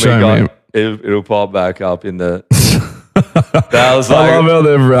look. when Just we show me. got it'll pop back up in the. That was I love like. how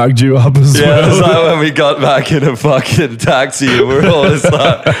they've ragged you up as Yeah, it was well. like when we got back in a fucking taxi and we're all just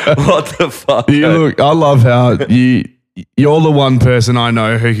like, what the fuck? I love how you're the one person I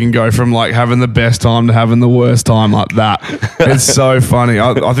know who can go from like having the best time to having the worst time like that. It's so funny.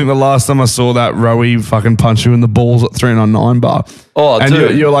 I think the last time I saw that, Rowie fucking punched you in the balls at 399 bar. Oh, and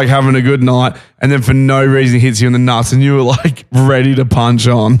dude. you're like having a good night, and then for no reason he hits you in the nuts, and you were like ready to punch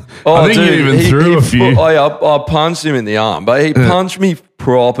on. I think you even threw a few. I punched him in the arm, but he punched me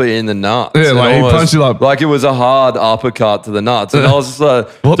proper in the nuts. Yeah, And like he almost- punched you like it was a hard uppercut to the nuts, and I was just like,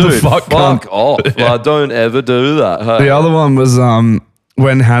 What the dude, fuck, fuck cunt?" off! Like, don't ever do that. Hey. The other one was when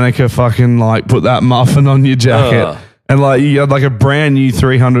Hanukkah fucking like put that muffin on your jacket. Ugh. And like you had like a brand new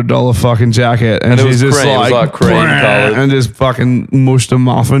 $300 fucking jacket, and it she's was just cream. It was like cream "Brrr," coloured. and just fucking mushed a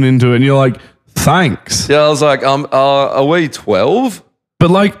muffin into it. And you're like, Thanks. Yeah, I was like, are we 12?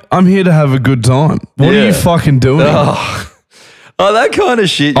 But like, I'm here to have a good time. What are Yeah. you fucking doing? Oh, that kind of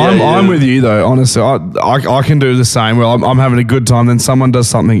shit. Yeah, I'm with you though, honestly. I can do the same. Well, I'm having a good time, then someone does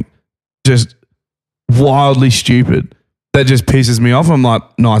something just wildly stupid that just pisses me off. I'm like,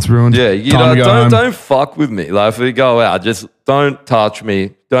 night's ruined. Yeah, you Time to go home. don't fuck with me. Like if we go out, just don't touch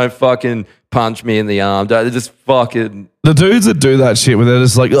me. Don't fucking punch me in the arm. Don't just fucking The dudes that do that shit where they're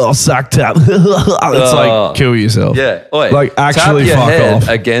just like, oh, sack tap. It's like, kill yourself. yeah. Oi, Like, actually tap your fuck head off.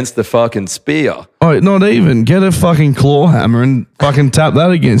 against the fucking spear. Oh, not even. Get a fucking claw hammer and fucking tap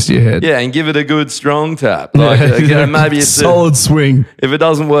that against your head. Yeah, and give it a good strong tap. Like again, maybe it's solid swing. if it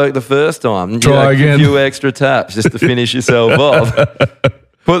doesn't work the first time, Try again. A few extra taps just to finish yourself off.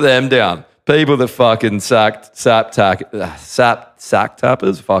 Put them down. People that fucking sack tappers.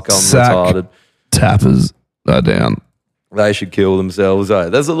 Fuck, I'm Sack retarded. tappers are down. They should kill themselves. Eh?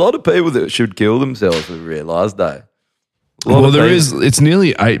 There's a lot of people that should kill themselves. We realised, eh? Well, there is. It's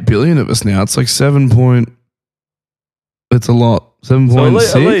nearly 8 billion of us now. It's like 7 point. It's a lot.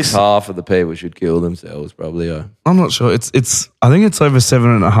 7.6. At least half of the people should kill themselves, probably. Eh? I'm not sure. It's. I think it's over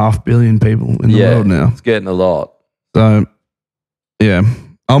 7.5 billion people in the world now. It's getting a lot. So, yeah,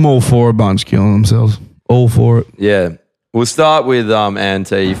 I'm all for a bunch killing themselves. All for it. Yeah. We'll start with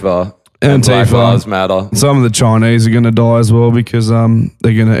Antifa. And Black Antifa. Lives Matter. Some of the Chinese are going to die as well because they're going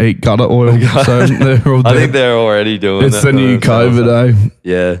to eat gutter oil. So they're all I dead. think they're already doing It's it the new themselves. COVID, eh?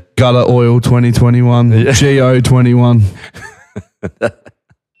 Yeah. Gutter oil 2021. GO21.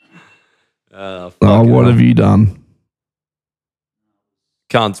 Oh, what have you done?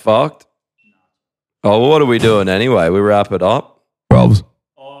 Cunt's fucked. Oh, well, what are we doing anyway? We wrap it up. Robs.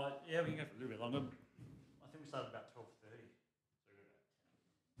 Oh, yeah, we can go for a little bit longer. I think we started about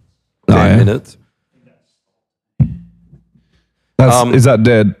 12:30. 10 yeah. minutes. Is that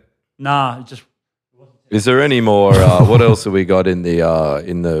dead? Nah, it just Is there any more? What else have we got in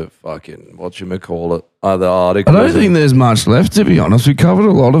the fucking whatchamacallit? Other I articles? don't think there's much left, to be honest. We covered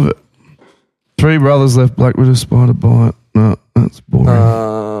a lot of it. 3 brothers left Black Widow spider bite. No, that's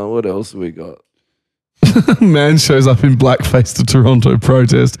boring. What else have we got? Man shows up in blackface to Toronto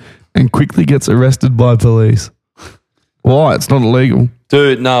protest and quickly gets arrested by police. Why? It's not illegal.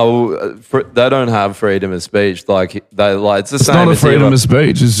 Dude, no, they don't have freedom of speech. Like it's the It's same. not a as freedom here. of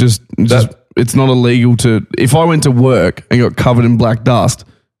speech. It's just it's not illegal to. If I went to work and got covered in black dust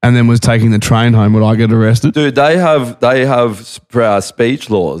and then was taking the train home, would I get arrested? Dude, they have speech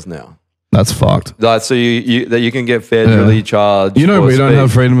laws now. That's fucked. Like, so you can get federally charged. You know for we don't have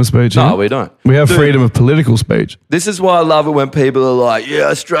speech. freedom of speech. No, here. we don't. We have Dude, freedom of political speech. This is why I love it when people are like, yeah,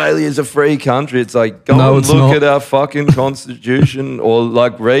 Australia's a free country. It's like, go No, and it's look not. at our fucking constitution or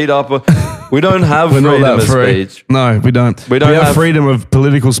like read up. We don't have We're freedom not that of free. speech. No, we don't. We don't have have- freedom of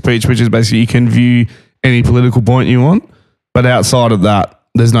political speech, which is basically you can view any political point you want, but outside of that,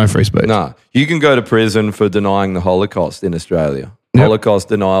 there's no free speech. No, you can go to prison for denying the Holocaust in Australia. Yep. Holocaust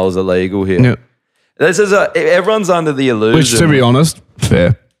denial is illegal here. Yeah. This is everyone's under the illusion. Which, to be honest,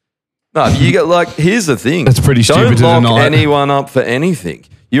 fair. No, you get like, here's the thing. That's pretty stupid to Don't lock deny it. anyone up for anything.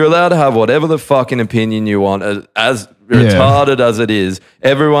 You're allowed to have whatever the fucking opinion you want, as retarded as it is.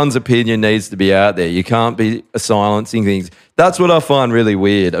 Everyone's opinion needs to be out there. You can't be silencing things. That's what I find really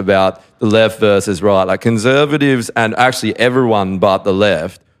weird about the left versus right. Like conservatives and actually everyone but the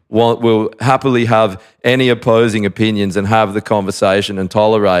left will happily have any opposing opinions and have the conversation and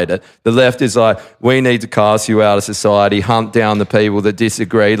tolerate it. The left is like, we need to cast you out of society, hunt down the people that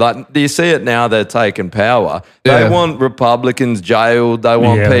disagree. Like, do you see it now? They're taking power. Yeah. They want Republicans jailed. They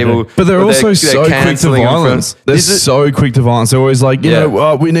want Yeah, they people. do. But they're also so quick to cancelling them from- violence. They're This is- so quick to violence. They're always like,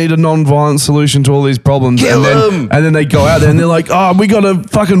 we need a non-violent solution to all these problems. Kill and 'em. then they go out there and they're like, we got to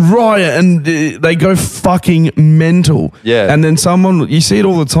fucking riot. And they go fucking mental. Yeah. And then you see it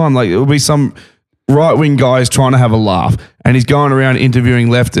all the time. Like, it'll be some right-wing guys trying to have a laugh and he's going around interviewing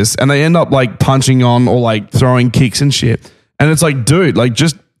leftists and they end up like punching on or like throwing kicks and shit. And it's like, dude, like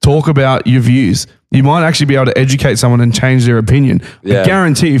just talk about your views. You might actually be able to educate someone and change their opinion. Yeah. I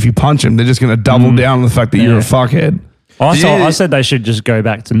guarantee if you punch them, they're just going to double down on the fact that you're a fuckhead. Yeah. I said they should just go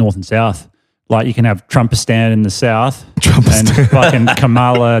back to North and South. Like you can have Trumpistan in the south Trumpistan. and fucking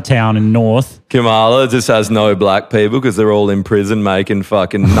Kamala Town in north. Kamala just has no black people because they're all in prison making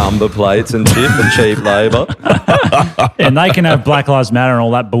fucking number plates and shit for cheap labour. And they can have Black Lives Matter and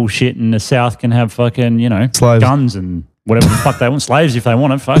all that bullshit, and the south can have fucking, Slaves. guns and whatever the fuck they want, slaves if they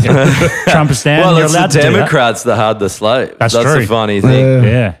want it. Fuck it. Trumpistan, Well, you're it's the allowed to do that. Democrats that had the slaves. That's the true. funny thing.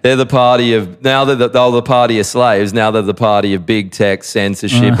 Yeah. They're the party of now. They're the party of slaves. Now they're the party of big tech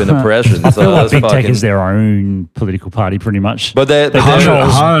censorship and oppression. I feel like that's Big Tech fucking- is their own political party, pretty much. But they're control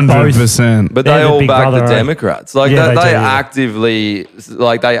 100%. But They're they the all big back the brother, right? Democrats. Like Yeah, they they do,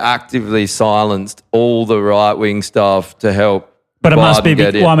 yeah. actively silenced all the right wing stuff to help. But it must be, Biden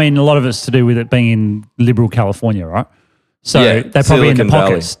get in. well, I mean, a lot of it's to do with it being in liberal California, right? So Yeah, they're probably in the Silicon Valley.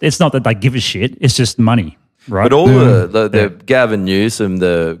 pockets. It's not that they give a shit. It's just money, right? But all the Gavin Newsom,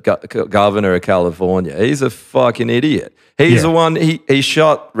 the governor of California, he's a fucking idiot. He's Yeah. the one, he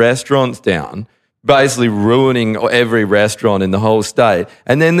shut restaurants down, basically ruining every restaurant in the whole state.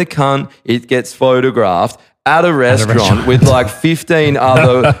 And then the cunt, it gets photographed at a restaurant with like 15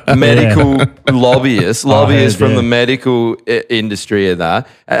 other medical lobbyists from the medical industry and that,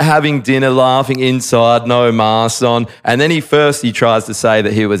 having dinner, laughing inside, no masks on. And then he tries to say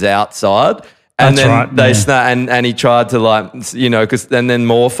that he was outside. And That's then right, they yeah. and he tried to and then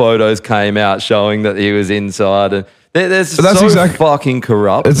more photos came out showing that he was inside. And that's so fucking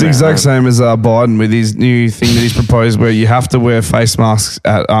corrupt. It's the man. exact same as Biden with his new thing that he's proposed where you have to wear face masks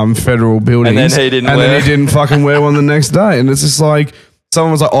at federal buildings. And then he didn't then he didn't fucking wear one the next day. And it's just like,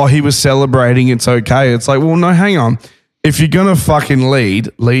 someone was like, oh, he was celebrating, it's okay. It's like, well, no, hang on. If you're going to fucking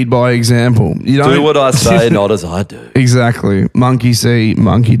lead by example. You don't Do what I say, not as I do. Exactly. Monkey see,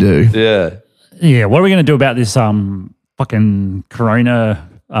 monkey do. Yeah. Yeah, what are we going to do about this fucking corona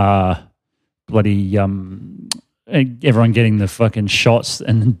bloody everyone getting the fucking shots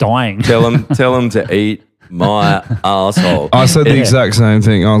and dying? Tell him to eat my asshole. I said the Yeah. exact same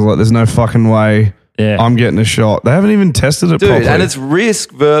thing. I was like, there's no fucking way Yeah. I'm getting a shot. They haven't even tested it Dude, properly. and it's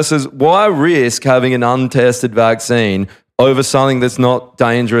risk versus why risk having an untested vaccine over something that's not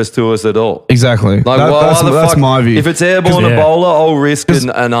dangerous to us at all? exactly. Like, That's my view. If it's airborne Yeah. Ebola, I'll risk an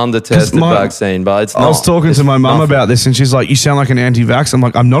undertested vaccine, but it's not. I was talking to my mum about this, and she's like, "You sound like an anti-vax." I'm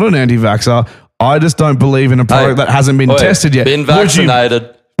like, "I'm not an anti-vaxxer. I just don't believe in a product that hasn't been tested yet." Been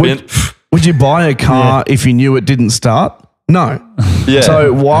vaccinated. Would you buy a car if you knew it didn't start? No. Yeah.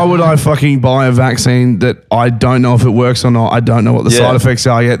 So why would I fucking buy a vaccine that I don't know if it works or not? I don't know what the side effects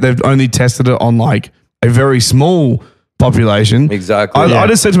are yet. They've only tested it on like a very small population. Exactly. I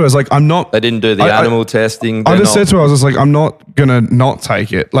just said to her, I was like, I'm not. They didn't do the animal testing. I just said to her, I was just like, I'm not gonna not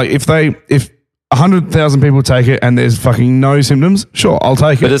take it. Like if 100,000 people take it and there's fucking no symptoms, sure, I'll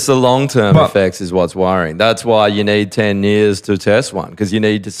take it. But it's the long-term But- effects is what's worrying. That's why you need 10 years to test one, because you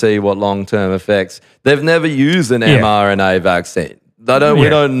need to see what long-term effects. They've never used an mRNA vaccine. We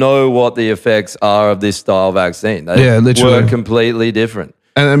don't know what the effects are of this style vaccine. They literally. work completely different.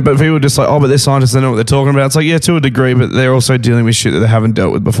 But people are just like, oh, but they're scientists, they know what they're talking about. It's like, yeah, to a degree, but they're also dealing with shit that they haven't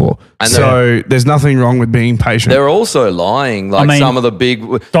dealt with before. And so there's nothing wrong with being patient. They're also lying. Like I mean, some of the big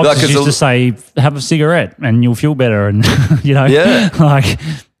Doctors used to say, have a cigarette and you'll feel better. And, Yeah. like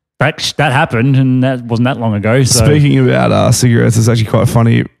that happened and that wasn't that long ago. So. Speaking about cigarettes, it's actually quite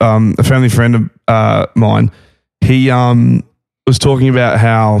funny. A family friend of mine, he was talking about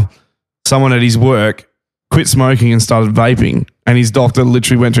how someone at his work quit smoking and started vaping, and his doctor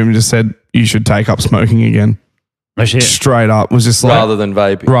literally went to him and just said, you should take up smoking again. Oh, shit. Straight up. Was just like, rather than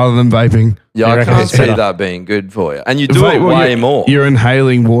vaping. Yeah, I reckon can't it's see better? that being good for you. And you do it way more. You're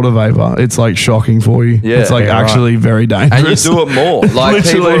inhaling water vapor. It's like shocking for you. Yeah. It's like Yeah, right. actually very dangerous. And you do it more. Like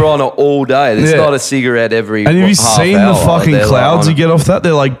people Literally. are on it all day. It's Yeah. not a cigarette every And have you half seen hour. the fucking They're clouds like you get off that?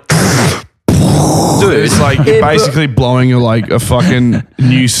 They're like, Dude, it's like you're basically blowing a fucking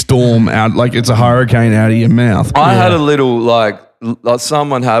new storm out, like it's a hurricane out of your mouth. I had a little like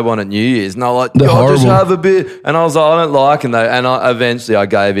someone had one at New Year's, and I was like, They're "Yo, just horrible. have a bit." And I was like, "I don't like," and eventually I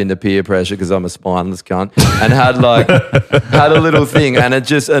gave in to peer pressure because I'm a spineless cunt, and had a little thing, and it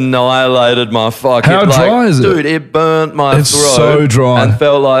just annihilated my fucking. How dry is it? Dude, it burnt my It's throat. so dry. and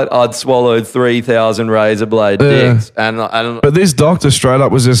felt like I'd swallowed 3,000 razor blade dicks, and But this doctor straight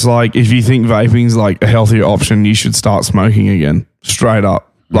up was just like, if you think vaping's like a healthier option, you should start smoking again. Straight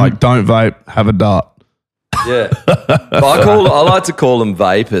up. Like, don't vape, have a dart. Yeah, but I like to call them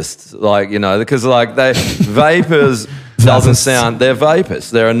vapists, because vapors doesn't sound. They're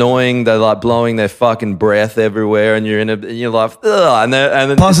vapists. They're annoying. They're like blowing their fucking breath everywhere, and you're like, ugh, and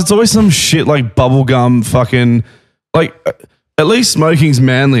then Plus, it's always some shit like bubblegum fucking, like, at least smoking's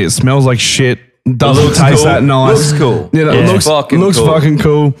manly. It smells like shit. Doesn't looks taste cool. that nice. Looks cool. You know, Yeah. it looks Fucking looks cool. fucking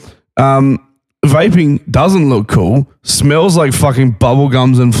cool. Vaping doesn't look cool, smells like fucking bubble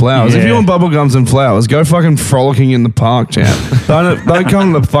gums and flowers. If Yeah. you want bubble gums and flowers, go fucking frolicking in the park, champ. don't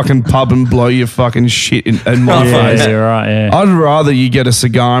come to the fucking pub and blow your fucking shit in my Yeah, face. you're right. Yeah. I'd rather you get a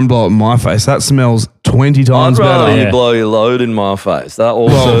cigar and blow it in my face. That smells 20 I'd times rather better. you Yeah. blow your load in my face. That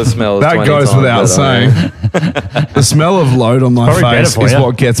also smells. That 20 goes times without better, saying. The smell of load on my Probably better face for is you.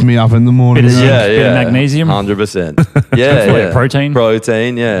 what gets me up in the morning. Bit of zinc. Yeah, Bit of yeah. magnesium. 100%. for Yeah, you, yeah. protein.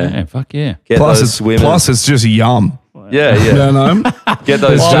 Protein, yeah. Yeah, fuck yeah. Get those swimmers. Plus, it's just yum. yeah, You yeah. know? Get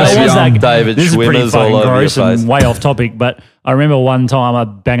those Well, David, there was that- David This is pretty Schwimmers fucking all over your gross face. and way off topic, but I remember one time I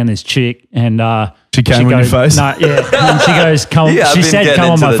banging this chick and She came on your face? No, yeah. And she goes, "Come." You have She been said, getting "Come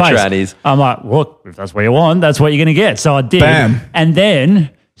on into my the face." trannies. I'm like, "Well, if that's what you want, that's what you're gonna get." So I did. Bam. And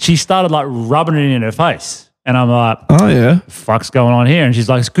then she started like rubbing it in her face, and I'm like, Oh, yeah. fuck's going on here? And she's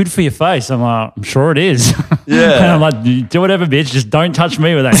like, it's good for your face. I'm like, I'm sure it is. Yeah. And I'm like, do whatever, bitch. Just don't touch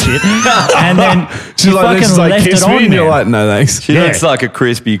me with that shit. And then She's she like, fucking left kiss it me. on And you're there. like, no, thanks. She Yeah. looks like a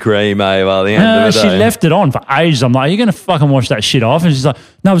Krispy Kreme, eh, by the end of the She day. left it on for ages. I'm like, are you going to fucking wash that shit off? And she's like,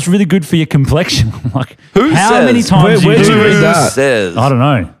 no, it's really good for your complexion. I'm like, Who how says? many times Where'd do you you read do that? Who says? I don't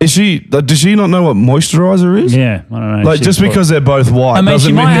know. Is she, like, does she not know what moisturizer is? Yeah, I don't know. Like, She- just because they're both white I mean, doesn't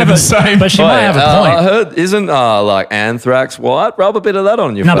she mean might they're have the a, same. but she might Wait, have a I point. heard, isn't like anthrax white? Rub a bit of that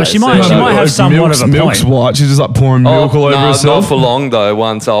on your No, face. but she might have somewhat of a milk's point. white. She's just like pouring milk all over no, herself. not for long though.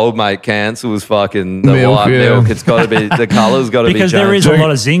 Once old mate cancels fucking the Milk, white yeah. milk, it's got to be the colour's got to be Because changed. there is a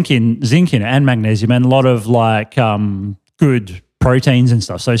lot of zinc in it and magnesium and a lot of like good proteins and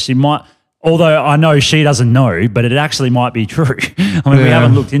stuff. So she might, although I know she doesn't know, but it actually might be true. I mean, we Yeah.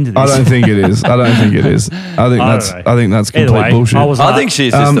 haven't looked into this. I don't think it is. I don't think it is. I think I that's. don't know. I think that's Either complete way, bullshit. I was I like, think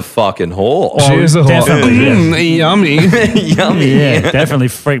she's just a fucking whore. she is a hot. definitely, yeah. Yummy. Yummy. yeah, definitely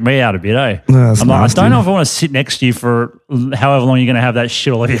freaked me out a bit, eh? That's I'm like, nasty. I don't know if I want to sit next to you for however long you're going to have that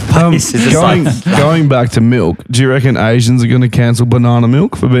shit all over your face. Going back to milk, do you reckon Asians are going to cancel banana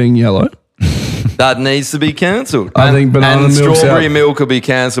milk for being yellow? That needs to be cancelled. I think banana and milk's strawberry out. milk will be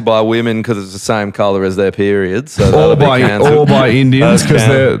cancelled by women because it's the same colour as their periods. So that'll Or be by cancelled. Indians That's because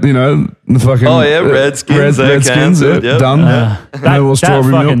they're the fucking Oh, yeah, Redskins, they're cancelled, yep. done. No more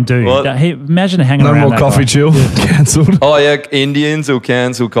strawberry fucking milk. dude. What? Imagine hanging No around more that coffee guy. chill. Cancelled. Oh yeah, Indians will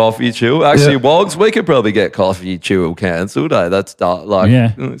cancel coffee chill. Actually, Yeah. Wogs, we could probably get coffee chill cancelled. Eh? That's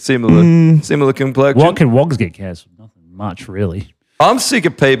Yeah. similar complexion. What can Wogs get cancelled? Nothing much, really. I'm sick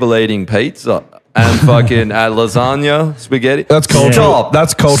of people eating pizza and fucking lasagna, spaghetti. That's cultural. Stop.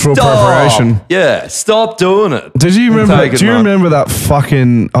 That's cultural Stop. preparation. Yeah, stop doing it. Did you remember? Take it, Do you man. remember that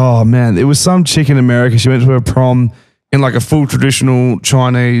fucking? Oh man, it was some chick in America. She went to her prom in like a full traditional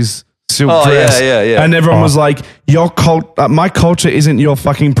Chinese silk Oh, dress. yeah. And everyone was like, my culture isn't your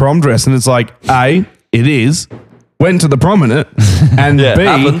fucking prom dress." And it's like, A, it is. Went to the prom in it, and Yeah, B,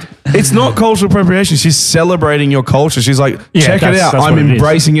 happened. it's not cultural appropriation. She's celebrating your culture. She's like, Yeah, check it that's- out. that's I'm what it is.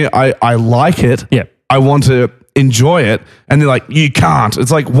 embracing it. I like it. Yeah. I want to enjoy it. And they're like, you can't.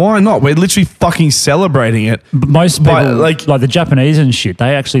 It's like, why not? We're literally fucking celebrating it. But most people, But, like the Japanese and shit,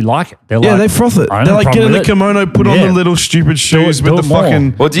 they actually like it. They're Yeah, like, they froth it. I don't They're have a like, get in problem the with it. kimono, put on Yeah. the little stupid shoes do with it the more.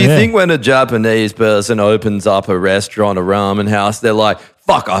 fucking. Well, do you Yeah. think when a Japanese person opens up a restaurant, a ramen house, they're like,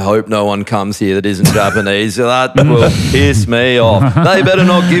 fuck, I hope no one comes here that isn't Japanese. That will piss me off. They better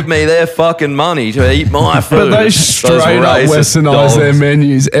not give me their fucking money to eat my food. But they Those straight up racist westernize their dogs.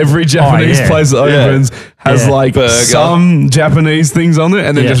 menus. Every Japanese yeah. place that Yeah. opens has Yeah. like Burger. some Japanese things on it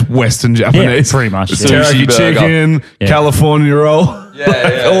and then Yeah. just Western Japanese. pretty much, It's yeah. teriyaki Sushi burger. chicken, Yeah. California roll.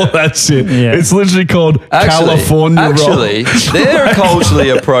 Yeah. All that shit. Yeah. It's literally called California roll. Actually, they're culturally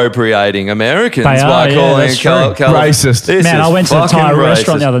appropriating Americans They by are, yeah, calling that's it true. Racist. This Man, is I went to a fucking Thai racist.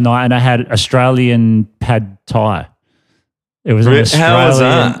 restaurant the other night and I had Australian pad Thai. It was an How Australian. was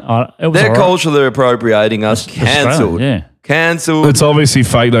that? It was They're all right. culturally appropriating us. Australian, Cancelled. yeah. Cancelled. It's obviously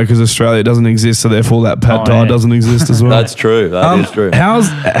fake though because Australia doesn't exist, so therefore that pad Oh, thai yeah. doesn't exist as well. That's true. That is true.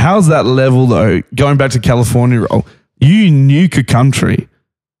 How's that level though? Going back to California roll, you nuke a country,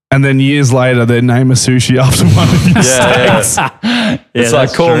 and then years later they name a sushi after one of your states. Yeah, It's like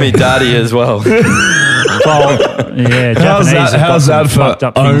that's call true. me daddy as well. Well, yeah, How's Japanese that? have got How's some that fucked for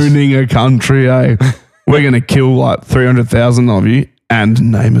up things. owning a country? Eh? We're gonna kill like 300,000 of you and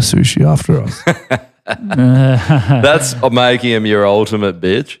name a sushi after us. That's making him your ultimate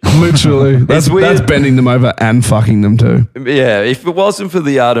bitch. Literally, that's weird. that's bending them over and fucking them too. Yeah, if it wasn't for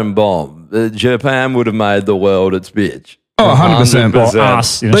the atom bomb, Japan would have made the world its bitch. Oh, 100%. Or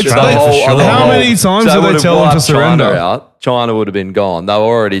us in Let's- Australia for let's- sure. How many times So do they would have tell them to wiped surrender? China out. China would have been gone. They were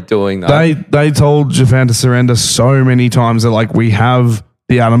already doing that. They told Japan to surrender so many times. They're like, we have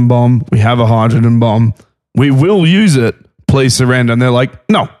the atom bomb, we have a hydrogen bomb, we will use it. Please surrender. And they're like,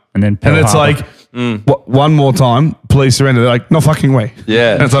 no. And then And Pearl it's Harbor. like, one more time, please surrender. They're like, no fucking way.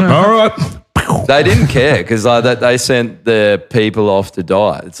 Yeah. And it's like, all right. They didn't care because they sent their people off to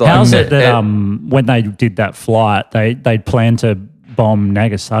die. It's like, How's it that when they did that flight, they'd planned to bomb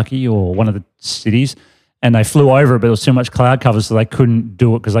Nagasaki or one of the cities, and they flew over it, but there was too much cloud cover, so they couldn't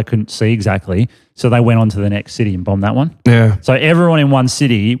do it because they couldn't see exactly. So they went on to the next city and bombed that one. Yeah. So everyone in one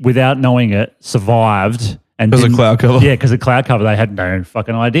city, without knowing it, survived. And Because of didn't- cloud cover. Yeah, because of cloud cover. They had no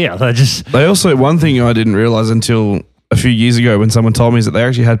fucking idea. They just... They also, one thing I didn't realize until a few years ago when someone told me is that they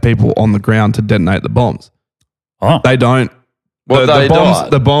actually had people on the ground to detonate the bombs. Oh. They don't. What, they died?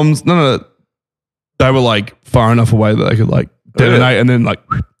 The bombs, no. They were like far enough away that they could like detonate Really? and then like.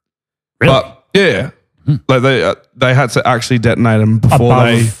 Really? But yeah. Like they had to actually detonate them before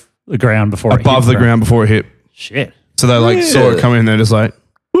above the ground before it hit above the ground before it hit. Shit. So they like saw Really? it coming in, they're just like,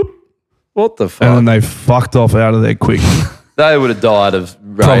 what the and fuck? then they fucked off out of there quick. They would have died of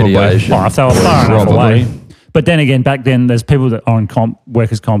Probably. radiation. Well, if they were far enough Probably. away. But then again, back then, there's people that are on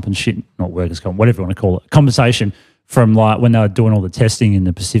workers' comp and shit, not workers' comp, whatever you want to call it, compensation from like when they were doing all the testing in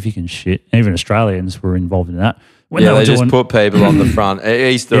the Pacific and shit. And even Australians were involved in that. When Yeah, were they just put people on the front.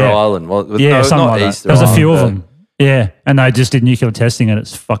 Easter Yeah. Island. Well, yeah, no, something not like Easter that. There's a Island, few of but- them. Yeah, and they just did nuclear testing and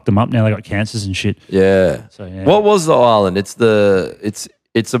it's fucked them up now. They got cancers and shit. Yeah. So, yeah. What was the island? It's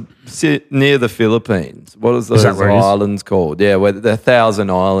near the Philippines. What is those that where it is? islands called? Yeah, where the 1,000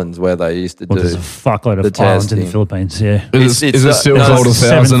 Islands where they used to Well, do. there's a fuckload of the islands in the testing. Philippines. Yeah. Is It's it still no, called it's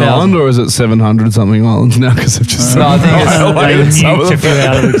 1,000 7,000. Island or is it 700 something islands now? Because they've just No, I think it's- They Some of nuked a few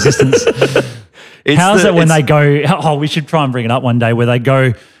them. out of existence. It's How's the- it when it's- they go? Oh, we should try and bring it up one day. Where they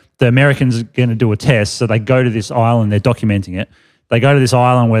go, the Americans are going to do a test, so they go to this island. They're documenting it. They go to this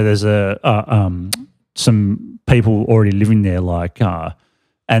island where there's some people already living there,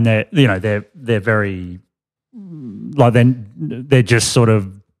 and they're very like they're just sort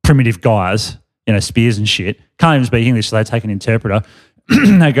of primitive guys, spears and shit. Can't even speak English, so they take an interpreter.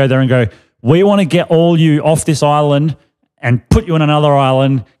 They go there and go, we want to get all you off this island and put you on another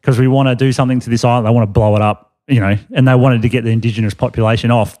island because we want to do something to this island. They want to blow it up, and they wanted to get the indigenous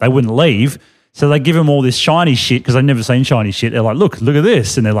population off. They wouldn't leave. So they give them all this shiny shit because they've never seen shiny shit. They're like, look at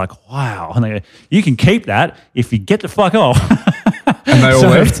this. And they're like, wow. And they go, you can keep that if you get the fuck off. And they all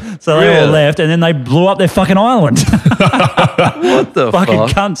left? So they all Really? left and then they blew up their fucking island. What the fucking fuck?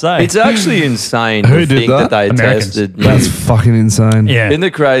 cunts, eh? It's actually insane Who to did think that? that they Americans. tested That's nukes. fucking insane. yeah. Isn't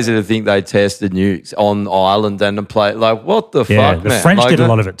it crazy to think they tested nukes on island and a play? Like, what the Yeah. fuck, The man? French Like, did a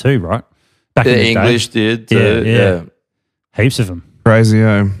lot of it too, right? Back in The the English did too. Yeah, yeah. Heaps of them. Crazy,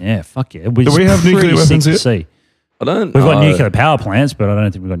 eh? Yeah, fuck yeah. Do we have nuclear weapons here? See. I don't We've got know. nuclear power plants, but I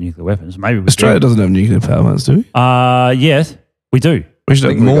don't think we've got nuclear weapons. Maybe we Australia do. doesn't have nuclear power plants, do we? Yes, we do. We should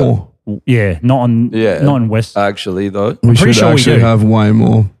have think we more. Yeah, not in West. Actually, though. We pretty should sure we actually do. have way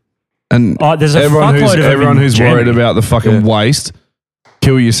more. And Oh, there's a everyone fuckload of them everyone in who's worried Germany. about the fucking waste,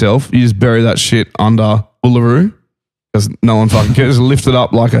 kill yourself. You just bury that shit under Uluru because no one fucking cares. Just lift it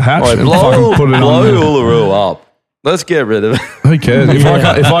up like a hatch Right, and blow fucking put it on blow there. Uluru up. Let's get rid of it. Who cares? If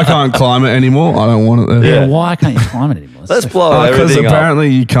I can't climb it anymore, I don't want it there. Yeah, why can't you climb it anymore? Let's blow Because everything up. apparently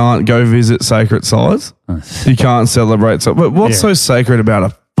you can't go visit sacred sites. You can't celebrate. So, but what's Yeah. so sacred about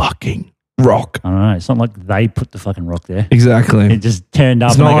a fucking rock? I don't know. It's not like they put the fucking rock there. Exactly. It just turned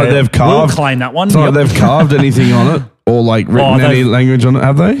up. It's and not they like go, they've carved- We'll claim that one. It's not Yep. like they've carved anything on it or like written any they've- language on it,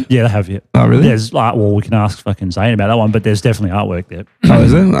 have they? Yeah, they have. Yeah. Oh, really? There's well, we can ask fucking Zane about that one, but there's definitely artwork there. Oh,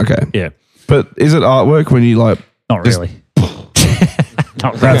 is it? Okay. Yeah, But is it artwork when you like, not Just- really.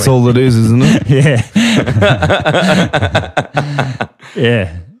 Not that's really. all it is, isn't it? Yeah.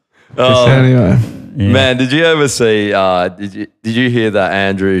 Yeah. Anyway. Yeah. Man, did you ever see? Did you hear that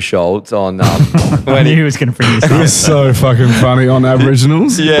Andrew Schultz on I when knew he he? was going to bring this It up. was so fucking funny on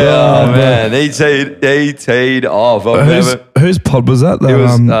Aboriginals. Yeah, oh, man, he teed off. I've never. Whose pod was that? It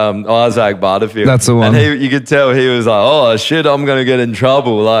was Isaac Butterfield. That's the one. And you could tell he was like, "Oh shit, I'm gonna get in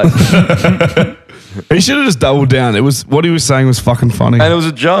trouble." Like, he should have just doubled down. It was what he was saying was fucking funny. and it was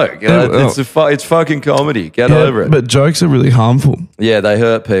a joke. Yeah, It's fucking comedy. Get Yeah, over it. But jokes are really harmful. Yeah, they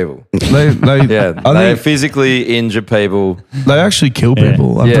hurt people. They Yeah, I they think physically injure people. they actually kill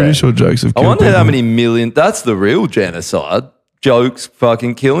people. I'm Yeah. pretty sure jokes have I killed wonder people. how many million. That's the real genocide. Jokes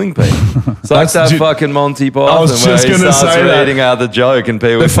fucking killing people. It's like That's that ju- fucking Monty Python was where just he gonna starts say that. reading out the joke and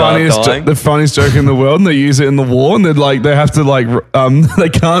people start dying. the funniest joke in the world, and they use it in the war, and they have to they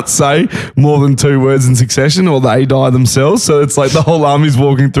can't say more than 2 words in succession, or they die themselves. So it's like the whole army's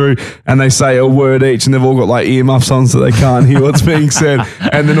walking through, and they say a word each, and they've all got like earmuffs on, so they can't hear what's being said.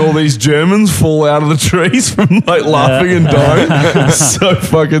 And then all these Germans fall out of the trees from like laughing and dying. So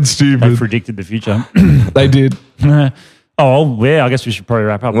fucking They stupid. predicted the future. They did. Oh, yeah, I guess we should probably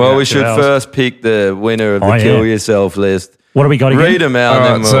wrap up. Well, We're we at 2 should hours. first pick the winner of the Oh, yeah. Kill Yourself list. What do we got again? Read them out. All and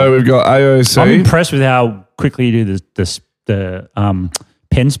right, then so we've got AOC. I'm impressed with how quickly you do the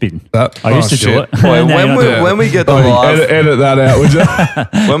pen spin. That- I used oh, to do shit. it. Boy, And now when you're we- not doing it. when we get the Oh, live, edit that out, would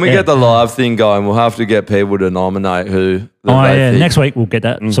you? when we get the live thing going, we'll have to get people to nominate who. that Oh, they yeah. think. Next week we'll get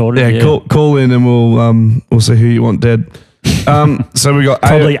that sorted. Yeah, call in and we'll see who you want dead. So we got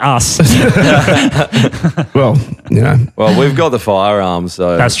Probably us. well, you know, Well, we've got the firearms,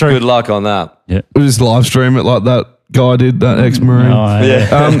 so That's true. Good luck on that. Yeah. we'll just live stream it like that guy did, that ex-marine. Oh,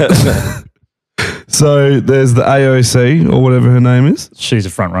 yeah. So there's the AOC or whatever her name is. She's a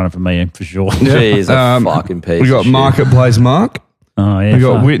front runner for me, for sure. She's a fucking piece. We got of shit. Marketplace Mark. Oh, yeah. We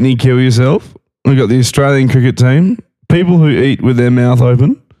got fuck. Whitney Kill Yourself. We got the Australian cricket team. People who eat with their mouth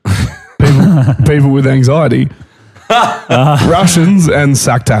open. People with anxiety. Russians and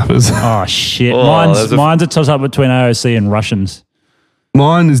sack tappers. Oh, shit. Oh, there's mine's a toss-up between AOC and Russians.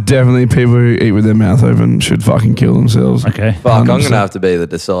 Mine is definitely people who eat with their mouth open should fucking kill themselves. Okay. Fuck, I'm 100%. going to have to be the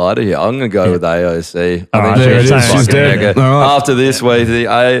decider here. I'm going to go with AOC. All I right, think there it she's is. She's fucking dead. mega. All right. After this week,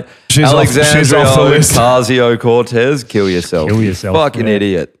 She's off Alexandria the list. Ocasio-Cortez, kill yourself. Kill yourself, Fucking yeah.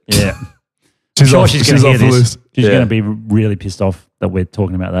 idiot. Yeah. She's Sure, off, she's going to hear off the this. list. She's Yeah. going to be really pissed off that we're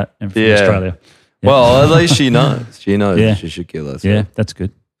talking about that and from Yeah. Australia. Well, at least she knows. She knows Yeah. she should kill herself. Yeah, that's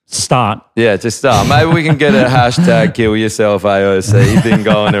good. Start. Yeah, just start. Maybe we can get a hashtag kill yourself AOC thing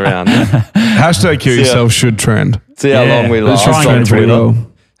going around. Hashtag kill See yourself should trend. See how Yeah, long we let's last try and on get it Twitter. well.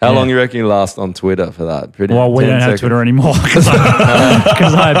 How Yeah. long you reckon you last on Twitter for that? Pretty. Well, we 10 don't have seconds. Twitter anymore because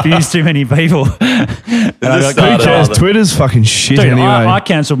I abuse too many people. And I Just got- Who Start cares? another. Twitter's fucking shit Dude, anyway. I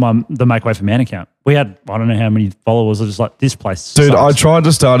cancelled the Make Way for Man account. We had, I don't know how many followers. I was just like, this place Dude, sucks. I tried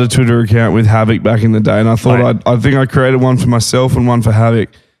to start a Twitter account with Havoc back in the day, and I thought Right. I think I created one for myself and one for Havoc,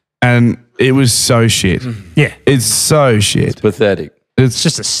 and it was so shit. Yeah. It's so shit. Pathetic. It's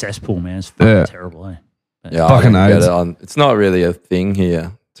just a cesspool, man. It's fucking Yeah. terrible, eh? Yeah, Fucking I don't get AIDS. it on. It's not really a thing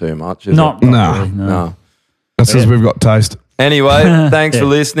here too much, is Not it? Nah. really, no. No. That's because we've got taste. Anyway, thanks for Yeah.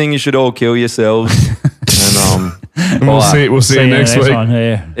 listening. You should all kill yourselves. And And we'll bye. see you next week. one.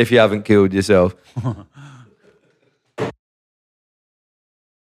 Yeah. if you haven't killed yourself.